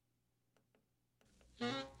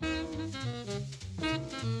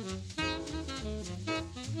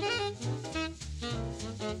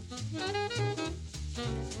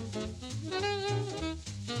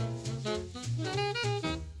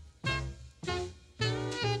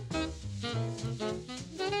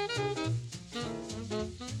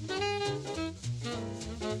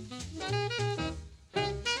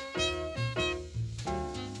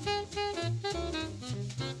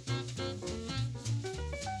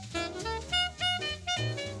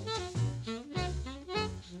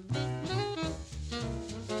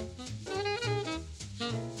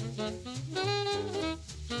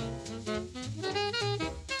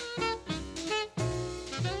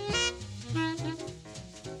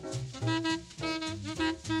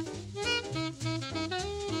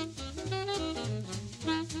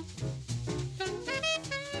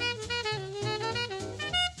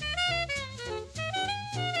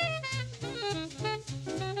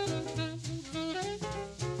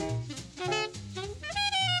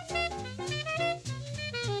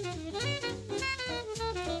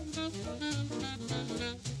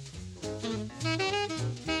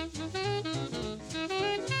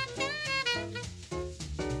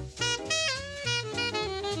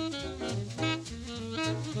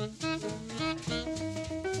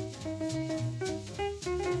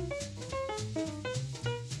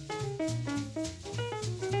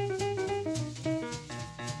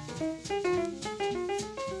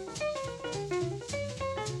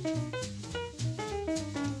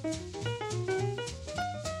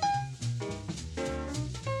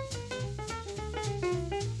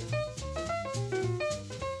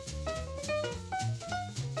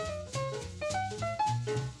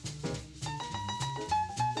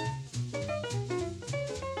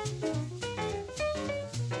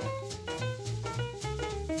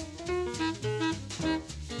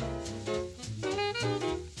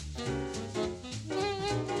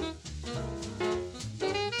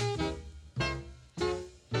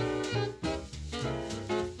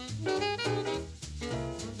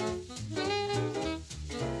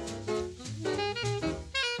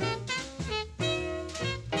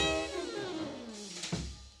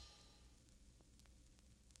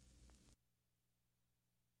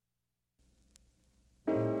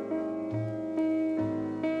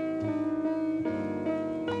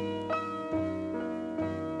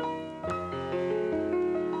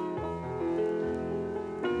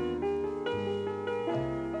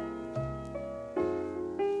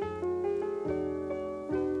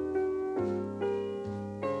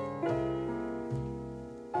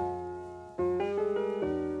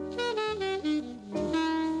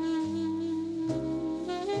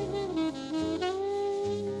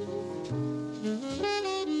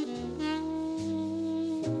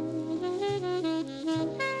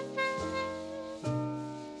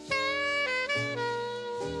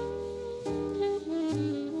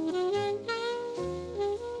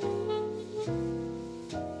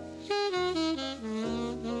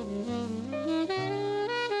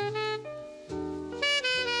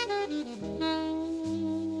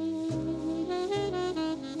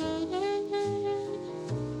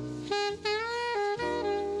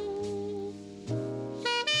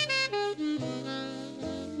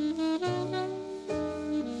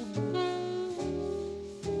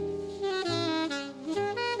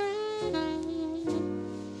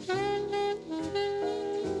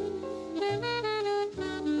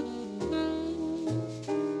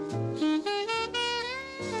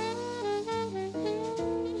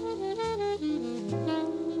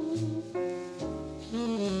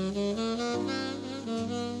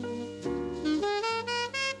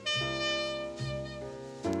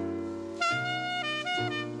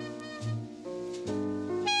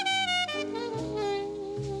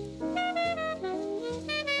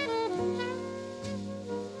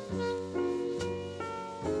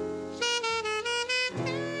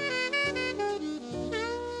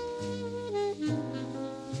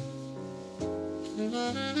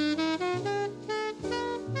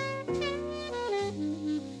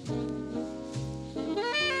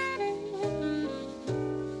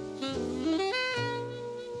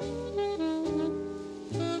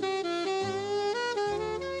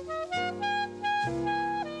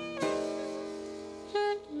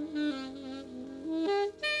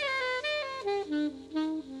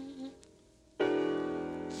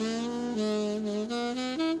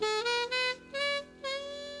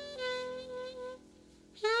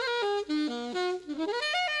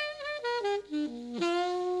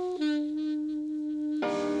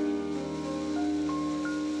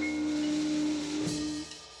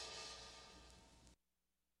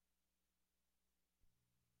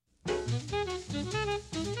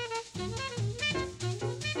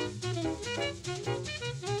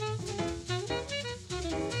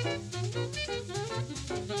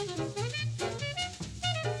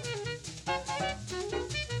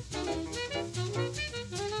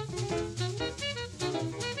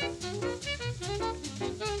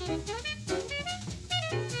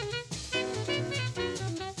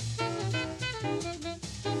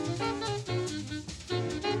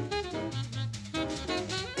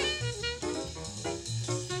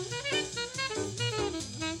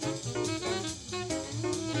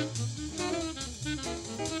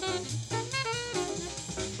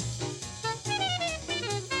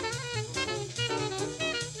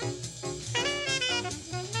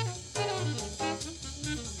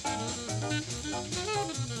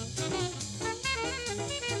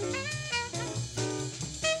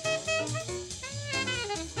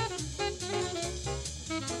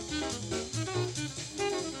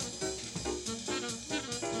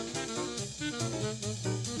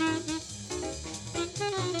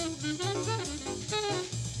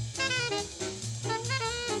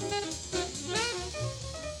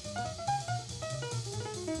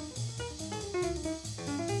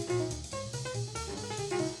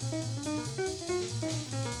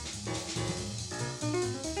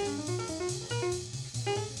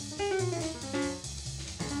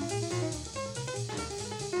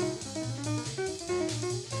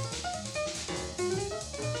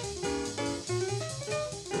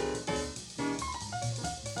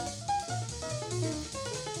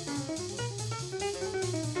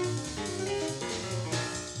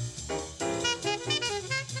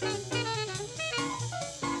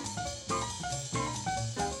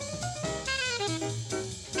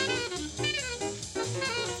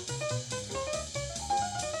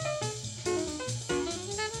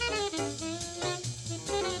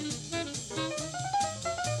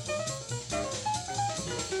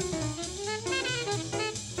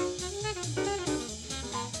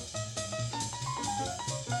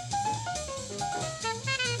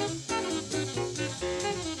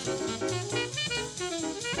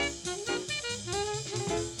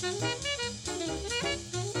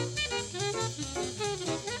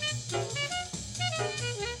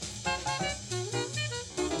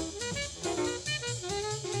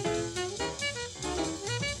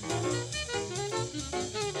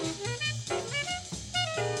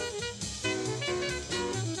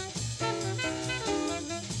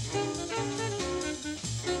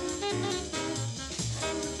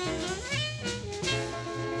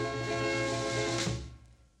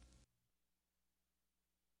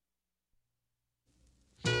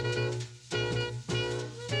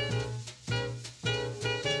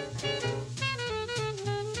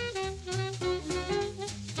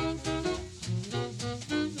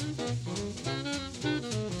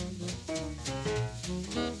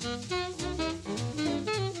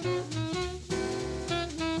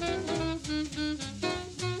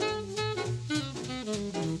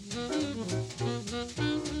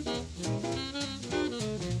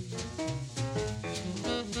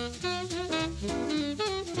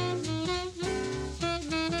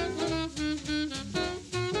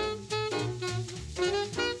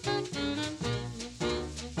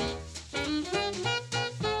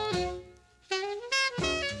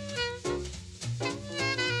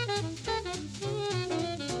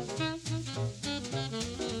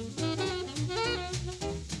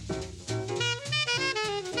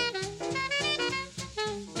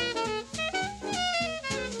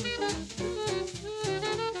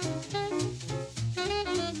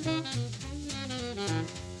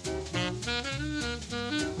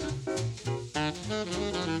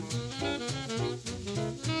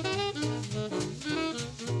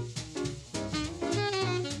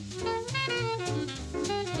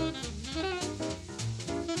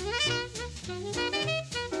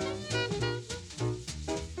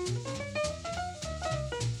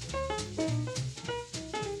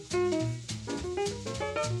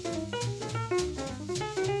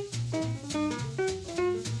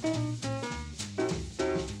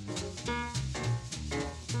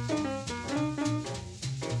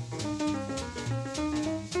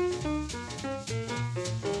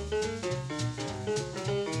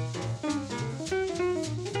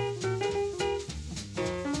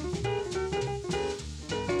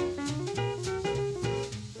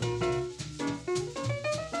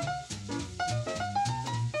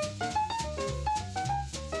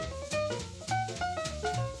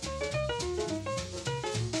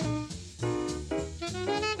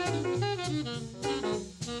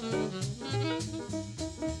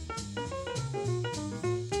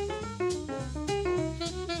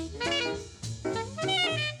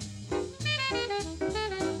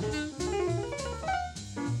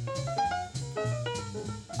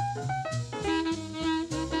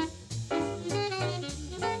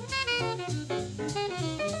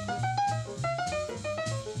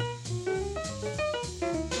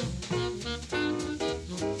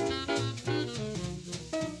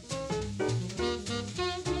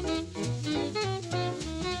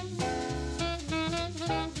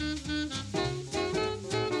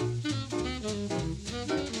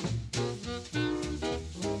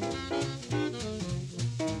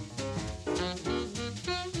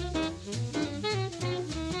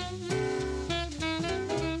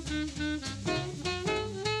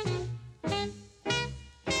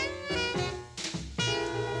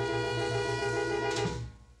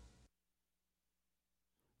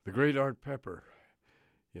 The great Art Pepper,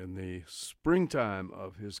 in the springtime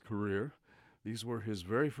of his career, these were his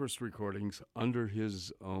very first recordings under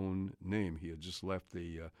his own name. He had just left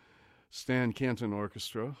the Stan Kenton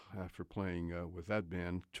Orchestra after playing with that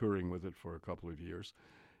band, touring with it for a couple of years.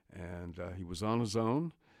 And he was on his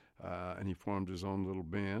own, and he formed his own little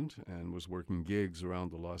band and was working gigs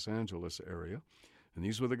around the Los Angeles area. And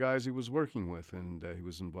these were the guys he was working with, and he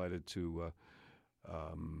was invited to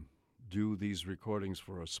do these recordings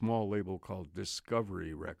for a small label called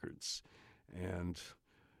Discovery Records. And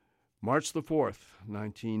March the 4th,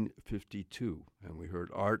 1952, and we heard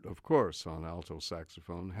Art, of course, on alto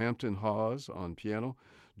saxophone, Hampton Hawes on piano,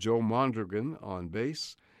 Joe Mondragon on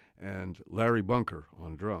bass, and Larry Bunker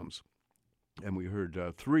on drums. And we heard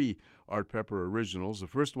three Art Pepper originals. The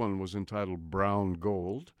first one was entitled Brown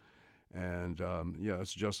Gold, and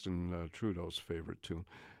it's Justin Trudeau's favorite tune.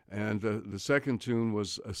 And the second tune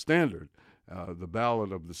was a standard, the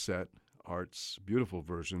ballad of the set, Art's beautiful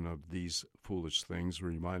version of These Foolish Things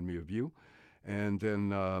Remind Me of You. And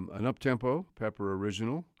then an up-tempo Pepper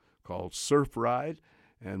original called Surf Ride.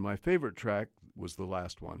 And my favorite track was the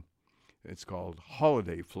last one. It's called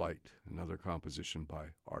Holiday Flight, another composition by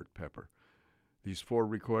Art Pepper. These four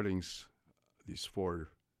recordings, these four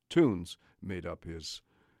tunes, made up his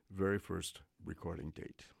very first recording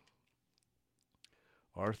date.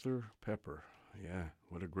 Arthur Pepper, yeah,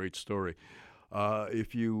 what a great story.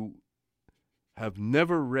 If you have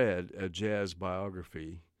never read a jazz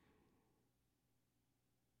biography,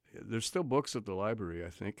 there's still books at the library, I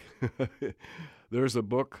think. There's a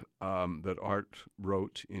book that Art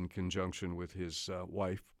wrote in conjunction with his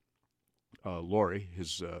wife, Lori,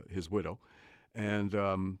 his widow. And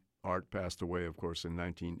Art passed away, of course, in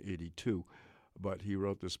 1982. But he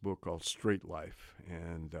wrote this book called Straight Life,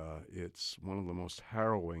 and it's one of the most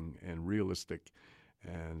harrowing and realistic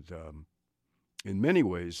and, in many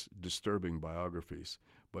ways, disturbing biographies.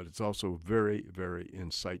 But it's also very, very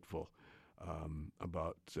insightful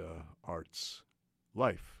about Art's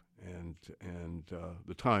life and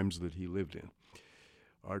the times that he lived in.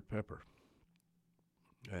 Art Pepper.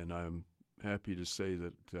 And I'm happy to say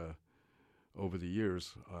that over the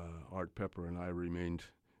years, Art Pepper and I remained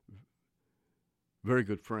very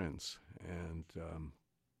good friends, and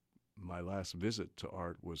my last visit to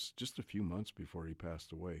Art was just a few months before he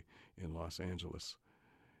passed away in Los Angeles.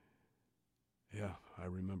 Yeah, I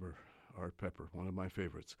remember Art Pepper, one of my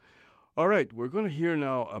favorites. All right, we're going to hear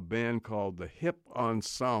now a band called the Hip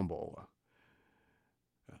Ensemble.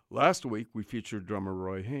 Last week, we featured drummer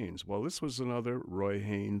Roy Haynes. Well, this was another Roy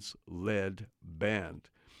Haynes-led band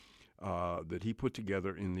that he put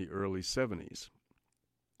together in the early 70s.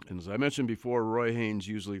 And as I mentioned before, Roy Haynes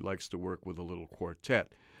usually likes to work with a little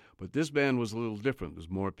quartet. But this band was a little different. There's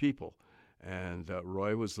more people. And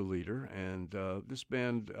Roy was the leader. And this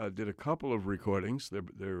band did a couple of recordings.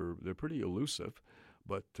 They're pretty elusive,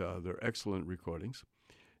 but they're excellent recordings.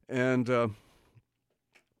 And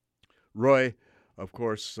Roy, of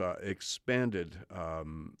course, expanded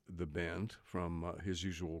the band from his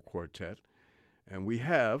usual quartet. And we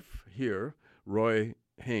have here Roy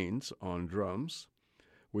Haynes on drums,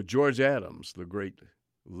 with George Adams, the great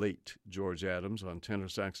late George Adams, on tenor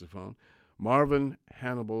saxophone, Marvin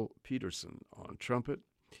Hannibal Peterson on trumpet,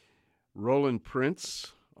 Roland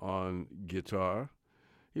Prince on guitar.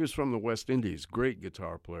 He was from the West Indies, great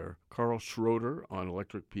guitar player. Carl Schroeder on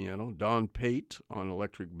electric piano, Don Pate on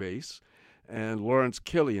electric bass, and Lawrence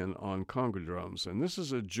Killian on conga drums. And this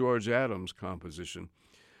is a George Adams composition.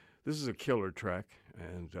 This is a killer track,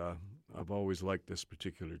 and I've always liked this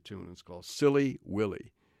particular tune. It's called Silly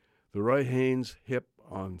Willie. The Roy Haynes Hip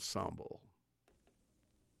Ensemble.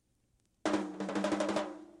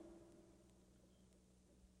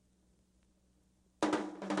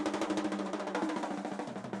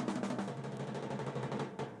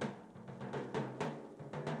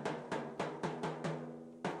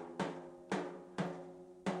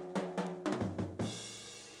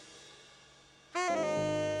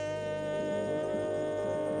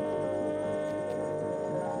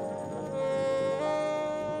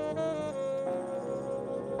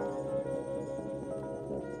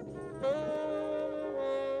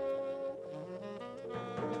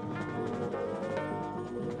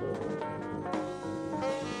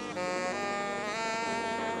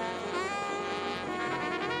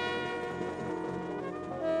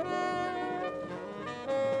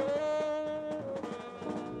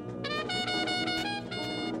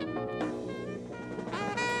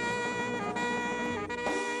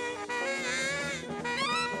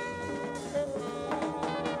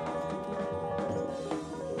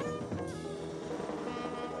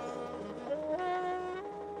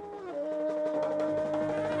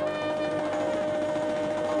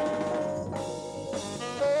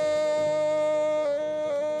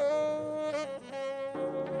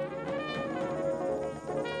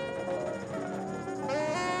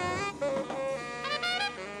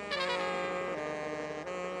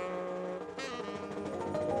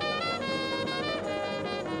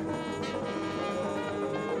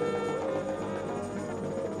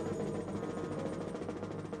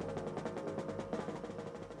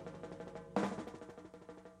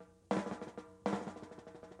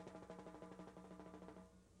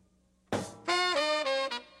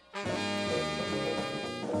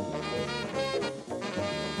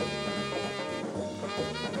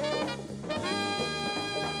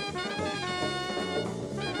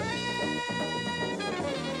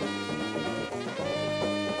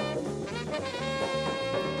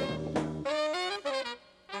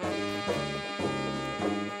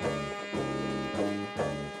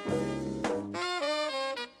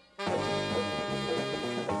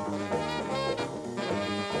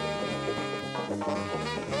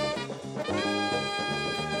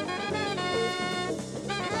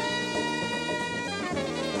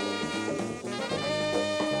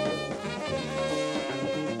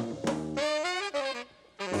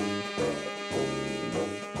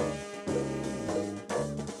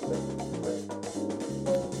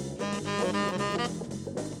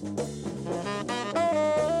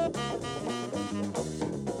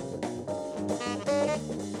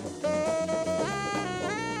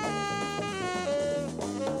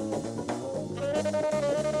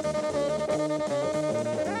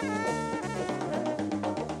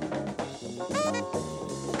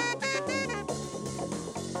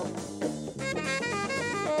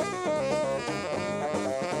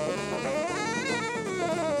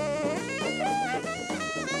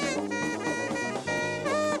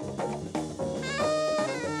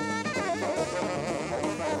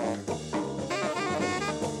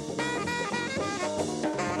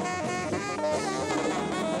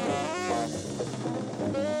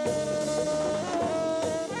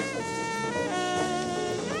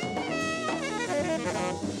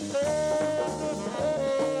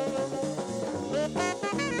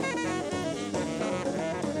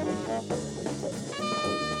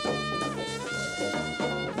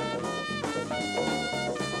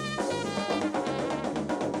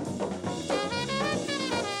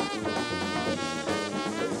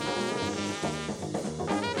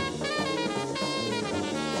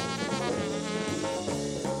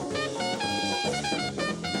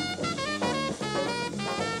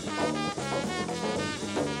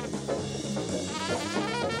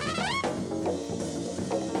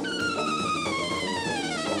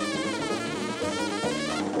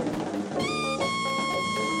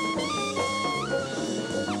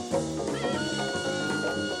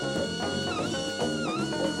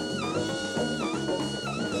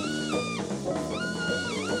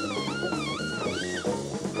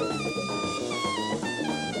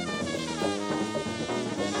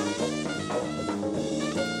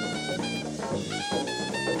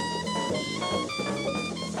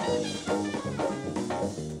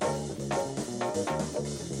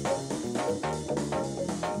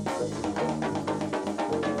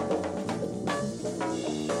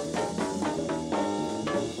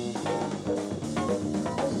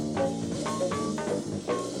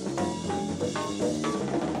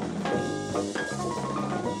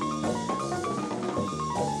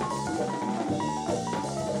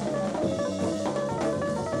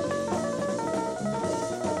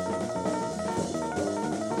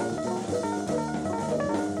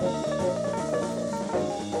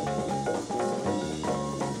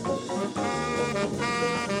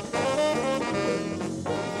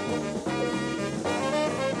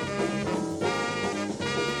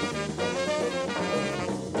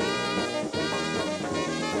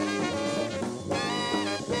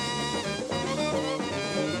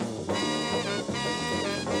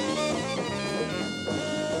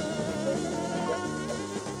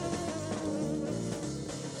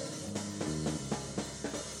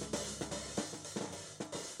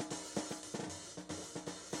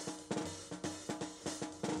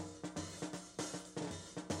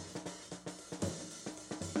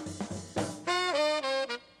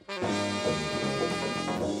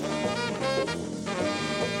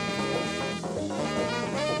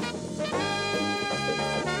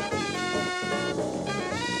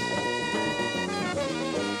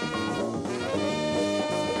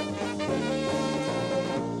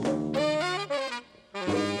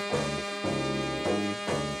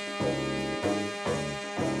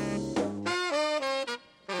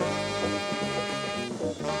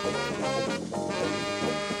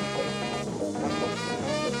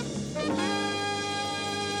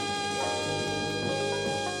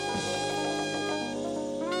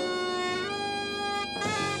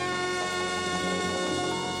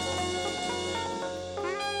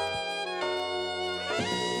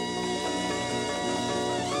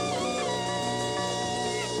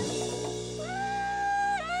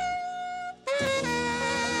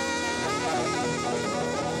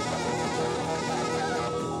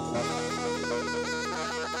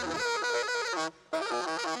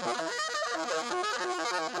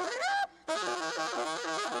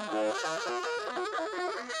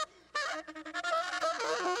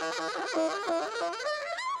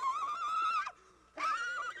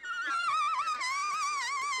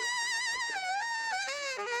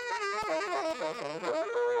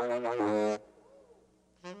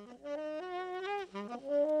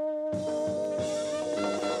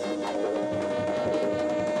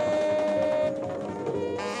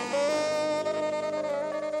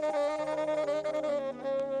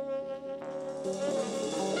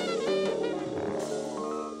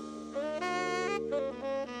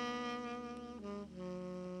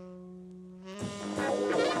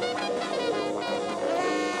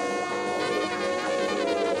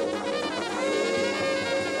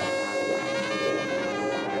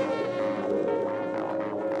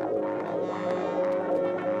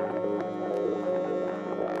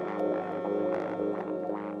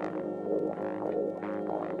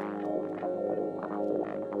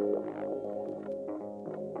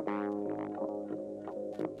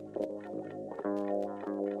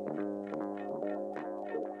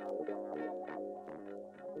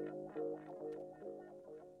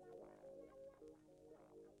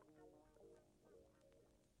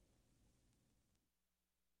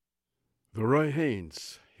 The Roy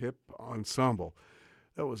Haynes Hip Ensemble.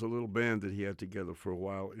 That was a little band that he had together for a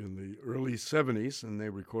while in the early 70s, and they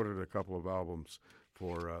recorded a couple of albums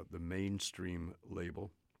for the Mainstream label.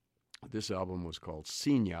 This album was called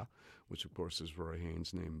Senia, which of course is Roy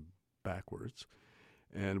Haynes' name backwards.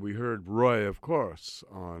 And we heard Roy, of course,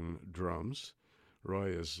 on drums. Roy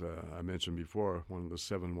is, I mentioned before, one of the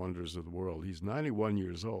seven wonders of the world. He's 91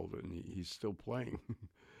 years old, and he's still playing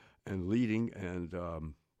and leading and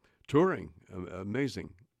touring.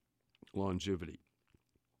 Amazing longevity.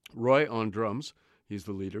 Roy on drums, he's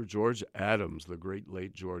the leader. George Adams, the great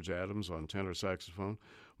late George Adams, on tenor saxophone.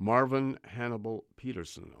 Marvin Hannibal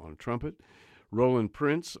Peterson on trumpet. Roland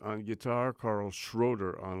Prince on guitar. Carl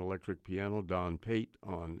Schroeder on electric piano. Don Pate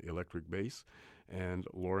on electric bass. And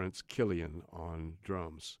Lawrence Killian on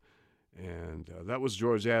drums. And that was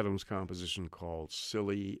George Adams' composition called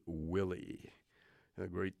Silly Willie. A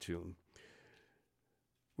great tune.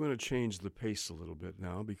 We're going to change the pace a little bit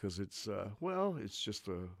now because it's just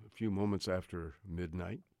a few moments after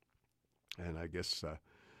midnight. And I guess,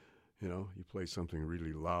 you play something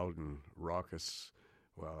really loud and raucous.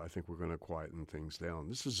 Well, I think we're going to quieten things down.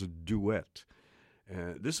 This is a duet.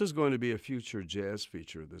 And this is going to be a future jazz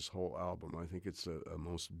feature, this whole album. I think it's a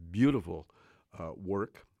most beautiful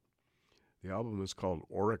work. The album is called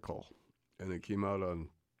Oracle, and it came out on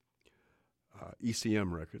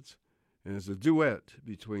ECM Records. And it's a duet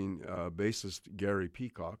between bassist Gary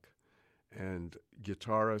Peacock and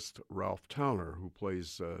guitarist Ralph Towner, who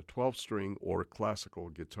plays 12-string or classical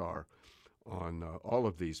guitar on all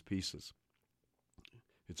of these pieces.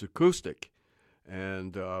 It's acoustic,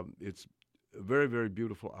 and it's a very, very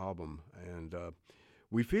beautiful album. And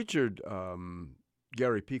we featured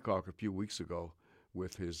Gary Peacock a few weeks ago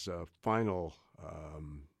with his final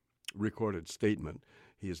recorded statement.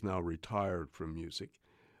 He is now retired from music.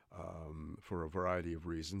 For a variety of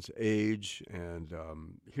reasons, age and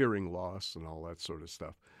hearing loss and all that sort of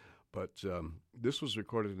stuff. But this was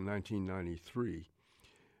recorded in 1993,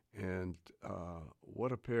 and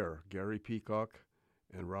what a pair, Gary Peacock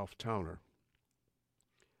and Ralph Towner.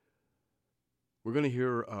 We're going to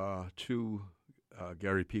hear two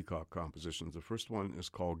Gary Peacock compositions. The first one is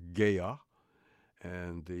called Gaia,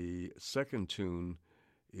 and the second tune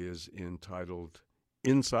is entitled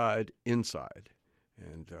Inside, Inside.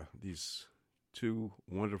 And these two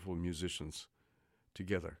wonderful musicians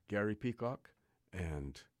together, Gary Peacock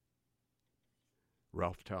and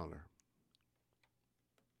Ralph Towner.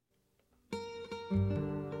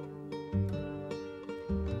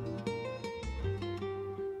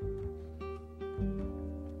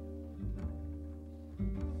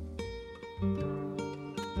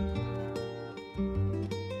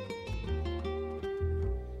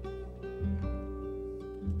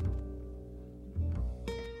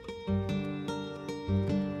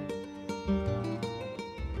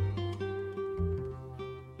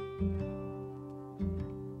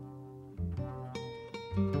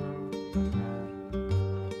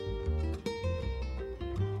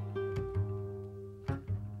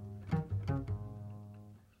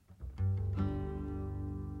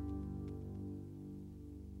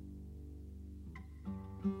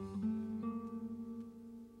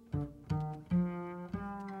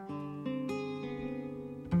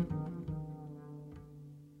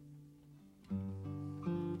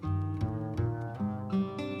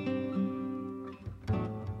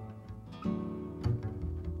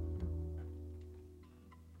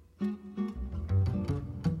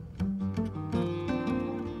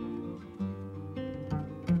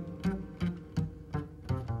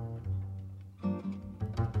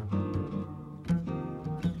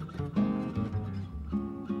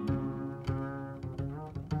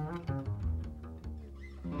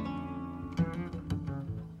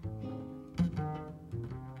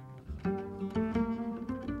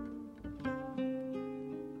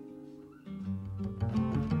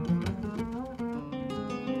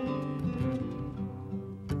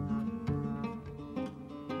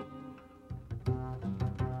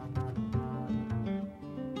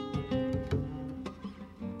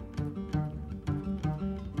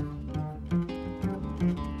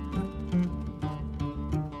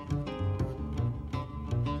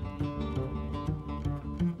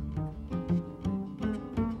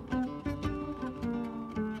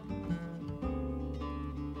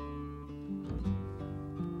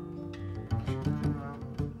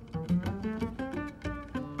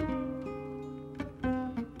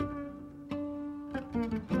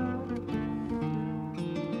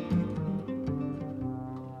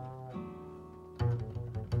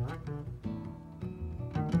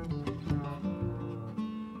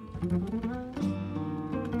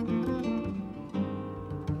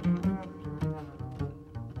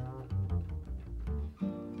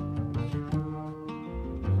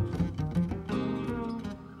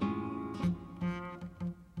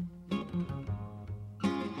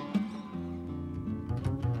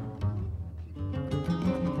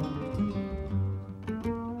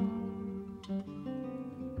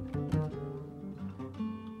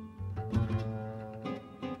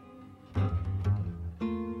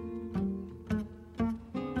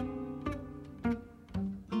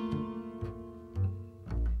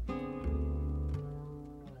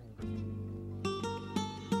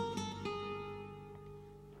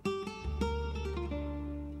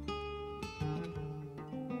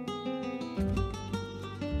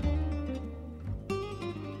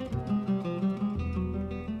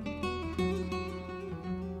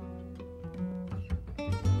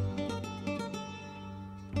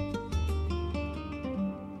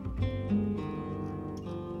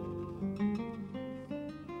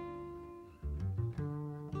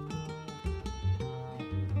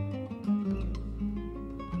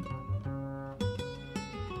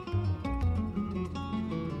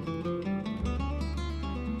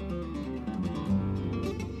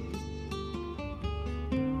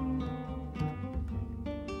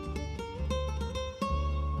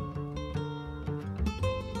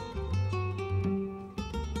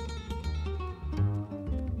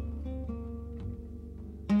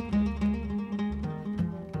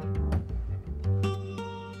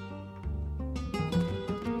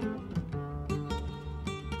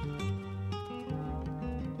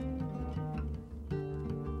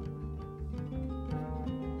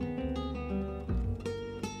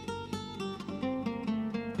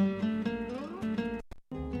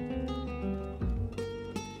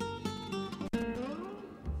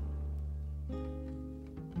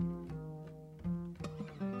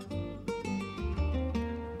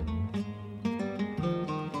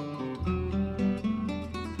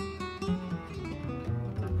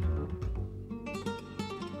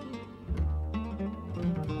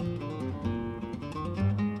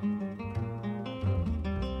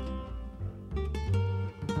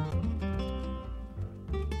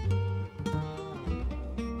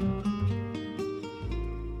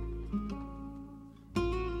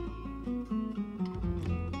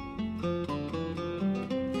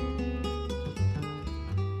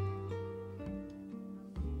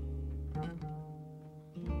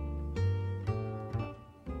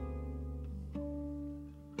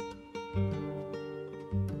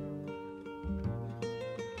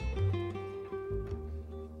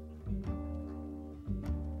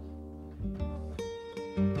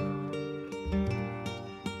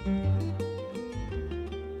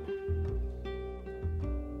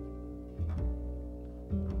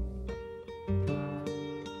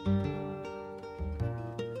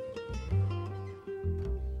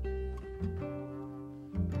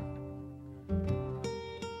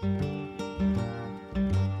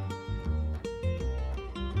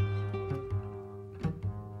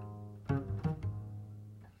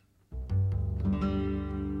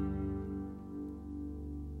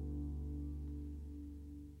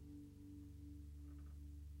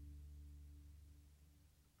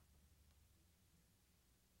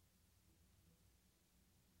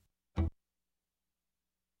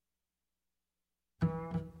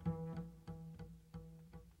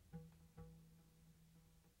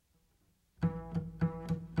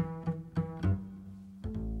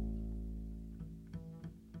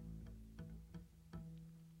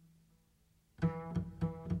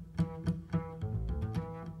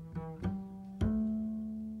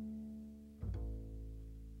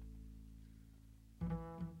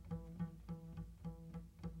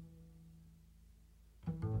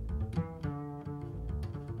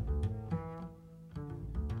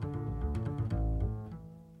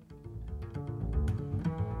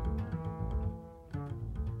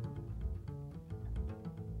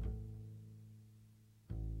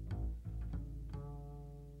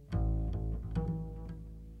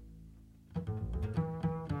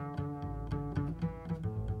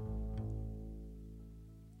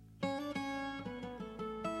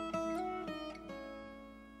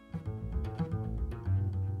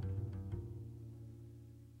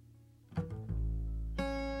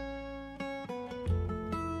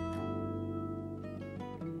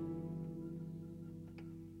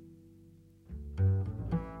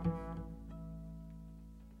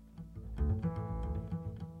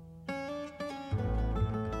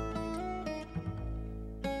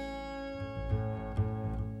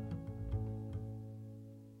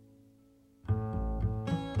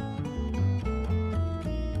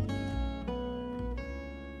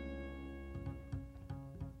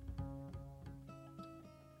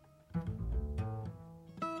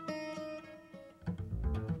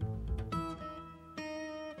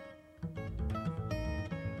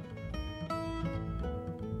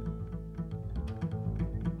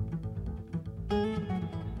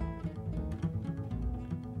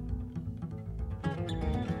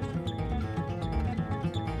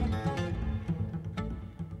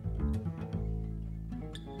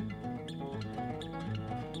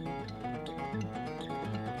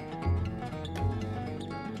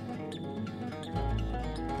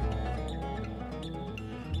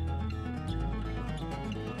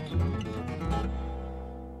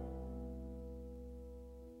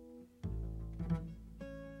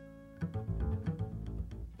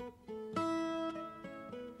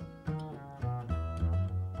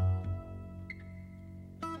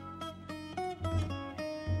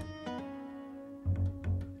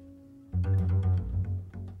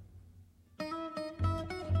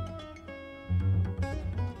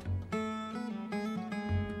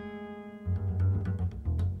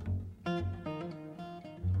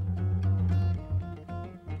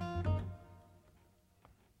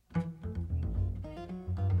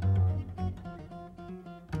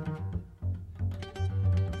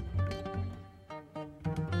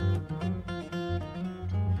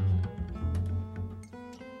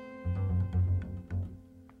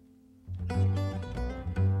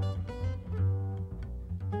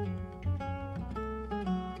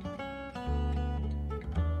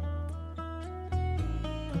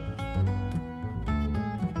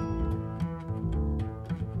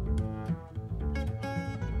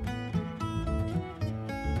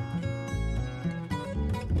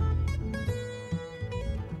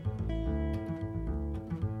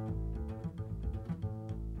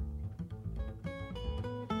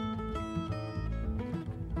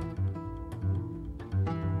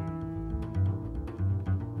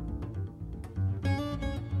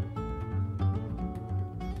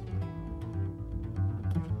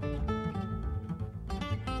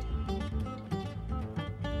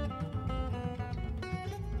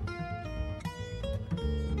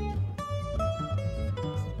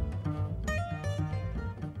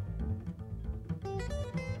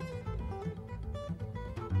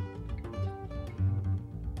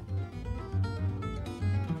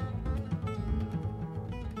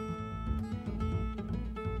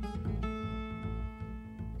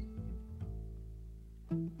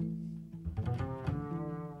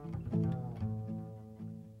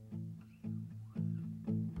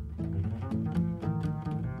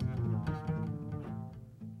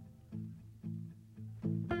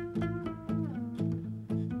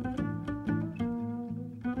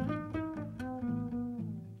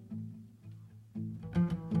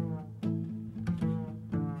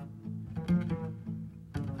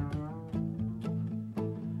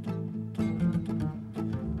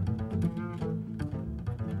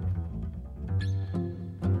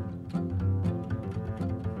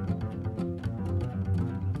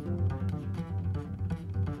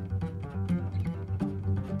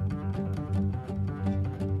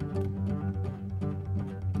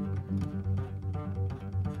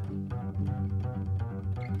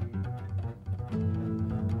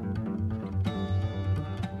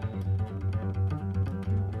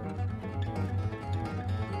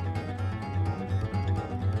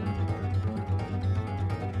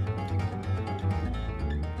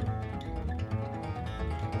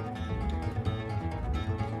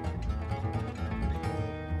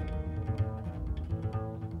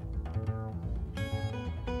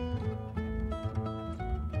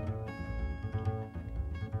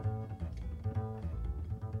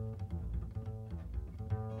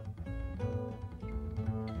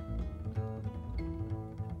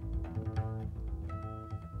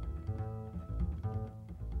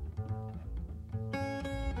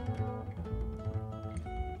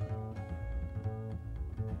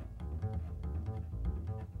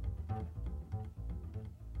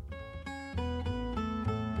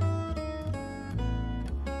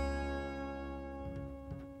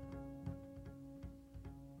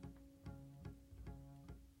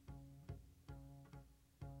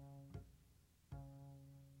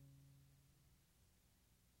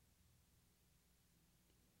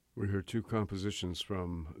 We heard two compositions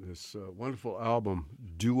from this wonderful album,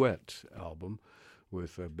 duet album,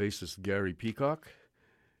 with bassist Gary Peacock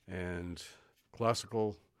and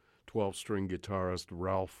classical 12-string guitarist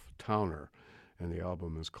Ralph Towner. And the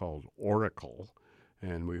album is called Oracle.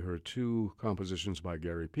 And we heard two compositions by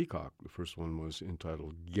Gary Peacock. The first one was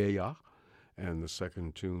entitled Gaia, and the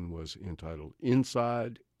second tune was entitled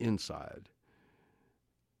Inside, Inside.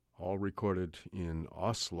 All recorded in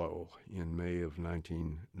Oslo in May of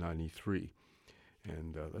 1993.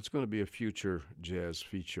 And that's going to be a future jazz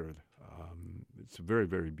feature. It's a very,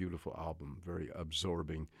 very beautiful album, very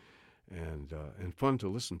absorbing and fun to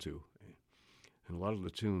listen to. And a lot of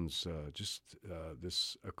the tunes,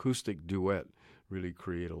 this acoustic duet, really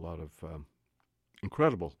create a lot of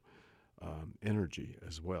incredible energy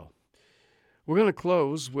as well. We're going to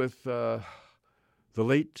close with the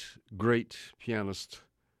late, great pianist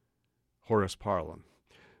Horace Parlan.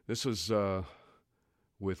 This is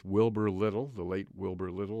with Wilbur Little, the late Wilbur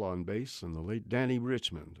Little on bass, and the late Danny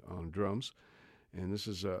Richmond on drums. And this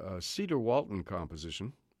is a Cedar Walton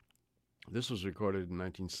composition. This was recorded in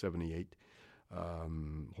 1978.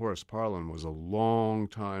 Horace Parlan was a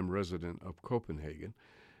long-time resident of Copenhagen,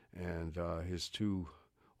 and his two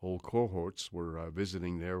old cohorts were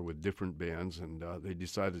visiting there with different bands, and they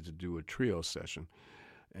decided to do a trio session.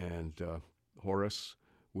 And Horace,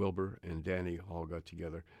 Wilbur, and Danny all got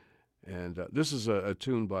together. And this is a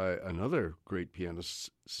tune by another great pianist,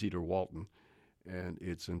 Cedar Walton, and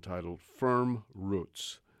it's entitled Firm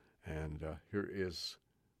Roots. And here is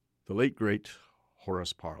the late, great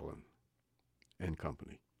Horace Parlan and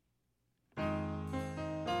company.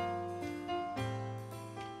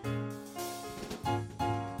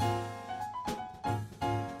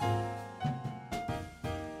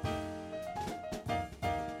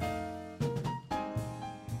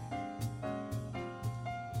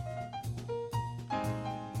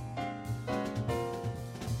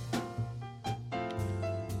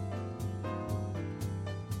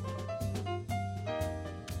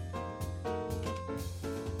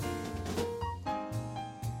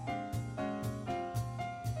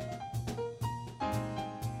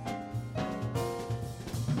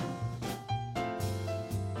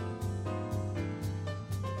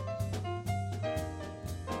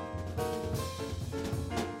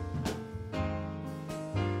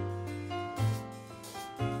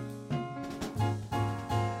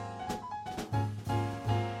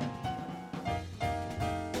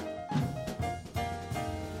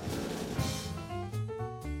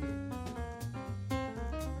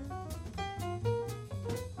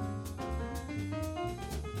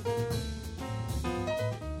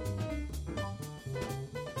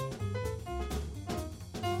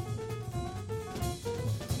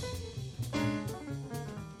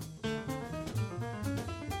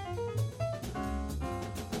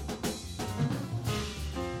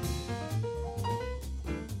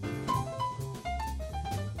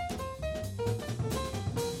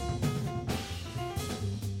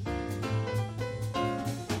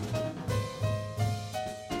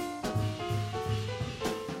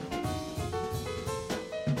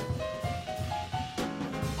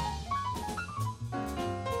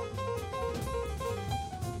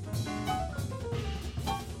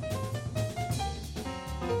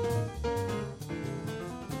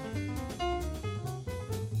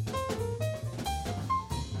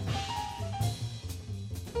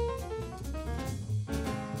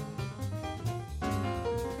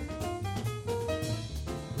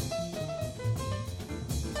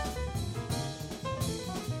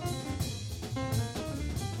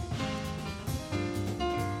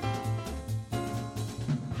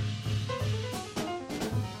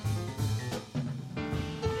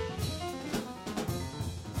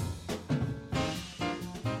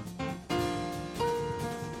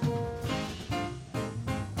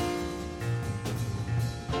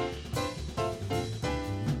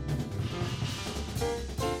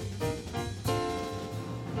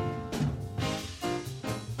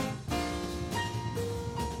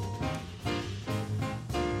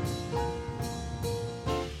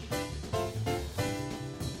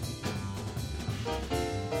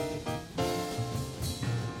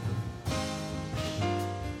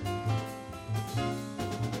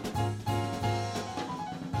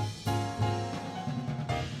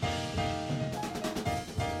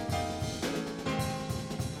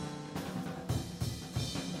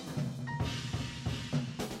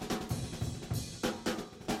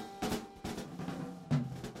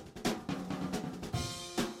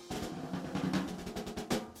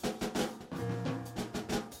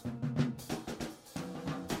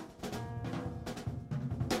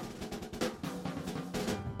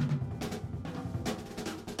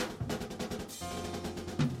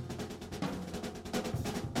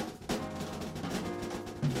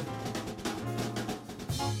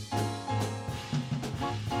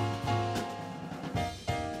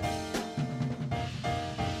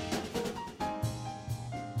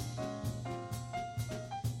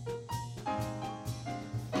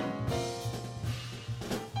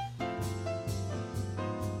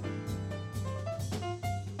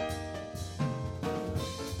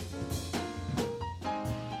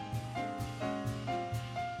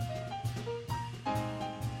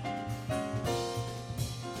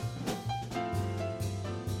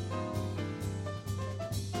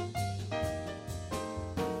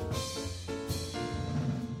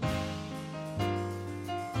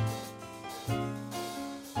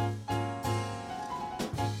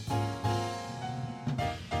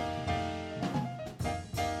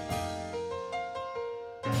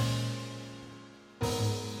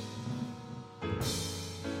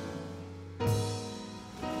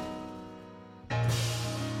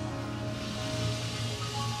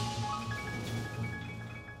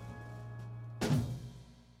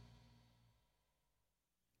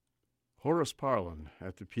 Horace Parlan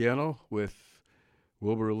at the piano with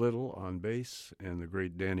Wilbur Little on bass and the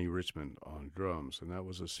great Danny Richmond on drums. And that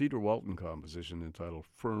was a Cedar Walton composition entitled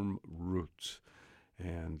Firm Roots.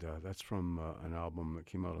 And that's from an album that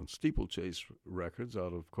came out on Steeplechase Records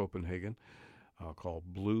out of Copenhagen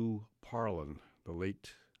called Blue Parlan, the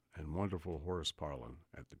late and wonderful Horace Parlan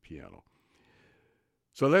at the piano.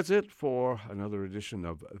 So that's it for another edition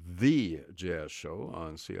of The Jazz Show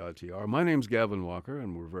on CITR. My name's Gavin Walker,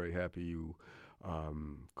 and we're very happy you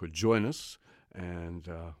could join us, and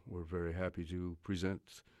we're very happy to present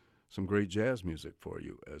some great jazz music for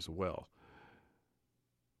you as well.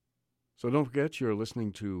 So don't forget, you're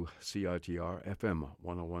listening to CITR FM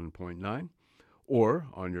 101.9 or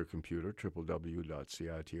on your computer, www.citr.ca.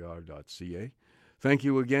 Thank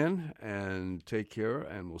you again, and take care,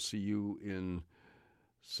 and we'll see you in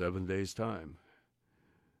 7 days' time.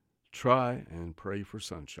 Try and pray for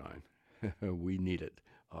sunshine. We need it.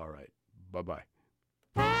 All right. Bye-bye.